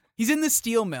 He's in the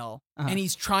steel mill Uh-huh. and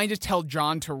he's trying to tell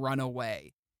John to run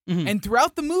away. Mhm. And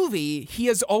throughout the movie, he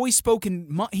has always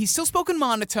spoken. He's still spoken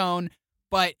monotone,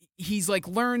 but he's like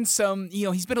learned some.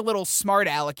 He's been a little smart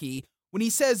alecky. When he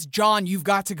says, "John, you've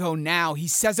got to go now," he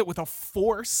says it with a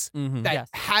force Mhm. that Yes.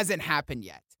 hasn't happened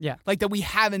yet. Yeah. Like that we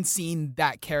haven't seen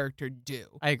that character do.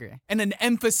 I agree. And an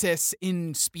emphasis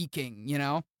in speaking,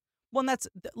 Well, and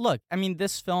look, I mean,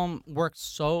 this film works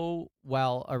so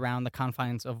well around the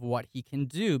confines of what he can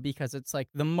do because it's like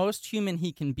the most human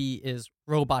he can be is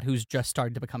robot who's just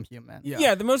started to become human.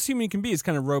 Yeah, the most human he can be is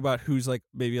kind of robot who's like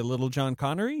maybe a little John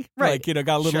Connery. Right. Like,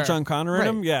 got a little Sure. John Connor in Right.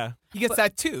 him. Yeah. He gets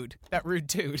that rude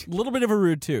toot. A little bit of a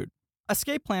rude toot.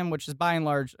 Escape Plan, which is by and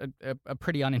large a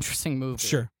pretty uninteresting movie,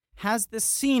 Sure. has this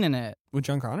scene in it With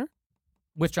John Connor?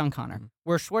 with John Connor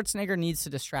where Schwarzenegger needs to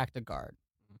distract a guard.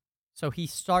 So he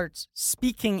starts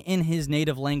speaking in his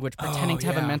native language, pretending to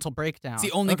have a yeah. mental breakdown. It's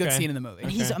the only good Okay. scene in the movie.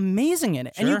 And he's Okay. amazing in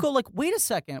it. And you Sure. go like, wait a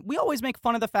second. We always make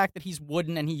fun of the fact that he's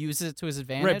wooden and he uses it to his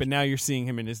advantage. Right, but now you're seeing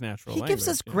him in his natural he gives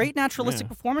this language, great naturalistic Yeah.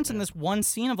 performance in this one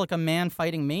scene of like a man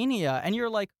fighting mania. And you're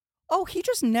like, oh, he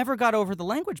just never got over the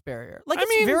language barrier. Like, I it's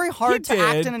mean, very hard he to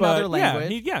act did, in another but yeah,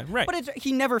 language. Yeah, right. But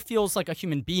he never feels like a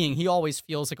human being. He always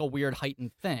feels like a weird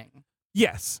heightened thing.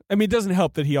 Yes. I mean, it doesn't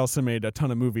help that he also made a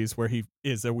ton of movies where he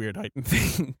is a weird heightened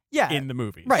thing Yeah. in the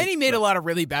movie. Right. And he made a lot of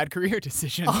really bad career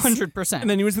decisions. 100%. And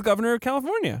then he was the governor of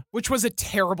California. Which was a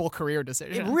terrible career it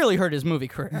decision. really hurt his movie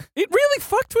career. It really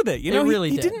fucked with it. You It know,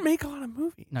 really he did. didn't make a lot of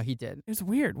movies. No, he did. It was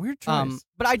weird choice.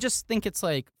 But I just think it's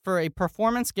like, for a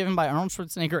performance given by Arnold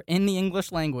Schwarzenegger in the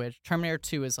English language, Terminator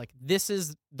 2 is like, this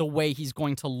is the way he's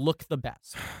going to look the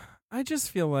best. I just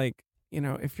feel like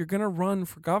if you're gonna run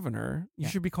for governor, you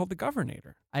should be called the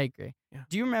Governator. I agree. Yeah.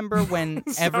 Do you remember when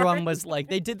everyone was like,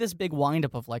 they did this big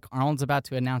wind-up of like, Arnold's about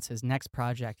to announce his next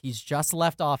project. He's just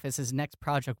left office, his next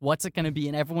project. What's it going to be?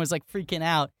 And everyone was like freaking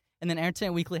out. And then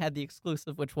Entertainment Weekly had the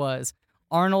exclusive, which was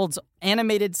Arnold's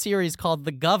animated series called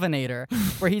The Governator,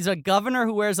 where he's a governor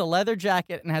who wears a leather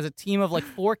jacket and has a team of like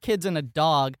 4 kids and a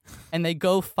dog, and they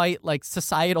go fight like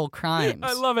societal crimes.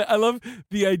 I love it. I love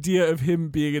the idea of him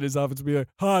being in his office and being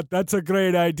like, that's a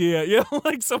great idea.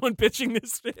 Like someone pitching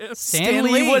this to him. Stan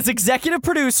Lee was executive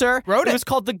producer. Wrote it. It was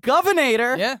called The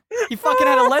Governator. Yeah. He fucking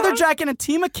had a leather jacket and a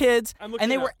team of kids, I'm looking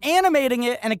and they it were up. animating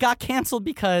it, and it got canceled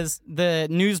because the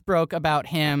news broke about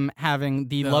him having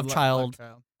the love child.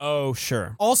 Oh,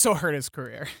 sure. Also hurt his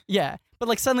career. Yeah, but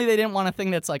like suddenly they didn't want a thing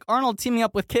that's like Arnold teaming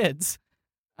up with kids.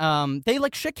 They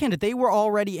like shit-canned it. They were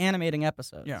already animating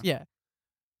episodes. Yeah.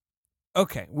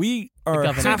 Okay, we are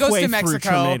Governor. So he goes halfway to through Mexico.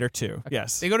 Terminator 2.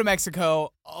 Yes. They go to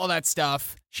Mexico, all that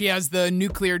stuff. She has the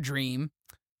nuclear dream.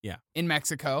 Yeah. In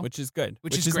Mexico. Which is good.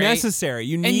 Which is is great. necessary.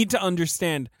 You need to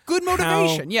understand Good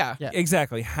motivation. Yeah. Yeah.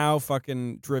 exactly how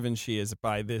fucking driven she is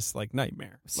by this like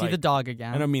nightmare. See the dog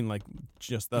again. I don't mean like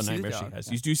just the You see the nightmare she dog, has.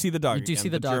 yeah. You do see the dog. You do again, see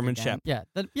the dog German again.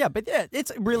 Shepherd. Yeah, but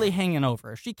it's really hanging over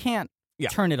her. She can't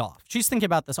turn it off. She's thinking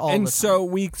about this all the time. And so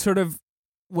we sort of,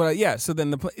 so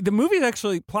then the movie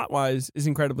actually plot wise is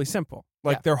incredibly simple.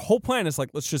 Like their whole plan is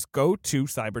like, let's just go to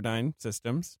Cyberdyne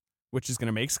Systems, which is going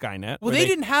to make Skynet. Well, they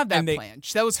didn't have that plan.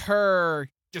 That was her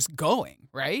just going,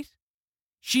 right?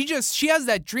 She has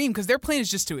that dream because their plan is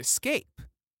just to escape.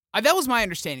 That was my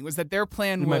understanding, was that their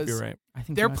plan You was... might be right. I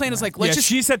think Their you might plan be is right. like, let's just...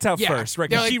 she sets out yeah, first, right?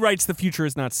 they're 'Cause like- she writes the future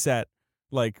is not set,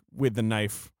 like with the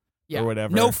knife or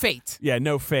whatever. No fate. Yeah,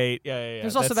 no fate. Yeah.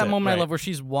 There's also that's that it, moment right. I love where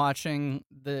she's watching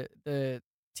the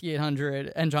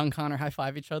T-800 and John Connor high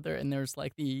five each other, and there's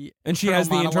like the And she has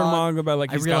the internal monologue about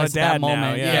like I he's got a realized dad that now.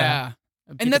 moment, Yeah.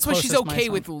 And that's why she's closest my okay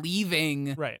son. with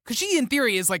leaving. Right. Because she, in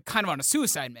theory, is like kind of on a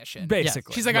suicide mission.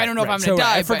 Basically. She's like, I don't know if Right. I'm going to So,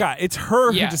 die. I but- forgot. It's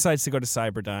her Yeah. who decides to go to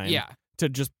Cyberdyne. Yeah. To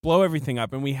just blow everything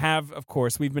up. And we have, of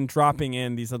course, we've been dropping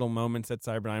in these little moments at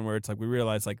Cyberdyne where it's like we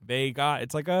realize like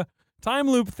it's like a time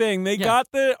loop thing. They got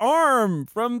the arm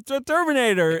from the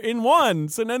Terminator in one,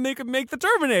 so then they could make the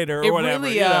Terminator or whatever.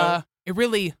 It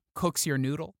really cooks your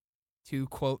noodle, to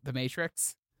quote The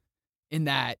Matrix, in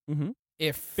that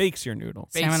if... Bakes your noodle.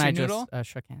 Bakes Sam and your I noodle? just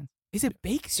shook hands. Is it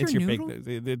bakes your It's your noodle?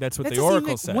 that's what That the doesn't Oracle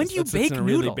even- says. when do you That's what's bake in a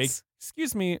really noodles?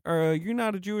 Excuse me, are you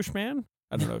not a Jewish man?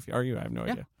 I don't know if you are. I have no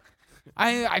idea.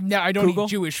 I don't Google? eat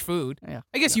Jewish food. Yeah.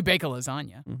 I guess you bake a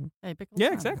lasagna. Hey, bake Yeah,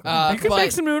 lasagna. exactly. Uh, you can but-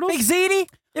 make some noodles. Big ziti?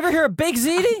 You ever hear of big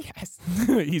ziti? Yes.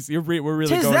 We're really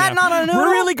Tis going that after, not a noodle?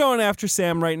 We're really going after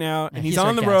Sam right now, and he's our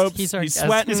on the guest. ropes. He's our guest.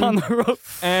 sweating. He's on the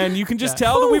ropes. And you can just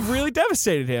tell that we've really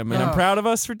devastated him, and I'm proud of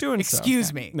us for doing so.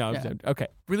 Excuse me. No, Yeah. okay.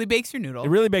 Really bakes your noodle. It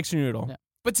really bakes your noodle. Yeah.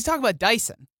 But to talk about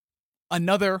Dyson,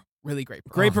 another really great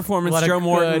performance. Great performance, What a Joe good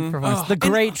Morton. performance. Oh, The and-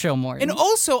 great Joe Morton. And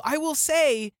also, I will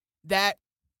say that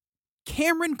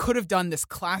Cameron could have done this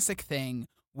classic thing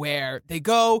where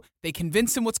they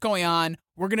convince him what's going on.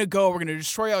 We're going to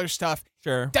destroy all your stuff.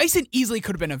 Sure. Dyson easily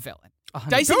could have been a villain.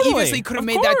 Dyson Totally. easily could have Of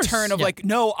made that course. turn of Yeah. like,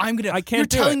 no, I'm going to, I can't you're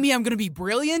do telling it. me I'm going to be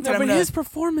brilliant. No, and I'm but gonna, his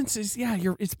performance is,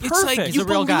 it's perfect. it's like, He's you a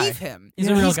real guy. believe him. He's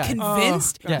a real He's guy.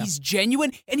 convinced. Oh, yeah. He's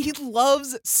genuine. And he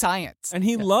loves science. and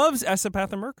he loves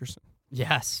Esapatha Merkerson,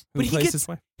 yes. who But he plays gets his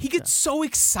wife. he gets so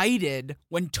excited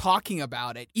when talking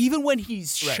about it. Even when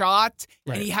he's shot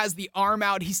and he has the arm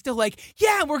out, he's still like,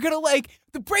 yeah, we're going to like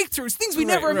the breakthroughs, things we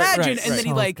never imagined. And then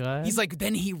So good.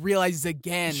 then he realizes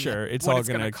again Sure, it's what all it's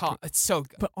gonna gonna cost. It's so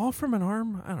good. But all from an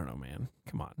arm? I don't know, man.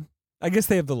 Come on. I guess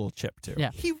they have the little chip, too. Yeah.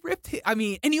 He ripped it. I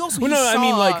mean, and he also Well, he no, I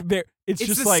mean, saw- like, it's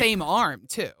just the like... same arm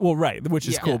too. Well, right, which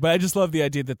is Yeah. cool. But I just love the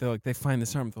idea that they find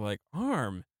this arm. They're like,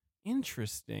 arm?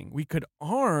 Interesting. We could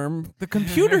arm the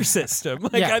computer system.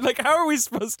 Like, Yeah. how are we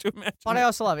supposed to imagine? But I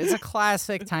also love it. It's a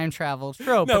classic time travel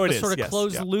trope. No, but it the is, sort of yes,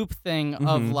 closed yeah. loop thing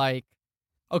of Mhm. like,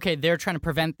 okay, they're trying to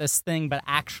prevent this thing, but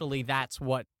actually that's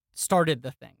what started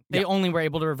the thing. They Yeah. only were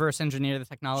able to reverse engineer the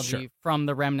technology Sure. from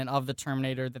the remnant of the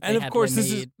Terminator that they And had of course, when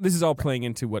this made. is all playing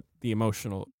into what the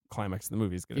emotional climax of the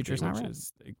movie is going to be, Future's not which right.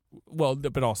 is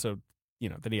but also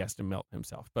that he has to melt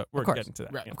himself. But we're course. getting to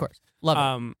that. Right, you Of know. course,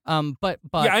 love it.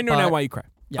 But yeah, I know now why you cry.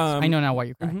 Yes, I know now why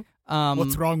you cry. mhm.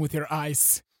 What's wrong with your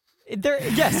eyes? There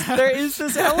is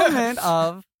this element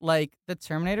of like the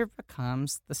Terminator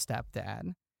becomes the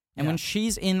stepdad. And when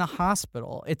she's in the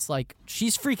hospital, it's like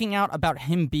she's freaking out about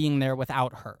him being there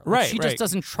without her. Like, Right, she right. just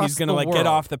doesn't trust He's gonna the like world. get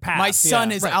off the path. My son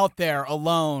yeah. is Right. out there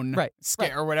alone, Right, scared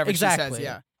right. or whatever Exactly. she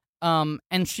says. Yeah.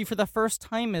 And she for the first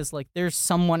time is like, there's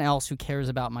someone else who cares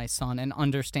about my son and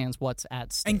understands what's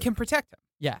at stake. And can protect him.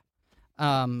 Yeah.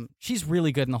 She's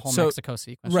really good in the whole So- Mexico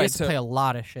sequence. She right, has to so- play a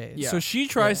lot of shades. Yeah. So she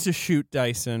tries to shoot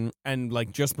Dyson, and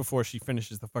like just before she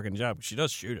finishes the fucking job, she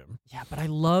does shoot him. Yeah, but I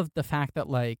love the fact that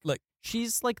like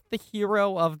she's like the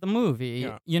hero of the movie,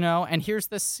 Yeah. you know. And here's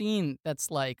this scene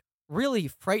that's like really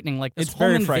frightening, like this It's whole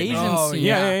very frightening. invasion Oh, scene.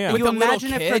 yeah. But With you the little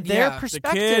imagine it for kid, their yeah. The The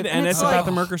perspective, kid and it's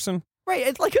Esapatha like, Murkison. right?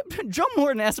 It's like Joe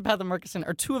Moore and Esapatha Murkison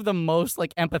are two of the most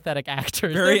like empathetic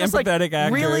actors. Very They're just, like, empathetic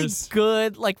actors. really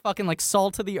good, like fucking like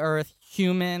salt of the earth,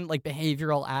 human, like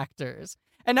behavioral actors.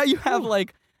 And now you have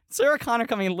like Sarah Connor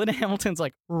coming in. Linda Hamilton's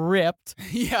like ripped.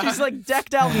 Yeah. She's like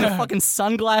decked out in the fucking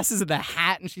sunglasses and the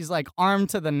hat, and she's like armed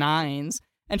to the nines.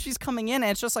 And she's coming in,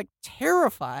 and it's just like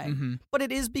terrifying. Mhm. But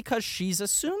it is because she's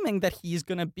assuming that he's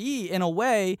gonna be, in a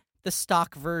way, the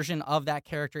stock version of that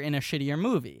character in a shittier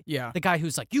movie. Yeah. The guy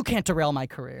who's like, you can't derail my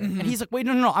career. Mhm. And he's like, wait,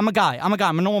 no, I'm a guy. I'm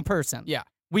a normal person. Yeah.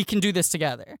 We can do this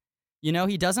together. You know,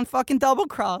 he doesn't fucking double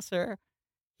cross her.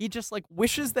 He just like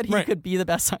wishes that he Right. could be the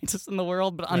best scientist in the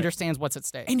world, but Right. understands what's at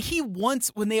stake. And he wants,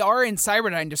 when they are in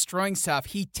Cyberdyne destroying stuff,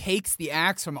 he takes the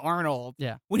axe from Arnold.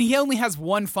 Yeah. When he only has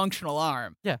one functional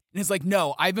arm. Yeah. And it's like,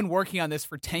 no, I've been working on this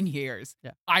for 10 years.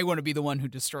 Yeah. I want to be the one who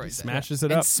destroys He it. smashes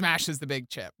it and up. smashes the big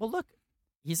chip. Well, look,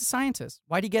 he's a scientist.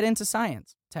 Why'd he get into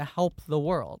science? To help the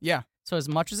world. Yeah. So as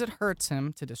much as it hurts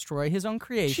him to destroy his own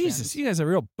creation. Jesus, you guys have a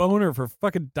real boner for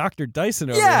fucking Dr. Dyson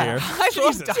over Yeah. here. I love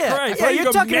Jesus Dyson. Christ. Yeah, Why don't you're you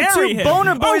go talking to marry two him?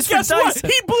 boner boys for guess what? Dyson.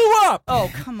 He blew up. Oh,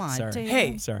 come on. Sorry. David.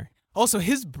 Hey. Sorry. Also,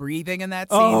 his breathing in that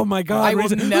scene. Oh my God. I where will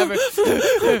he's like, never.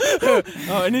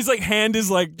 oh, and his like hand is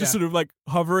like just Yeah. sort of like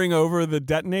hovering over the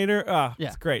detonator. Ah, Yeah.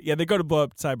 it's great. Yeah, they go to blow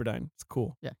up Cyberdyne. It's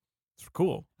cool. Yeah. It's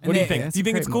cool. And What do you they- think? It's Do you a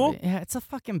think great it's cool? movie. Yeah, it's a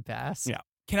fucking best. Yeah.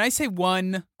 Can I say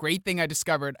one great thing I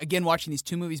discovered, again, watching these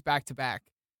two movies back to back?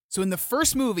 So in the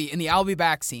first movie, in the I'll be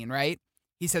back scene, right?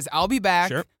 He says, I'll be back,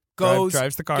 Sure. goes,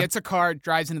 Drives the car. gets a car,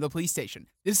 drives into the police station.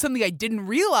 This is something I didn't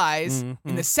realize. Mhm.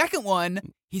 In the second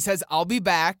one, he says, I'll be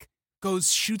back,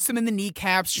 goes, shoots him in the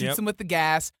kneecaps, shoots Yep. him with the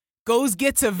gas, goes,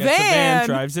 gets a Gets a van,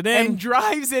 drives it in and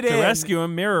drives it to in. rescue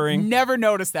him, mirroring. Never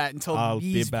noticed that until I'll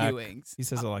be these back. viewings. He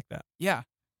says it like that. Yeah.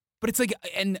 But it's like,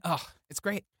 and it's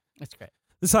great. It's great.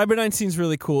 The Cyberdyne scene's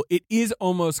really cool. It is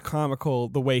almost comical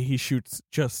the way he shoots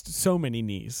just so many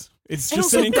knees. It's And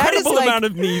just also, an that is incredible like- amount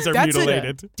of knees are that's a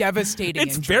mutilated. Devastating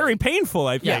It's injury. very painful,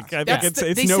 I Yeah. think. I think That's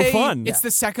it's they no say fun. It's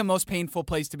the second most painful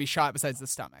place to be shot besides the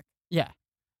stomach. Yeah.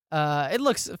 It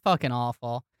looks fucking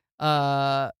awful.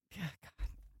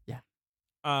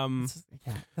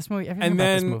 This movie. Everything And about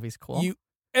this then movie's cool.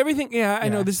 Everything, yeah, I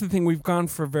know Yeah. this is the thing. We've gone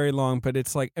for very long, but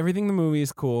it's like everything in the movie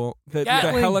is cool. The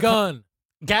Gatling gun.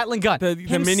 Gatling gun. the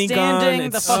Him minigun,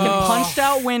 standing, the it's fucking so- punched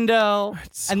out window,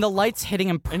 It's and the lights hitting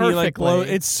him and perfectly. he like blow.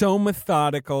 It's so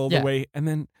methodical the Yeah. way, and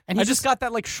then and he I just got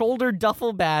that like shoulder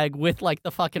duffel bag with like the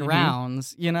fucking Mhm.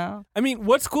 rounds, you know? I mean,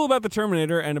 what's cool about the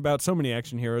Terminator and about so many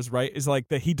action heroes, right, is like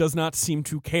that he does not seem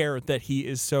to care that he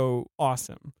is so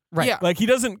awesome. Right. Yeah. Like he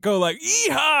doesn't go like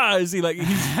 "Yeehaw!" Is he like?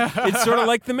 It's sort of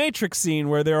like the Matrix scene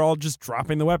where they're all just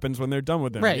dropping the weapons when they're done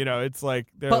with them. Right. You know, it's like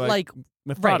they're But like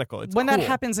methodical. right. It's when cool. that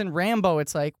happens in Rambo,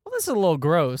 it's like, well, this is a little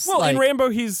gross. Well, like, in Rambo,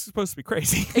 he's supposed to be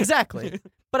crazy. exactly.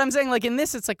 But I'm saying like in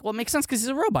this, it's like, well, it makes sense because he's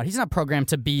a robot. He's not programmed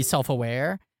to be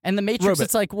self-aware. And the Matrix, Robot.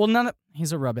 it's like, well,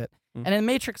 he's a robot. Mm. And in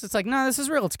Matrix, it's like, no, this is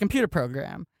real. It's a computer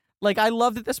program. Like, I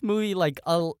love that this movie, like,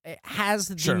 it has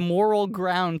the Sure. moral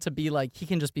ground to be like, he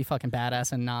can just be fucking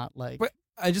badass and not like. But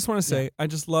I just want to say, I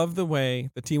just love the way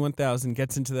the T-1000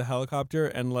 gets into the helicopter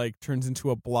and like turns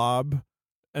into a blob,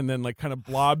 and then like kind of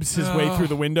blobs his way through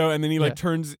the window, and then he like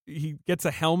he gets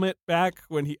a helmet back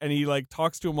when he like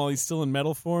talks to him while he's still in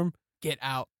metal form. Get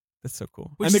out. That's so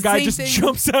cool. Which and the is the guy same just thing-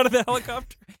 jumps out of the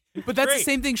helicopter. But that's Great. the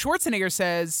same thing Schwarzenegger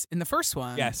says in the first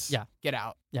one. Yes. Yeah. Get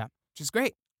out. Yeah. Which is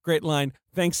great. Great line.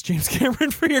 Thanks, James Cameron,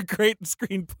 for your great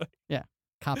screenplay.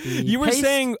 Copy. You were paste.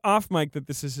 saying off mic that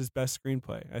this is his best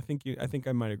screenplay. I think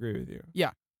I might agree with you.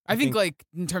 I think think- like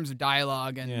in terms of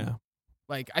dialogue and Yeah.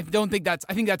 like I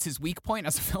think that's his weak point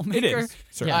as a filmmaker. It is.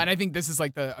 Certainly. And I think this is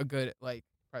like a good like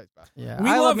probably his best. Yeah. We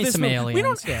I love love me this some movie. aliens. We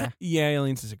don't yeah. Yeah,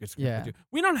 Aliens is a good screenplay Yeah. too.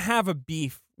 We don't have a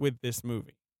beef with this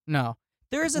movie. No.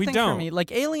 There is a We thing for don't. me. Like,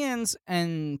 Aliens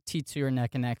and T2 are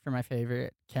neck and neck for my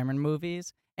favorite Cameron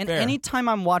movies. And Fair. anytime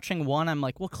I'm watching one, I'm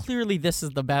like, well, clearly this is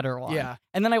the better one. Yeah.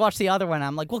 And then I watch the other one,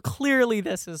 I'm like, well, clearly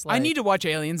this is like. I need to watch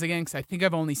Aliens again because I think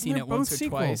I've only seen They're it once both or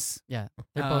sequels. twice. Yeah,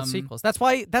 they're both Um, sequels. That's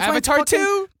why. That's why it's Avatar fucking-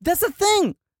 2? That's the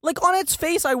thing. Like, on its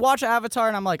face, I watch Avatar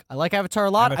and I'm like, I like Avatar a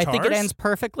lot. I think it Avatars? ends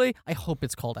perfectly. I hope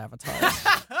it's called Avatar.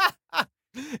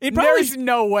 It probably There's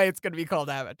no way it's gonna be called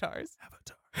Avatars.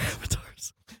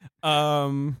 Avatars.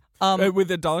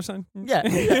 with a dollar sign. Yeah.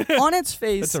 On its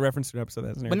face, That's a reference to an episode that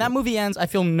hasn't aired when that yet. movie ends, I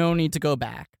feel no need to go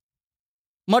back.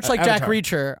 Much like Jack Avatar.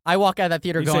 Reacher, I walk out of that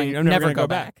theater You say, going, "I'm never never gonna go go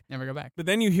back. Never go back. But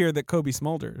then you hear that Kobe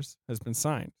Smulders has been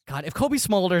signed. God, if Kobe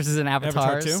Smulders is in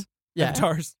Avatar Avatars. 2? Yeah.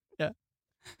 Avatars. Yeah.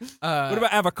 What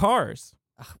about Avacars?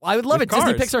 I would love With it.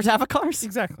 Disney cars. Pixar's Avatars.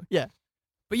 Exactly.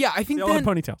 But yeah, I think They all have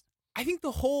then ponytails. I think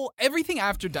everything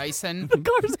after Dyson, The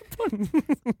cars are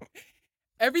fun.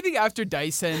 everything after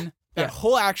Dyson, that Yeah.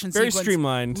 whole action Very sequence,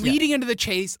 streamlined. leading into the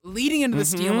chase, leading into the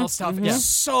steel mill stuff is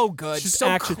so good, It's just so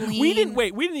action. clean. We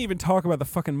didn't even talk about the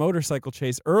fucking motorcycle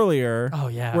chase earlier. Oh,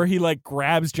 yeah. Where he like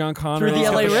grabs John Connor Through the he's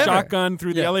got LA River. shotgun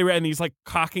through the Yeah. LA River, and he's like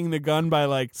cocking the gun by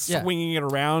like Yeah. swinging it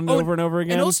around Oh, over and over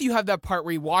again. And also you have that part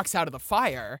where he walks out of the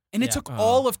fire, and it Yeah. took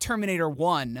all of Terminator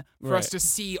 1 for us Right. to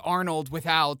see Arnold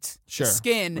without Sure.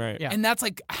 skin, Right. Yeah. and that's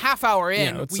like a half hour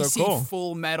in, Yeah, it's we so see cool.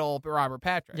 full metal Robert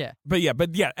Patrick. Yeah. But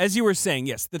yeah, as you were saying,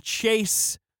 yes, the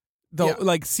chase, the Yeah.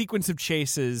 like sequence of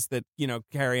chases that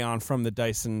carry on from the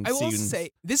Dyson. I will scenes.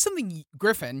 say this is something,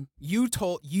 Griffin, you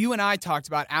and I talked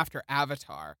about after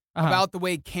Avatar Uh-huh. about the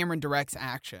way Cameron directs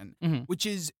action, Mhm. which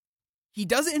is he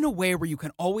does it in a way where you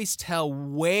can always tell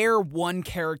where one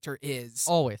character is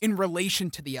Always. in relation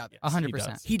to the other.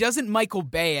 100%. He doesn't Michael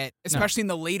Bay it, especially in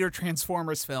the later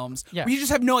Transformers films, Yeah. where you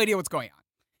just have no idea what's going on.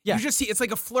 Yeah. You just see it's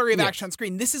like a flurry of Yes. action on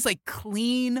screen. This is like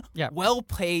clean, Yeah.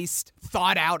 well-paced,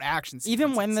 thought-out action sequences.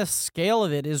 Even when the scale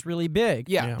of it is really big.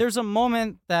 Yeah. Yeah. There's a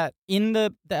moment that in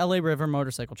the LA River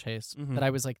motorcycle chase Mhm. that I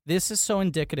was like, this is so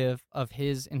indicative of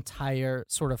his entire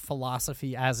sort of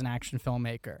philosophy as an action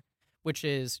filmmaker, which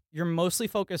is you're mostly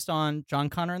focused on John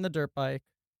Connor and the dirt bike,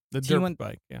 the T1 dirt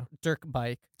bike. Yeah, derp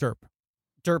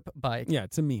derp. bike. Yeah,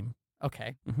 it's a meme.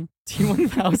 Okay. Mhm.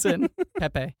 T1000,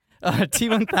 Pepe.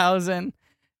 T1000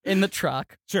 in the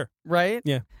truck, Sure. right?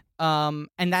 Yeah. And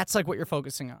that's like what you're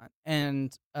focusing on.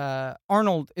 And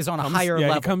Arnold is on a higher yeah,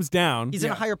 level. he comes down. He's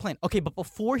in a higher plane. Okay, but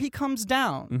before he comes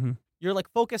down, Mhm. you're like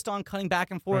focused on cutting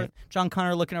back and forth. Right. John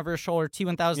Connor looking over his shoulder,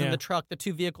 T1000 in Yeah. the truck, the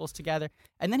two vehicles together.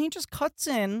 And then he just cuts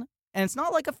in, and it's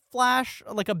not like a flash,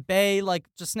 like a bay, like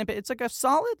just snippet. It's like a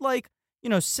solid,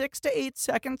 6 to 8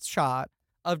 seconds shot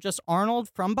of just Arnold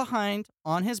from behind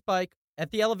on his bike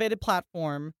at the elevated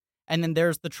platform. And then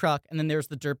there's the truck, and then there's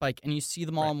the dirt bike, and you see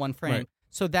them all in one frame. right.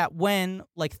 So that when,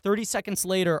 30 seconds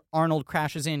later, Arnold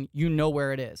crashes in, you know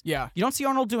where it is. Yeah. You don't see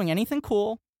Arnold doing anything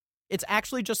cool. It's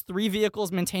actually just three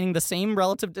vehicles maintaining the same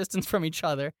relative distance from each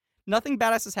other. Nothing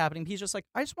badass is happening. He's just like,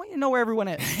 I just want you to know where everyone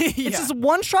is. It's just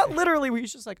one shot, literally, where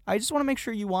he's just like, I just want to make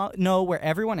sure you know where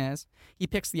everyone is. He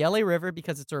picks the LA River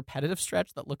because it's a repetitive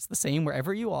stretch that looks the same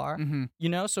wherever you are.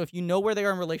 Mm-hmm. So if you know where they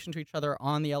are in relation to each other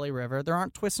on the LA River, there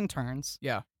aren't twists and turns.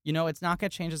 Yeah. It's not going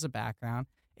to change as a background.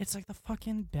 It's like the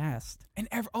fucking best. And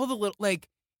all the little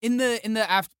in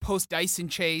the post Dyson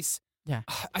chase, Yeah.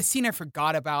 a scene I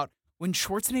forgot about when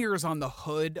Schwarzenegger is on the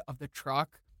hood of the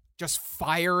truck, just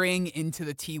firing into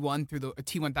the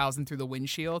T1000 through the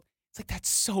windshield. It's like that's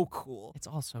so cool. It's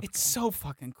also It's so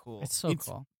fucking cool. It's so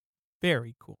cool.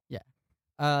 Very cool.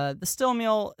 The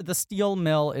steel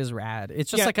mill is rad. It's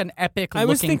just Yeah. like an epic I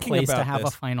was looking thinking place to about have a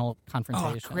this. final Oh,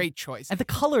 confrontation. great choice. And the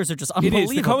colors are just It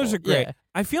unbelievable. is. The colors are great. Yeah.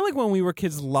 I feel like when we were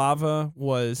kids, lava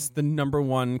was the number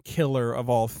one killer of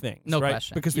all things. No right?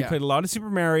 question. Because we Yeah. played a lot of Super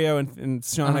Mario and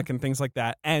Sonic Uh-huh. and things like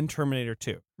that, and Terminator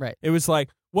 2. Right. It was like,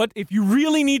 what if you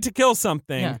really need to kill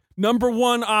something? Yeah. Number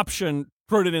one option,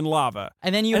 put it in lava.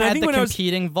 And then you And I had think the when I was-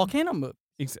 competing volcano move.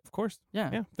 Of course. Yeah.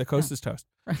 Yeah. The coast is toast.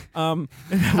 That was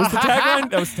the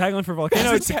tagline. That was the tagline for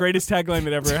Volcano. It's the greatest tagline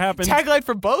that ever happened. Tagline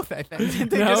for both, I think.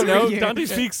 They just no. reused- Dante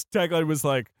Speaks tagline was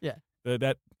like, Yeah.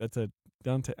 That's a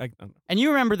Dante. I don't And you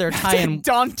remember their tie-in.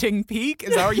 daunting peak.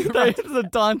 Is that what you wrote? It's a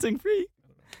daunting feat.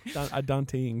 know. A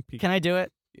Danteing peak. Can I do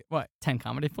it? What? 10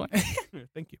 comedy points.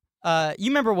 Thank you.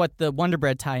 You remember what the Wonder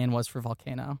Bread tie-in was for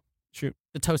Volcano? Shoot.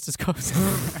 The toast is coast.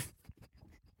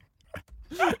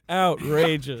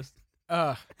 Outrageous.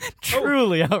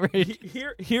 Truly outrageous.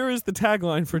 Here is the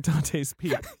tagline for Dante's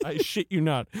Peak. I shit you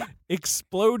not.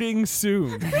 Exploding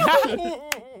soon.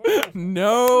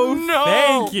 No,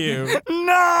 thank you.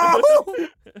 No!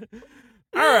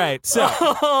 All right, so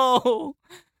Oh!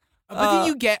 But then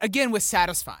you get, again, with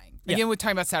satisfying. Yeah. Again, with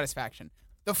talking about satisfaction.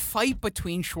 The fight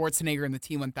between Schwarzenegger and the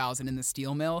T1000 in the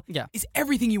steel mill Yeah. is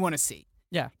everything you want to see.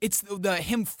 Yeah. It's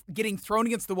him getting thrown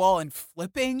against the wall and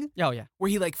flipping, Oh, yeah. where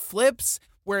he flips,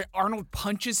 where Arnold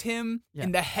punches him Yeah.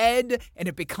 in the head and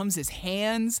it becomes his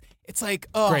hands. It's like,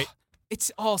 oh, Great.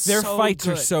 it's all their so fights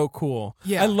good. are so cool.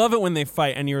 Yeah. I love it when they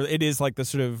fight and it is like the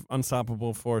sort of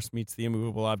unstoppable force meets the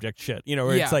immovable object shit.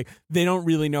 Where Yeah. it's like they don't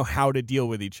really know how to deal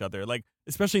with each other. Like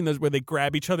especially in those where they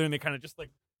grab each other and they kind of just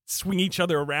swing each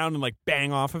other around and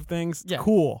bang off of things. It's Yeah.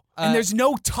 cool. And there's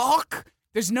no talk.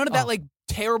 There's none of that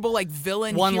terrible like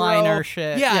villain one-liner hero.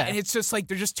 shit. Yeah, and it's just like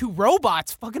they're just two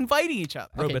robots fucking fighting each other.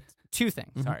 Okay, Robots. two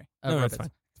things. Sorry. No, that's robots.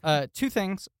 fine. Two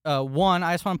things. One,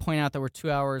 I just want to point out that we're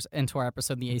 2 hours into our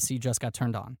episode. The AC just got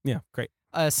turned on. Yeah, great.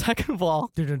 Second of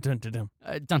all, Dun, dun, dun, dun.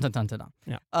 dun dun dun dun dun.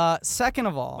 Yeah. Second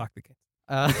of all, Lock the gates.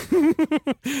 uh,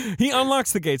 He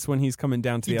unlocks the gates when he's coming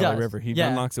down to He the LA does, River. He yeah.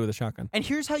 unlocks it with a shotgun. and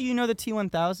here's how you know the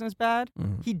T-1000 is bad.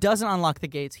 He doesn't unlock the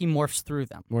gates. He morphs through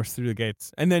them. Morphs through the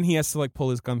gates. And then he has to like pull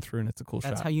his gun through and it's a cool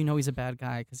That's shot. how you know he's a bad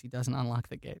guy, because he doesn't unlock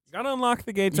the gates. You gotta unlock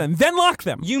the gates and then lock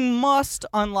them. You must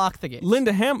unlock the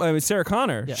gates. Sarah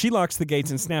Connor, Yeah. she locks the gates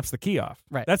and snaps the key off.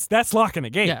 Right. That's locking the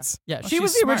Yeah, gates. yeah. Oh, She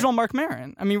was she's the original Mark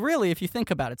Maron. I mean, really, if you think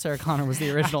about it, Sarah Connor was the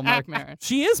original Mark Maron.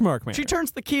 She is Mark Maron. She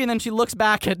turns the key and then she looks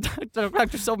back at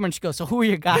Dr. Silverman and she goes, "So who are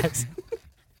you guys?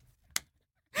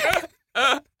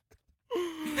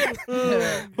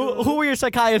 who were your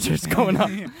psychiatrists going up?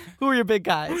 Who were your big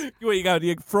guys? What you got?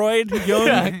 Freud,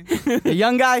 Jung. The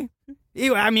young guy?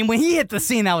 I mean, when he hit the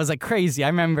scene, that was like crazy. I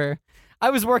remember I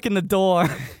was working the door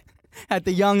at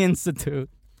the Young Institute.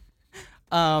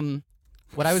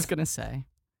 What I was going to say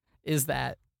is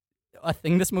that a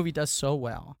thing this movie does so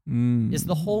well is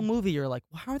the whole movie you're like,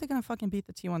 well, how are they going to fucking beat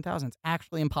the T-1000? It's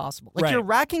actually impossible. Like, Right. you're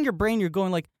racking your brain. You're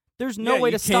going like, there's no Yeah, way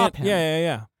you to stop can't- him.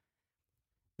 Yeah.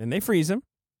 Then they freeze him.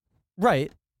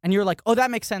 Right. And you're like, oh,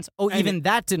 that makes sense. Oh, And even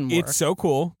that didn't work. It's so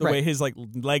cool the Right. way his like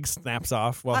leg snaps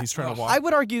off while he's trying to walk. I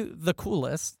would argue the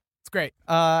coolest. It's great.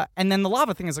 And then the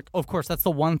lava thing is like, of course, that's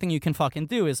the one thing you can fucking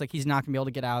do is like, he's not gonna be able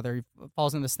to get out of there. He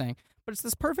falls in this thing. But it's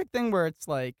this perfect thing where it's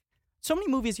like, so many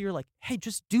movies you're like, hey,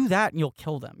 just do that and you'll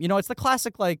kill them. You know, it's the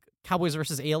classic like Cowboys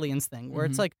versus Aliens thing where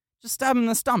it's like, just stab him in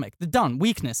the stomach. Done.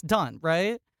 Weakness. Done.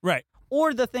 Right? right.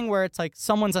 Or the thing where it's like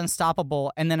someone's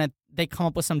unstoppable and then they come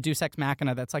up with some Deus Ex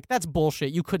Machina that's like, that's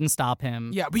bullshit. You couldn't stop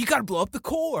him. Yeah, but you gotta blow up the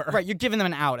core. Right, you're giving them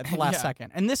an out at the last Yeah.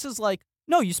 second. And this is like,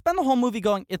 no, you spend the whole movie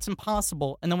going, it's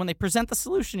impossible. And then when they present the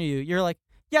solution to you, you're like,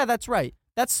 yeah, that's right.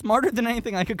 That's smarter than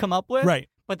anything I could come up with. Right.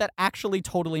 But that actually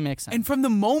totally makes sense. And from the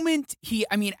moment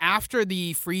after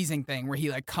the freezing thing where he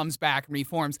like comes back and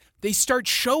reforms, they start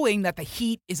showing that the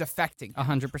heat is affecting him.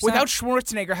 100%. Without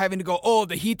Schwarzenegger having to go, oh,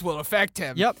 the heat will affect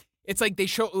him. Yep. It's like they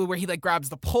show where he like grabs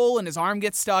the pole and his arm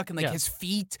gets stuck and like Yeah. his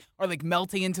feet are like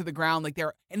melting into the ground like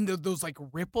those like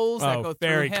ripples that go through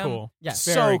very him. cool. Yeah.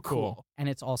 So Very cool. And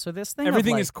it's also this thing.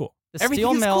 Everything of, like, is cool. The Everything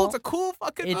steel is mill. cool. It's a cool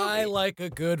fucking movie. I like a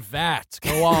good vat.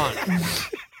 Go on.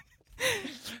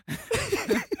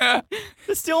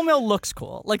 The steel mill looks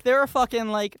cool. Like, there are fucking,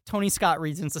 like, Tony Scott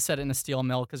reasons to set it in a steel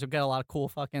mill because you'll get a lot of cool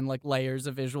fucking, like, layers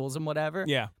of visuals and whatever.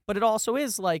 Yeah. But it also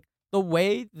is, like, the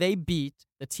way they beat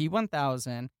the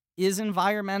T-1000 is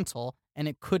environmental, and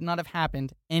it could not have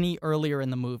happened any earlier in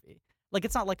the movie. Like,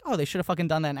 it's not like, oh, they should have fucking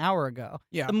done that an hour ago.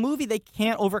 Yeah. The movie, they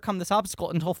can't overcome this obstacle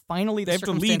until finally the They have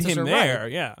to lead circumstances him are there.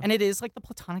 right. Yeah. And it is like the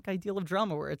platonic ideal of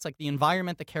drama where it's like the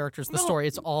environment, the characters, the No, story.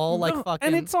 It's all like No, fucking.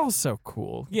 and it's all so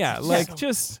cool. Yeah, like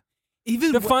just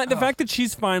Even the fact that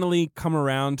she's finally come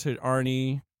around to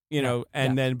Arnie, you know,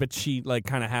 and Yeah. then but she like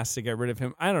kind of has to get rid of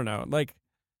him. I don't know, like,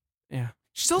 yeah,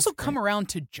 she's also That's come around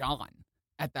to John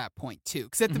at that point too,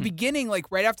 because at the beginning, like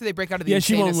right after they break out of the yeah,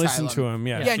 she insane won't listen asylum, to him.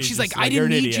 Yeah, Yeah, and she's like, I "You're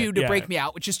didn't an need idiot." you to Yeah. break me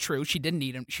out, which is true. She didn't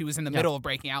need him. She was in the Yeah. middle of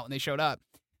breaking out when they showed up.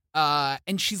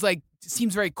 And she's like,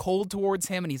 seems very cold towards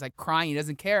him, and he's like crying. He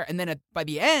doesn't care. And then by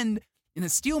the end, in the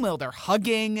steel mill, they're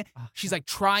hugging. She's like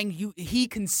trying. He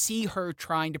can see her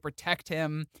trying to protect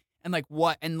him, and like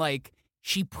what? And like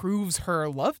she proves her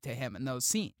love to him in those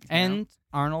scenes. you know? And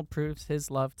Arnold proves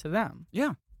his love to them.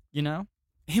 yeah, You know?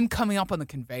 him coming up on the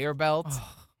conveyor belt.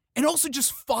 And also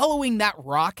just following that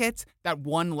rocket, that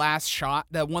one last shot,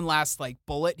 that one last like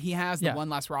bullet he has, the Yeah. one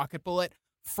last rocket bullet,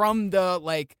 from the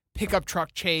like pickup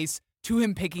truck chase to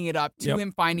him picking it up to Yep.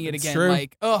 him finding it It's again. true.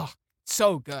 Like,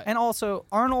 so good. And also,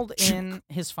 Arnold in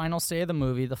his final state of the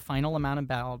movie, the final amount of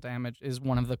battle damage, is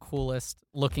one of the coolest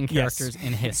looking Yes. characters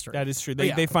in history. That is true.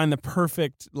 Yeah. They find the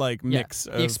perfect like mix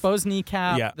The of exposed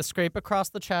kneecap, Yeah. the scrape across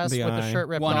the chest The with eye. the shirt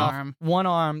ripped One off, arm. one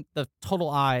arm, the total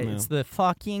eye. Yeah. It's the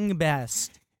fucking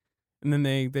best. and then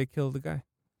they kill the guy.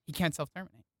 He can't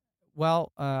self-terminate.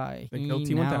 Well, They he killed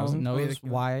now T-1000. knows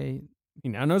why, He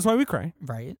now knows why we cry.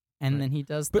 right? And Right. then he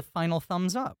does But- the final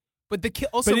thumbs up. But the kill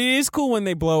also But it is cool when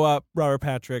they blow up Robert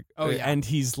Patrick. Oh, yeah. and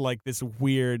he's like this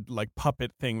weird like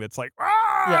puppet thing that's like, Yeah,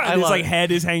 I and his love like it. head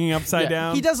is hanging upside Yeah,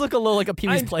 down. He does look a little like a Pee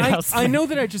Wee's Playhouse. I thing. know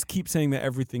that I just keep saying that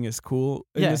everything is cool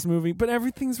in Yeah. this movie, but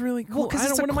everything's really cool. Well, 'cause I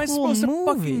don't, it's a what am I cool supposed to movie.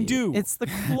 fucking do? It's the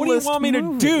coolest What do you want me to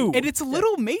movie. do? and it's a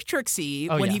little Matrixy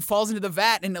Oh, when yeah. he falls into the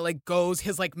vat and it like goes,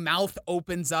 his like mouth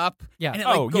opens up. Yeah. And it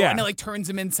like Oh, yeah. and it like turns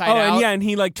him inside Oh, out. and yeah, and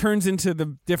he like turns into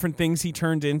the different things he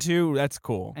turned into. That's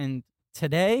cool. And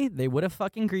Today, they would have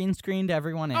fucking green screened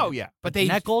everyone in. Oh yeah, But they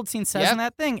Annette Goldstein says in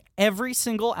that thing, every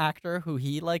single actor who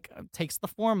he like takes the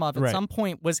form of at Right. some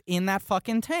point was in that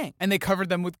fucking tank. and they covered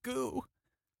them with goo.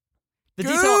 The Goo!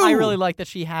 detail I really liked that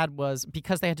she had was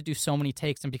because they had to do so many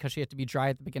takes and because she had to be dry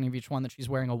at the beginning of each one that she's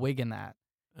wearing a wig in that.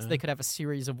 So they could have a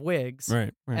series of wigs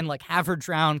right. and like have her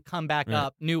drown, come back Right.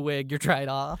 up, new wig, you're dried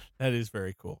off. That is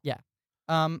very cool.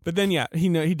 But then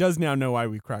he does now know why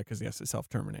we cry because he has to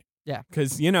self-terminate. Yeah.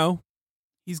 Because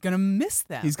He's gonna miss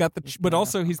them. he's got but gonna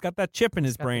also he's got that chip in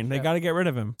his got the brain. They chip. got to get rid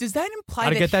of him. Does that imply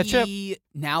Gotta that, get that chip. he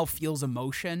now feels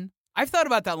emotion? I've thought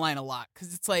about that line a lot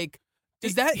because it's like,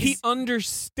 does that he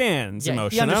understands Yeah, he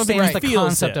emotion? I don't think understands he the feels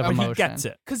concept it, of but he emotion. gets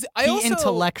it. because I he also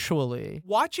intellectually.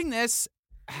 watching this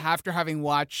after having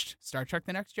watched Star Trek: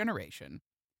 The Next Generation.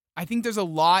 I think there's a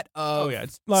lot of Oh yeah,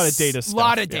 it's a lot of data stuff.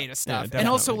 lot of Yeah, data stuff, yeah, and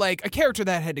also definitely. like a character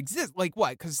that had existed. Like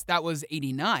what? Because that was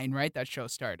 '89, right? That show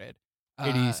started.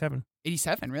 87.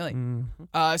 87, really.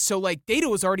 Mhm. So like Data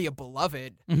was already a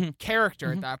beloved Mhm. character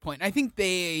Mhm. at that point. I think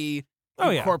they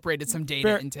Oh, yeah. incorporated some data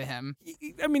Fair- into him.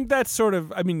 I mean, that's sort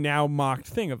of now mocked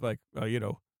thing of like,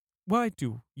 why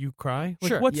do you cry? Like,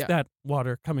 Sure, what's yeah. that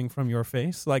water coming from your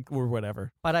face? Like, or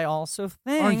whatever. But I also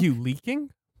think Are you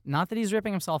leaking? not that he's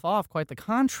ripping himself off, quite the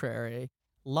contrary.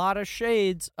 A lot of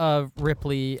shades of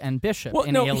Ripley and Bishop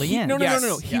in no, Alien. no.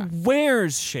 Yes, He yeah.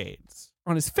 wears shades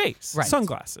on his face, Right.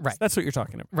 sunglasses. Right. That's what you're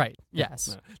talking about. Right.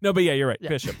 Yes. No, but yeah, you're right. Yeah.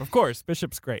 Bishop, of course.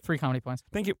 Bishop's great. 3 comedy points.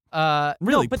 Thank you. no,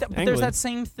 Really but there's angling. that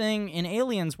same thing in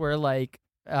Aliens where like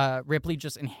Ripley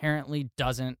just inherently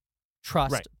doesn't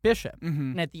trust Right. Bishop,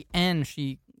 Mm-hmm. and at the end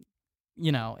she,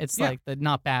 it's Yeah. like the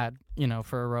not bad,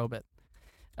 for a robot.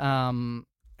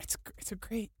 It's a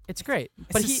great. It's great, It's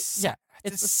but a he sa- yeah,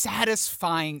 It's a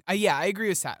satisfying. Yeah, I agree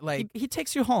with that. Like he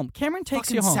takes you home. Cameron takes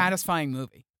fucking you home. satisfying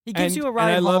movie. He gives you a ride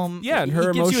and I love, home. Yeah, and he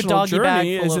her gives you a emotional doggy bag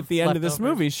journey full is of at the end of this leftovers.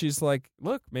 movie. She's like,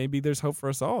 look, maybe there's hope for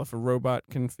us all if a robot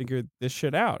can figure this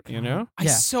shit out, you know? I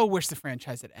Yeah. so wish the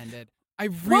franchise had ended. I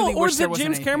really or wish there that wasn't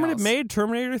James anything Cameron had else. made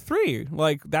Terminator 3.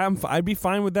 Like, that, I'd be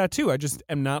fine with that too. I just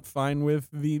am not fine with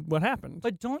what happened.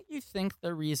 But don't you think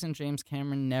the reason James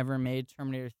Cameron never made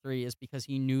Terminator 3 is because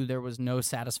he knew there was no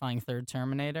satisfying third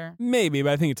Terminator? Maybe,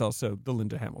 but I think it's also the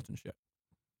Linda Hamilton shit.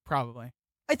 Probably.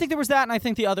 I think there was that, and I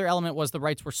think the other element was the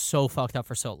rights were so fucked up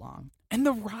for so long. And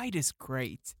the ride is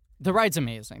great. The ride's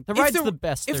amazing. The If ride's the- the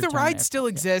best. If third the ride Terminator still film.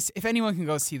 exists, if anyone can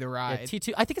go see the Yeah, ride,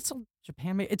 T2. I think it's still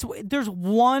Japan made. There's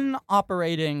one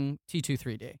operating T2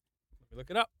 3D. Let me look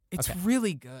it up. it's okay.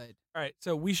 really good. All right,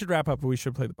 so we should wrap up, but we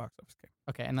should play the box office game.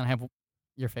 Okay, and then I have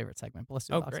your favorite segment. But let's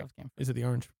do the Oh, box great. office game. Is it the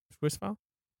orange Swiss file?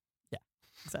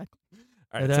 Exactly.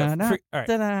 All right, Da-da-na, all right.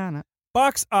 Da-da-na.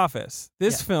 Box office.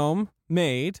 This Yeah. film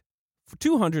made for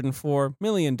 $204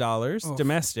 million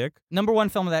domestic. Number one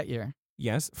film of that year.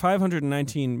 Yes,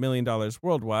 $519 million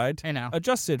worldwide. Hey now.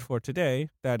 Adjusted for today,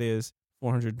 that is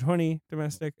 420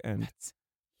 domestic, and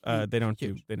That's they don't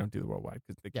huge. do the worldwide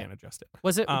because they Yeah. can't adjust it.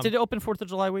 Was it? Um, Did it open 4th of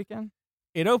July weekend?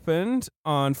 It opened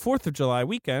on 4th of July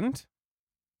weekend.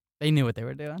 They knew what they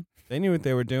were doing. They knew what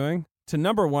they were doing. To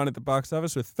number one at the box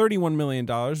office with $31 million,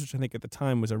 which I think at the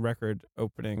time was a record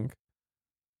opening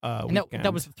And weekend.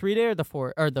 that was the 3-day or the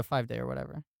 4 or the 5-day or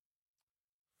whatever.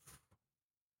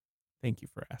 Thank you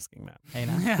for asking that. Hey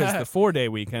now. Because the 4-day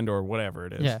weekend or whatever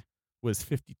it is Yeah. was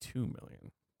 52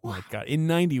 million. Oh my God. In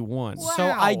 91. Wow. So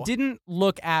I didn't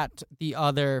look at the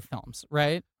other films,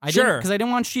 right? I Sure. Because I didn't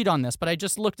want to cheat on this, but I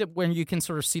just looked at when you can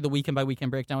sort of see the weekend by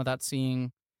weekend breakdown without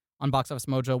seeing on Box Office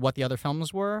Mojo what the other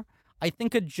films were. I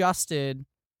think adjusted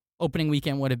opening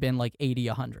weekend would have been like 80,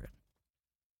 100.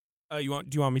 Do you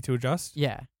want me to adjust?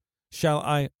 Yeah. Shall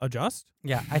I adjust?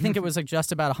 Yeah. I think it was like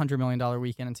just about $100 million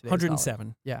weekend in today's dollar.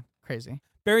 107. Yeah. Crazy.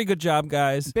 Very good job,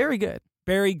 guys. Very good.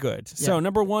 Very good. So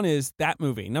number one is that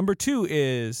movie. Number two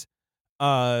is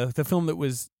the film that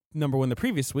was number one the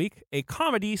previous week, a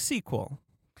comedy sequel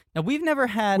Now, we've never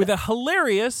had. with a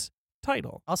hilarious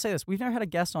title. I'll say this. We've never had a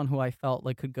guest on who I felt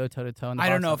like could go toe-to-toe in the I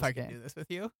don't box know if office I can game. do this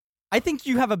with you. I think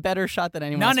you have a better shot than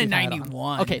anyone Not else in we've had on.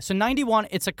 91. Okay, so 91,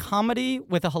 it's a comedy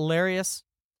with a hilarious...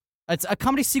 It's a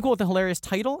comedy sequel with a hilarious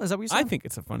title? Is that what you said? I think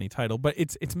it's a funny title, but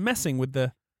it's messing with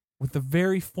the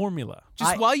very formula.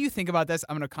 Just while you think about this,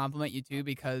 I'm going to compliment you too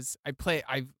because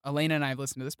Elena and I have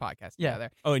listened to this podcast Yeah.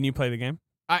 together. Oh, and you play the game?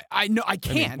 I know I I mean,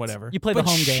 can't. whatever. You play But the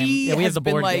home game. she Yeah, we have has the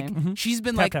been board like, game. Mhm. she's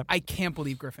been Tap, like, tap. I can't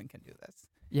believe Griffin can do this.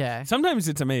 Yeah. Sometimes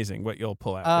it's amazing what you'll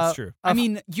pull out. It's true. I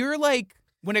mean, you're like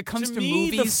When it comes To to me,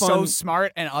 the movies, fun- so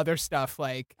smart and other stuff,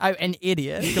 like An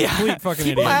idiot. Complete fucking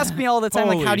People idiot. ask me all the time,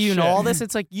 like, Holy how do you know shit. all this?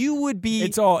 It's like, you would be...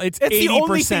 It's it's 80%. the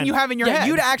only thing you have in your yeah, head.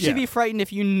 you'd actually Yeah. be frightened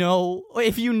if you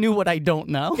knew what I don't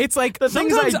know. It's like the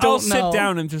things I Sometimes don't I'll know. sit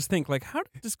down and just think, like, how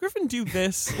does Griffin do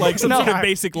this? Like some No. sort of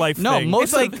basic life No, thing.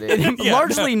 most It's of it, Yeah,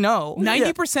 largely no.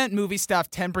 90% movie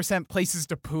stuff, 10% places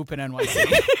to poop in NYC.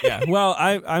 Yeah. Well,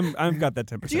 I've got that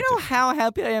 10%. Do you know how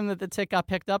happy I am that the tick got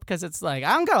picked up? Because it's like,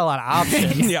 I don't got a lot of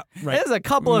options. Yeah, right. There's a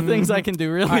couple of things I can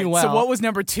do really All right, well. So what was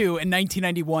number 2 in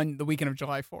 1991, the weekend of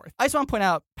July 4th? I just want to point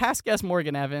out, past guest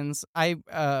Morgan Evans,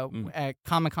 at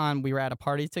Comic-Con, we were at a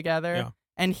party together, Yeah.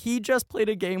 and he just played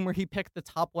a game where he picked the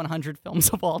top 100 films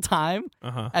of all time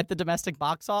at the domestic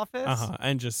box office,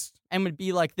 And just and would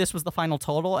be like, this was the final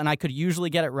total, and I could usually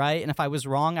get it right, and if I was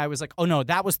wrong, I was like, oh no,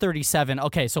 that was 37.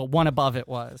 Okay, so one above it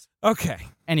was. okay.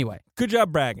 Anyway, Good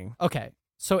job bragging. okay.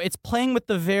 So it's playing with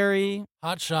the very...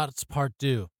 Hot Shots Part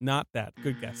 2. Not that.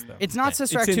 Good guess though. It's not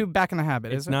Sister It's Act in- 2 Back in the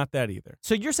Habit, It's is it? not that either.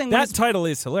 So you're saying when That it's, title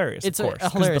is hilarious. it's of a course,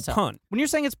 'cause hilarious the title. pun. When you're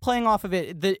saying it's playing off of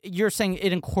it, you're saying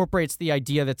it incorporates the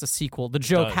idea that's a sequel. The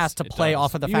joke does. has to It play does.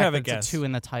 off of the You fact have a that it's guess. a 2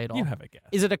 in the title. You have a guess.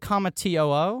 Is it a comma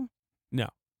TOO? No. Which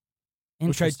I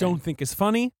Interesting. don't think is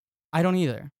funny, I don't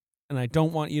either. and I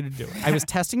don't want you to do it. I was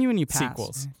testing you and you passed.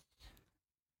 Sequels.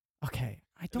 Okay.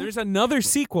 I don't. There's another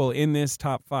sequel in this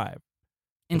top 5,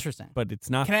 Interesting. but it's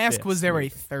not. Can I ask, this was there a movie.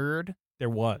 third? There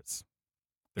was.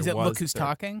 Is There it was Look Who's third.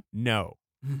 Talking? No.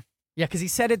 Yeah, because he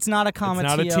said it's not a comma It's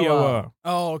not a TOO. TOO.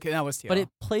 Oh, okay, that was TO. But it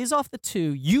plays off the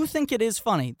 2. You think it is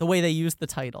funny the way they use the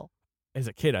title. As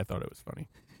a kid, I thought it was funny.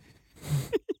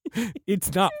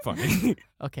 It's not funny.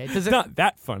 Okay. It's not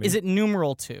that funny. Is it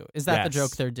numeral 2? Is that the Yes.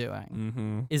 joke they're doing?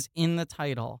 Mm-hmm. Is in the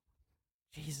title.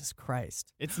 Jesus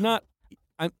Christ. It's not.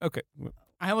 Okay.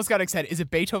 I almost got excited. Is it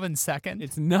Beethoven's second?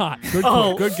 It's not. Good,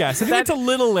 Oh, good guess. I think that- it's a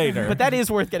little later. But that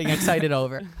is worth getting excited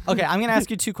over. Okay, I'm going to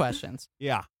ask you 2 questions.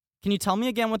 yeah. Can you tell me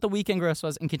again what the weekend gross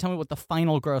was, and can you tell me what the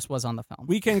final gross was on the film?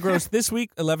 Weekend gross this week,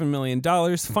 $11 million.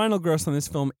 Final gross on this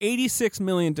film, $86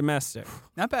 million domestic.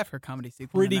 Not bad for a comedy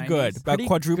sequel. in the Pretty good. 90s. About Pretty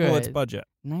quadruple its good. budget.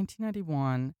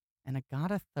 1991, and it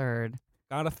got a third.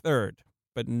 Got a third,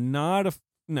 but not a.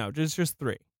 No, just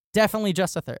 3. Definitely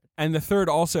just a third. And the third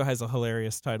also has a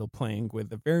hilarious title playing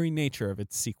with the very nature of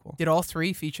its sequel. Did all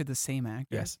 3 feature the same actor?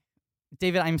 Yes.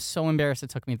 David, I'm so embarrassed it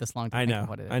took me this long to I think know. of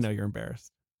what it is. I know you're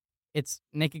embarrassed. It's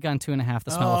Naked Gun 2.5,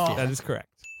 The Smell of Oh. Fear. That is correct.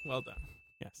 Well done.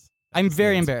 Yes. I'm That's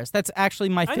very the answer. embarrassed. That's actually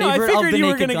my I know. I favorite of figured the you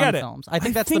were Naked gonna Gun get it. films. I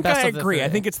think that's the best I of the agree. 3. I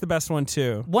think it's the best one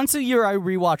too. Once a year I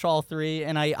rewatch all 3,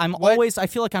 and I'm What? always, I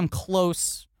feel like I'm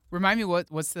close. Remind me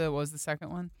what was the second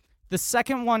one? The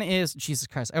second one is, Jesus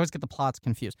Christ, I always get the plots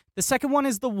confused. The second one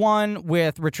is the one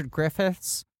with Richard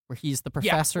Griffiths, where he's the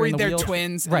professor where in the they're wheel.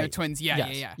 twins. And Right. they're twins. Yeah,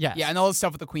 Yes. yeah. Yes. Yeah, and all the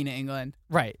stuff with the Queen of England.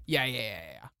 Right.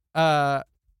 Yeah.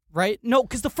 Right? No,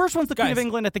 because the first one's the Queen of Guys,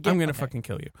 England at the game. I'm gonna Okay. fucking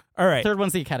kill you. All right. Third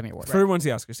one's the Academy Award. Third one's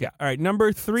the Oscars. Yeah. All right.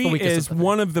 Number 3 weakest is of the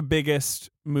one of the biggest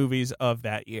movies of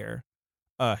that year.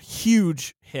 A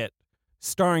huge hit,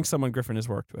 starring someone Griffin has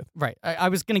worked with. Right. I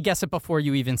was going to guess it before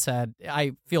you even said.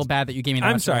 I feel bad that you gave me that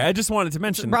I'm much sorry. credit. I just wanted to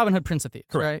mention that. Robin Hood, Prince of Thieves.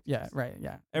 Correct. Right? Yeah. Right.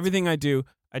 Yeah. Everything I do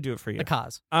it for you. The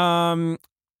cause.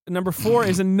 Number 4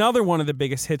 is another one of the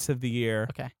biggest hits of the year.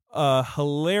 Okay. A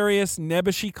hilarious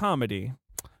nebbishy comedy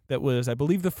that was, I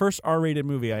believe, the first R-rated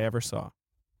movie I ever saw.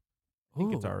 I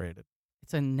think it's Ooh. R-rated.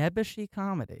 It's a nebbishy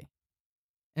comedy.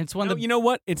 And it's one No, of the you know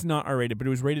what? It's not R-rated, but it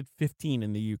was rated 15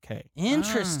 in the UK.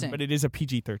 interesting. But it is a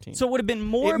PG-13. So it would have been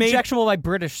more It made- objectionable by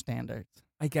British standards.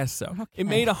 I guess so. Okay. It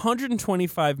made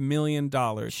 $125 million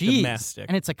Jeez. domestic.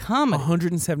 And it's a comedy.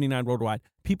 179 worldwide.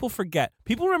 People forget.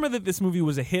 People remember that this movie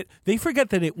was a hit. They forget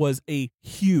that it was a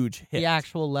huge hit. The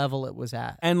actual level it was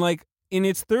at. And like in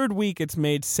its third week, it's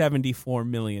made $74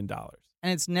 million.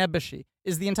 And it's nebbishy.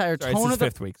 Is the entire Sorry, tone it's of the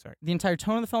fifth week. Sorry, the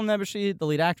film nebbishy, the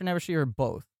lead actor nebbishy, or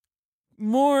both?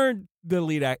 more the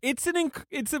lead act.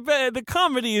 The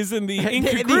comedy is in the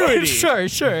incongruity.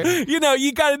 Sure. You know,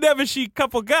 you got a nebbishy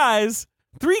couple guys,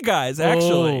 3 guys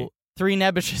actually. Oh, 3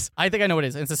 nebbishes. I think I know what it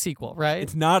is. It's a sequel, right?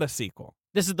 It's not a sequel.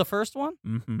 This is the first one?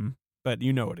 Mm-hmm. But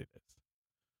you know what it is.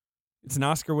 It's an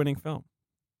Oscar-winning film.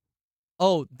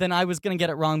 Oh, then I was going to get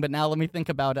it wrong, but now let me think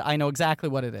about it. I know exactly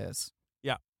what it is.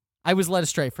 Yeah. I was led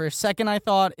astray. For a second, I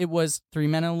thought it was 3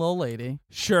 Men and a Little Lady.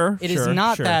 Sure. It is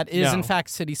not sure. that. It is, No. in fact,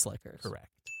 City Slickers. Correct.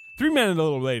 3 Men and a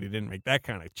Little Lady didn't make that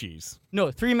kind of cheese. No,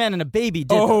 3 Men and a Baby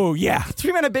did. Oh, yeah.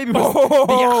 3 Men and a Baby was Oh,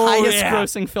 the highest yeah.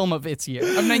 grossing film of its year.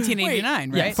 Of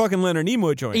 1989, right? Yes. Fucking Leonard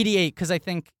Nimoy joint. 88, because I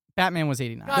think Batman was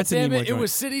 89. God That's a damn Nemo it! It joint.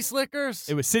 was City Slickers.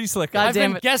 It was City Slickers. God I've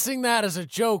damn been it. guessing that as a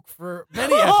joke for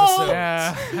many episodes.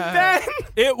 Ben!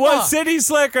 It was Huh. City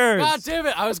Slickers. God damn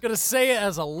it! I was gonna say it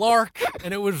as a lark,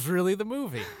 and it was really the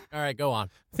movie. All right, go on.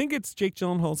 I think it's Jake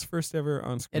Gyllenhaal's first ever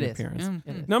on-screen It is. appearance.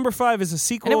 It is. Number 5 is a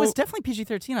sequel. And it was definitely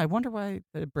PG-13. I wonder why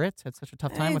the Brits had such a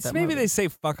tough time with that Maybe movie. they say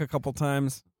fuck a couple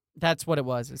times. That's what it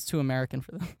was. It's too American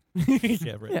for them.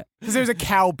 Yeah, right. Yeah. Because there's a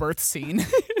cow birth scene.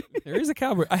 There is a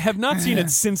cowboy. I have not seen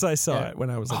it since I saw it when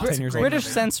I was like 10 years old. British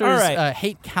censors All right.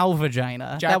 hate cow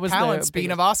vagina. Jack that was Palance, the speaking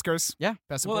biggest- of Oscars. Yeah.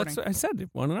 Best Well, supporting. that's what I said. It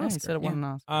won an Yeah, Oscar. he said it won an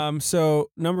Oscar. So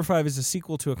number 5 is a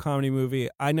sequel to a comedy movie.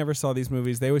 I never saw these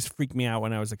movies. They always freaked me out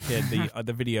when I was a kid.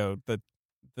 The video,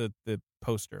 the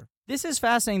poster. This is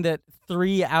fascinating that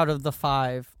 3 out of the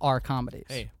 5 are comedies.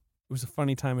 Hey, it was a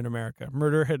funny time in America.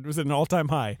 Murder was at an all-time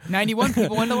high. 91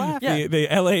 people went to laugh. Yeah. The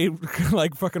LA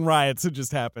like fucking riots had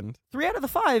just happened. 3 out of the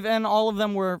 5, and all of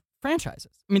them were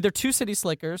franchises. I mean, they're 2 City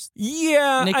Slickers.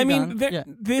 Yeah, Naked I mean, Gun, yeah.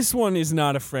 this one is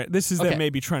not a This is Okay. them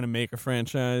maybe trying to make a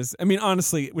franchise. I mean,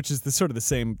 honestly, which is sort of the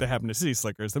same that happened to City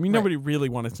Slickers. I mean, Right. nobody really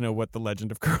wanted to know what the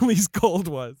legend of Curly's Gold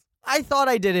was. I thought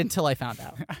I did until I found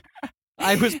out.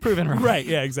 I was proven wrong. Right?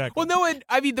 Yeah, exactly. Well, no one.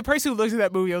 I mean, the person who looked at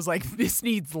that movie was like, "This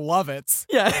needs Lovitz."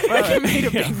 Yeah. Like, he made a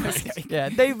big Yeah, mistake. Yeah,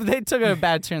 they took a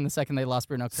bad turn the second they lost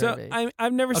Bruno So Kirby.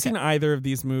 I've never Okay. seen either of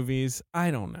these movies. I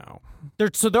don't know.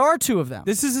 So there are 2 of them.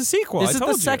 This is a sequel. This I is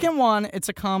told the you. second one. It's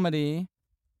a comedy.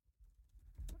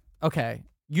 Okay,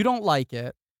 you don't like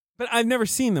it. but I've never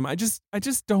seen them. I just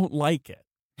don't like it.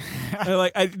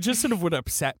 I just sort of would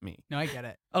upset me. No, I get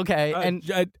it. Okay, and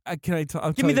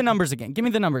I'll give me the numbers again. Give me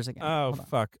the numbers again. Oh Hold on.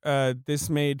 fuck! This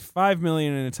made $5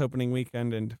 million in its opening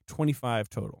weekend and 25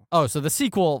 total. Oh, so the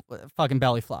sequel fucking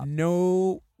belly flop.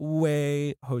 No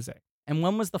way, Jose. And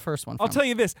when was the first one? I'll tell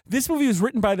you this: this movie was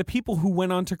written by the people who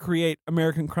went on to create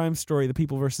American Crime Story: The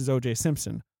People vs. O.J.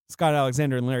 Simpson, Scott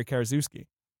Alexander and Larry Karaszewski.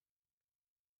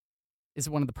 Is it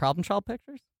one of the Problem Child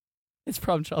pictures? It's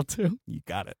Problem Child 2. You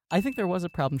got it. I think there was a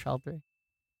Problem Child 3.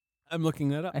 I'm looking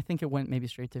that up. I think it went maybe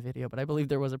straight to video, but I believe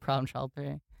there was a Problem Child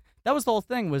 3. That was the whole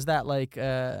thing. Was that like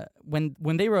when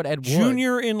they wrote Ed Wood?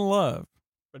 Junior in Love,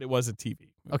 but it was a TV.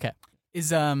 Okay,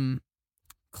 Is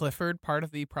Clifford part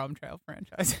of the Problem Child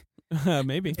franchise?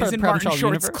 Maybe. part of Isn't the Problem Martin Child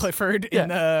Short's universe? Clifford Yeah. in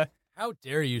the? How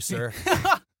dare you, sir?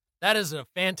 That is a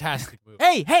fantastic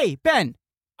movie. Hey, Ben.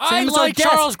 I Sam is our like guest.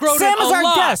 Charles Grodin Sam is a our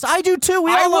lot. guest. I do too.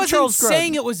 We I all love wasn't Charles Grodin.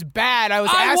 saying it was bad. I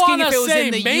was I asking wanna if it was say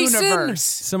in the Mason. universe.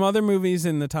 Some other movies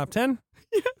in the top 10.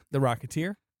 The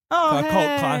Rocketeer, Oh, a cult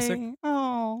hey. classic.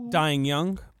 Oh. Dying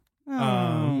Young.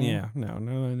 Oh. Yeah,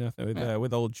 no.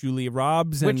 With old Julia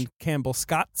Robbins and Which- Campbell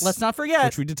Scotts. Let's not forget,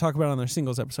 Which we did talk about on their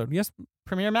singles episode. Yes,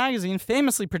 Premiere Magazine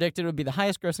famously predicted it would be the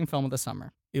highest-grossing film of the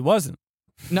summer. it wasn't.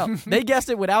 No, they guessed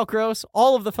it would outgross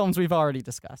all of the films we've already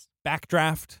discussed.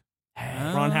 Backdraft.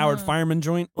 Ron Howard Fireman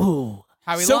Joint. Ooh,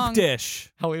 Howie Soap Long.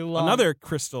 Dish. how we love Another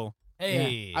Crystal.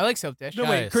 Hey, I like Soap Dish. No,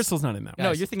 wait, Guys. Crystal's not in that one. No,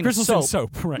 Guys. you're thinking Crystal's of in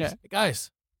soap. Soap, right? Yeah.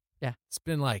 guys. Yeah. It's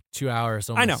been like 2 hours.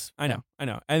 I know, Almost. I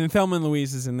know. And Thelma and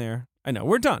Louise is in there. I know.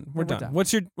 We're done. We're We're done. done.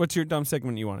 What's your dumb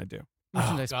segment you want to do?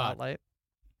 Merchandise God. spotlight.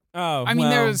 Oh, I mean,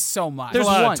 well, there's so much. There's a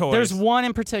lot of one. toys. There's one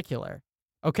in particular.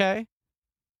 Okay.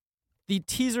 The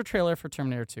teaser trailer for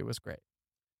Terminator 2 was great.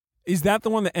 Is that the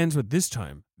one that ends with "This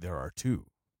time there are 2"?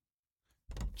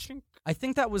 I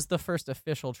think that was the first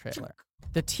official trailer.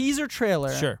 The teaser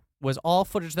trailer Sure. was all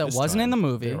footage that This wasn't in the time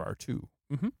movie. There are 2.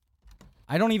 Mm-hmm.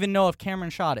 I don't even know if Cameron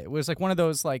shot it. It was like one of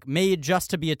those like made just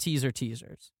to be a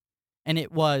teasers. And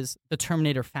it was the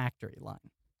Terminator factory line.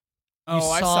 Oh,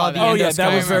 I saw saw the that. Oh yeah, Endoscope.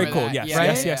 that was I very remember cool. that. Yes, Yeah,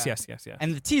 yes, yeah, yes, yeah. yes.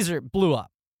 And the teaser blew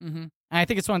up. Mm-hmm. And I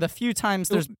think it's one of the few times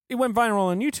there's It went viral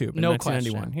on YouTube in No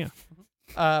 1991.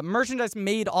 Yeah. merchandise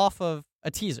made off of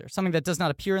a teaser, something that does not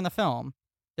appear in the film.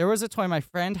 There was a toy, my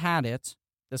friend had it.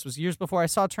 This was years before I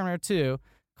saw Terminator 2,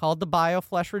 called the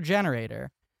BioFlesh Regenerator.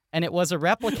 And it was a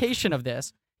replication of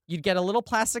this. You'd get a little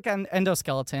plastic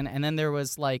endoskeleton, and then there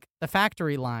was like the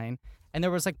factory line, and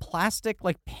there was like plastic,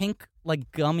 like pink,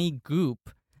 like gummy goop,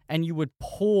 and you would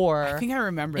pour I think I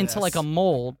remember into this. like a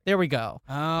mold. There we go.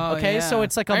 Oh, Okay, yeah. so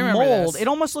it's like I a remember mold. this. It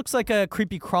almost looks like a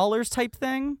creepy crawlers type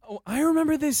thing. Oh, I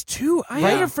remember this too. I Right?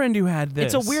 had a friend who had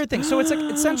this. It's a weird thing. So it's like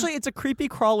essentially it's a creepy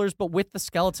crawlers, but with the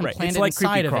skeleton right. planted It's like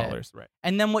inside creepy of it. crawlers, right?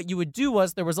 And then what you would do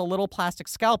was there was a little plastic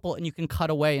scalpel, and you can cut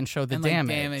away and show the and, like,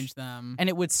 damage. damage them. And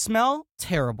it would smell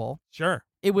terrible. Sure.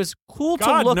 It was cool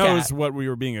God to look knows at, what we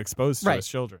were being exposed to Right. as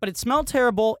children. but it smelled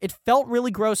terrible. It felt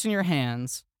really gross in your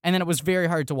hands, and then it was very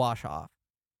hard to wash off.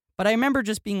 But I remember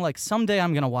just being like, someday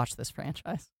I'm going to watch this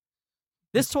franchise.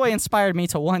 This toy inspired me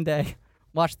to one day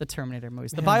watch the Terminator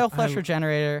movies. The Man, BioFlesh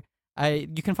Regenerator,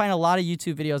 you can find a lot of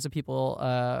YouTube videos of people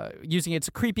using it. It's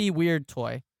a creepy, weird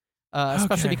toy.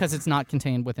 especially Okay. because it's not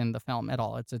contained within the film at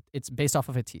all. It's based off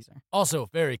of a teaser. Also,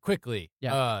 very quickly,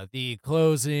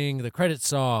 the credit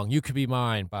song, "You Could Be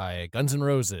Mine" by Guns N'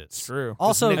 Roses. True.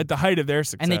 Also- at the height of their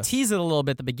success. And they tease it a little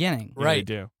bit at the beginning. Yeah, Right.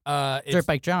 They do. Dirt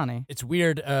Bike Johnny. It's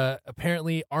weird.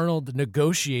 Apparently, Arnold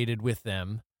negotiated with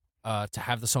them to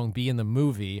have the song be in the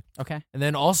movie. Okay. And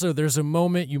then also, there's a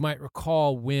moment you might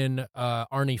recall when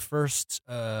Arnie first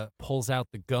pulls out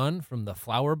the gun from the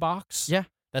flower box. Yeah.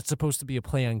 That's supposed to be a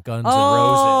play on Guns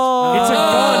Oh. N' Roses. It's a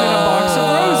gun in a box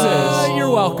of roses. You're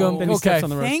welcome. Then he Okay. steps on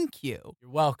the rose. Thank you.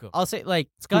 You're welcome. I'll say like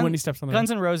It's cool when he steps on the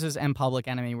Guns N' Roses and Public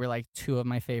Enemy were like two of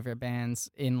my favorite bands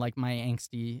in like my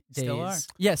angsty days. Still are.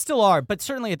 Yeah, still are. But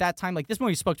certainly at that time, like this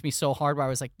movie spoke to me so hard where I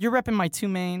was like, you're repping my two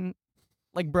main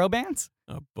like bro bands?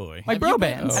 Oh, boy. My bro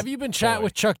bands. Have you been chatting boy.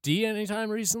 with Chuck D anytime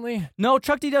recently? No,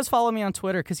 Chuck D does follow me on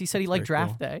Twitter because he said he liked Very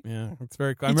Draft cool. Day. Yeah, it's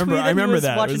very cool. He I remember tweeted he was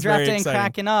that. It watching was Draft very Day and exciting.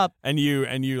 cracking up. And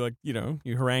you like,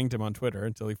 you harangued him on Twitter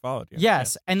until he followed you.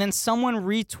 Yes, and then someone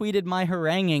retweeted my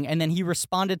haranguing, and then he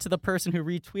responded to the person who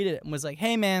retweeted it and was like,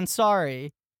 "Hey man,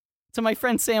 sorry." To my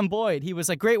friend Sam Boyd, he was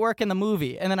like, "Great work in the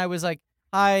movie," and then I was like,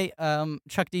 "Hi,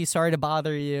 Chuck D, sorry to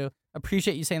bother you.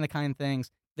 Appreciate you saying the kind things.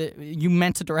 That you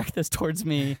meant to direct this towards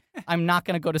me. I'm not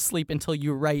gonna go to sleep until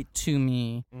you write to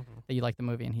me that you like the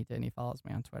movie," and he did. And he follows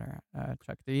me on Twitter,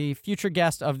 Chuck D, future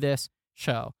guest of this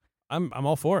show. I'm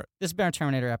all for it. This has been our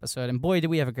Terminator episode, and boy, did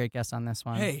we have a great guest on this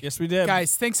one. Hey, Yes, we did.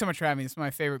 guys, thanks so much for having me. It's one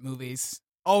of my favorite movies.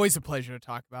 Always a pleasure to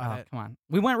talk about Oh, it. come on.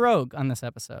 We went rogue on this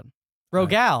episode.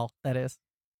 Rogal, that is.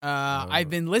 I've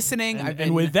been listening.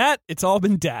 And with that, it's all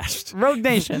been dashed. Rogue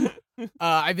Nation.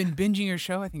 I've been binging your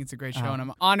show. I think it's a great show, Oh. and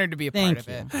I'm honored to be a Thank part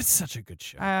of you. it. That's such a good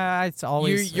show. It's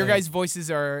always Your guys'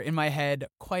 voices are in my head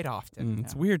quite often.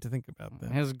 It's weird to think about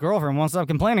that. His girlfriend won't stop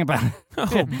complaining about it.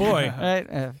 Oh, boy. Right?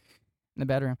 In the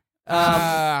bedroom.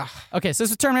 Okay, so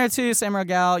this is Terminator 2, Sam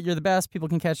Rogal. You're the best. People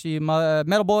can catch you.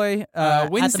 Metal Boy. At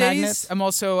the Wednesdays. Magnet. I'm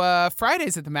also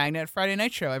Fridays at the Magnet, Friday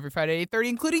night show every Friday at 8:30,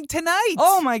 including tonight.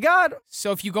 Oh my God.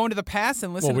 So if you go into the past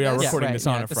and listen Well, we to are this, recording right, this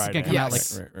on yeah, a this is Friday. gonna come out, like,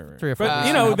 Right. 3 or 4 But, days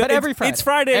you know, from now. But every Friday. It's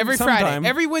Friday every sometime. Friday,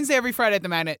 every Wednesday, every Friday at the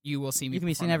Magnet, you will see me. You can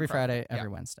be seen perform every in front. Friday, every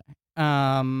Yeah. Wednesday.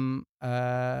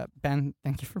 Ben,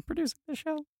 thank you for producing the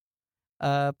show.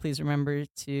 Please remember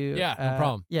to Yeah, no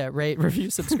problem. Yeah, rate, review,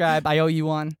 subscribe. I owe you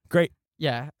one. Great.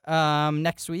 Yeah.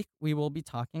 Next week we will be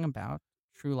talking about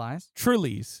True Lies.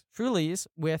 Trulies. Trulies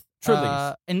with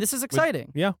Trulies. and this is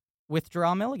exciting. Yeah. With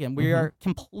Jerome Milligan. We are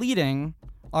completing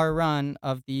our run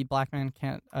of the Black Man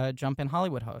Can't Jump in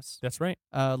Hollywood hosts. That's right.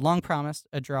 Long promised,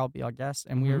 Jerome will be our guest,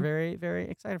 and we are Mhm. very, very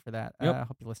excited for that. Yep.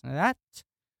 Hope you listen to that.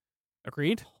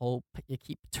 Agreed. Hope you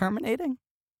keep terminating.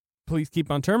 Please keep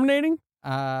on terminating.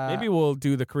 Uh, Maybe we'll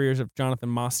do the careers of Jonathan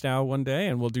Mostow one day,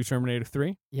 and we'll do Terminator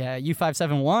 3. Yeah,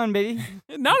 U571, baby.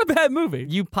 Not a bad movie.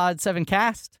 U-Pod 7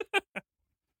 cast.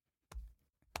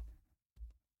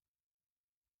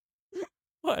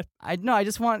 What? I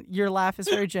just want your laugh is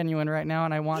very genuine right now,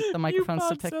 and I want the microphones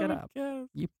to pick it up.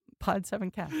 Pod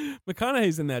 7 cast.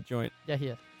 McConaughey's in that joint. Yeah, he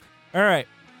is. All right.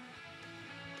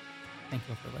 Thank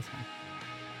you for listening.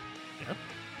 Yep.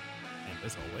 And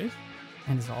as always.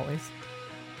 And as always,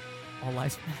 all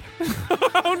lives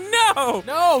matter. Oh, no!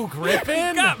 No,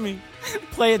 Griffin. Got me.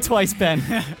 Play it twice, Ben.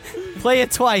 Play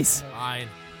it twice. Fine.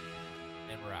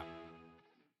 And we're out.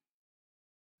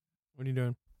 What are you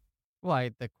doing?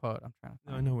 Why the quote? I'm trying to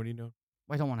No, I find. know. What are you doing?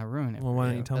 I don't want to ruin it. Well, for why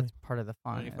don't you tell That's me? part of the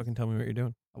Why fun. don't you is fucking tell me what you're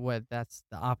doing? That's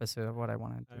the opposite of what I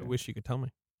want to I do wish you could tell me.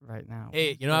 right now.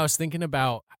 Hey, I was thinking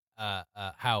about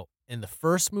how in the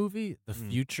first movie, the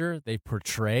future they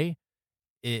portray,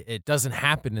 it doesn't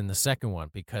happen in the second one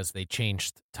because they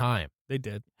changed time. They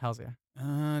did. Hell's yeah.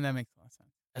 That makes a lot of sense.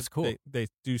 That's cool. They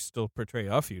do still portray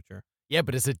a future. Yeah,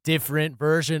 but it's a different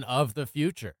version of the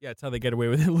future. Yeah, it's how they get away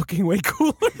with it looking way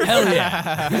cooler. Hell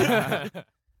yeah.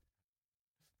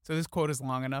 So this quote is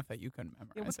long enough that you couldn't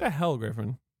memorize Yeah, what it. the hell,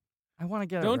 Griffin? I want to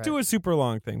get it Don't do right. a super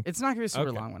long thing. It's not going to be a super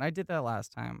Okay. long one. I did that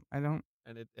last time. I don't.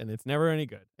 And it's never any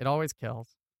good. It always kills.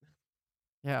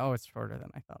 Yeah. Oh, it's shorter than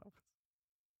I thought it was.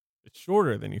 It's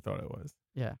shorter than you thought it was.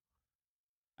 Yeah.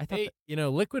 I thought. Hey,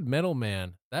 Liquid Metal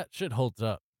Man, that shit holds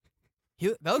up.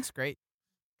 That looks great.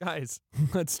 Guys,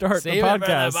 let's start Save the it for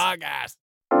podcast. podcast.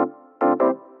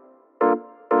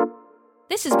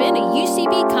 This has been a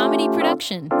UCB comedy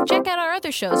production. Check out our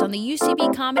other shows on the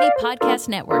UCB Comedy Podcast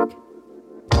Network.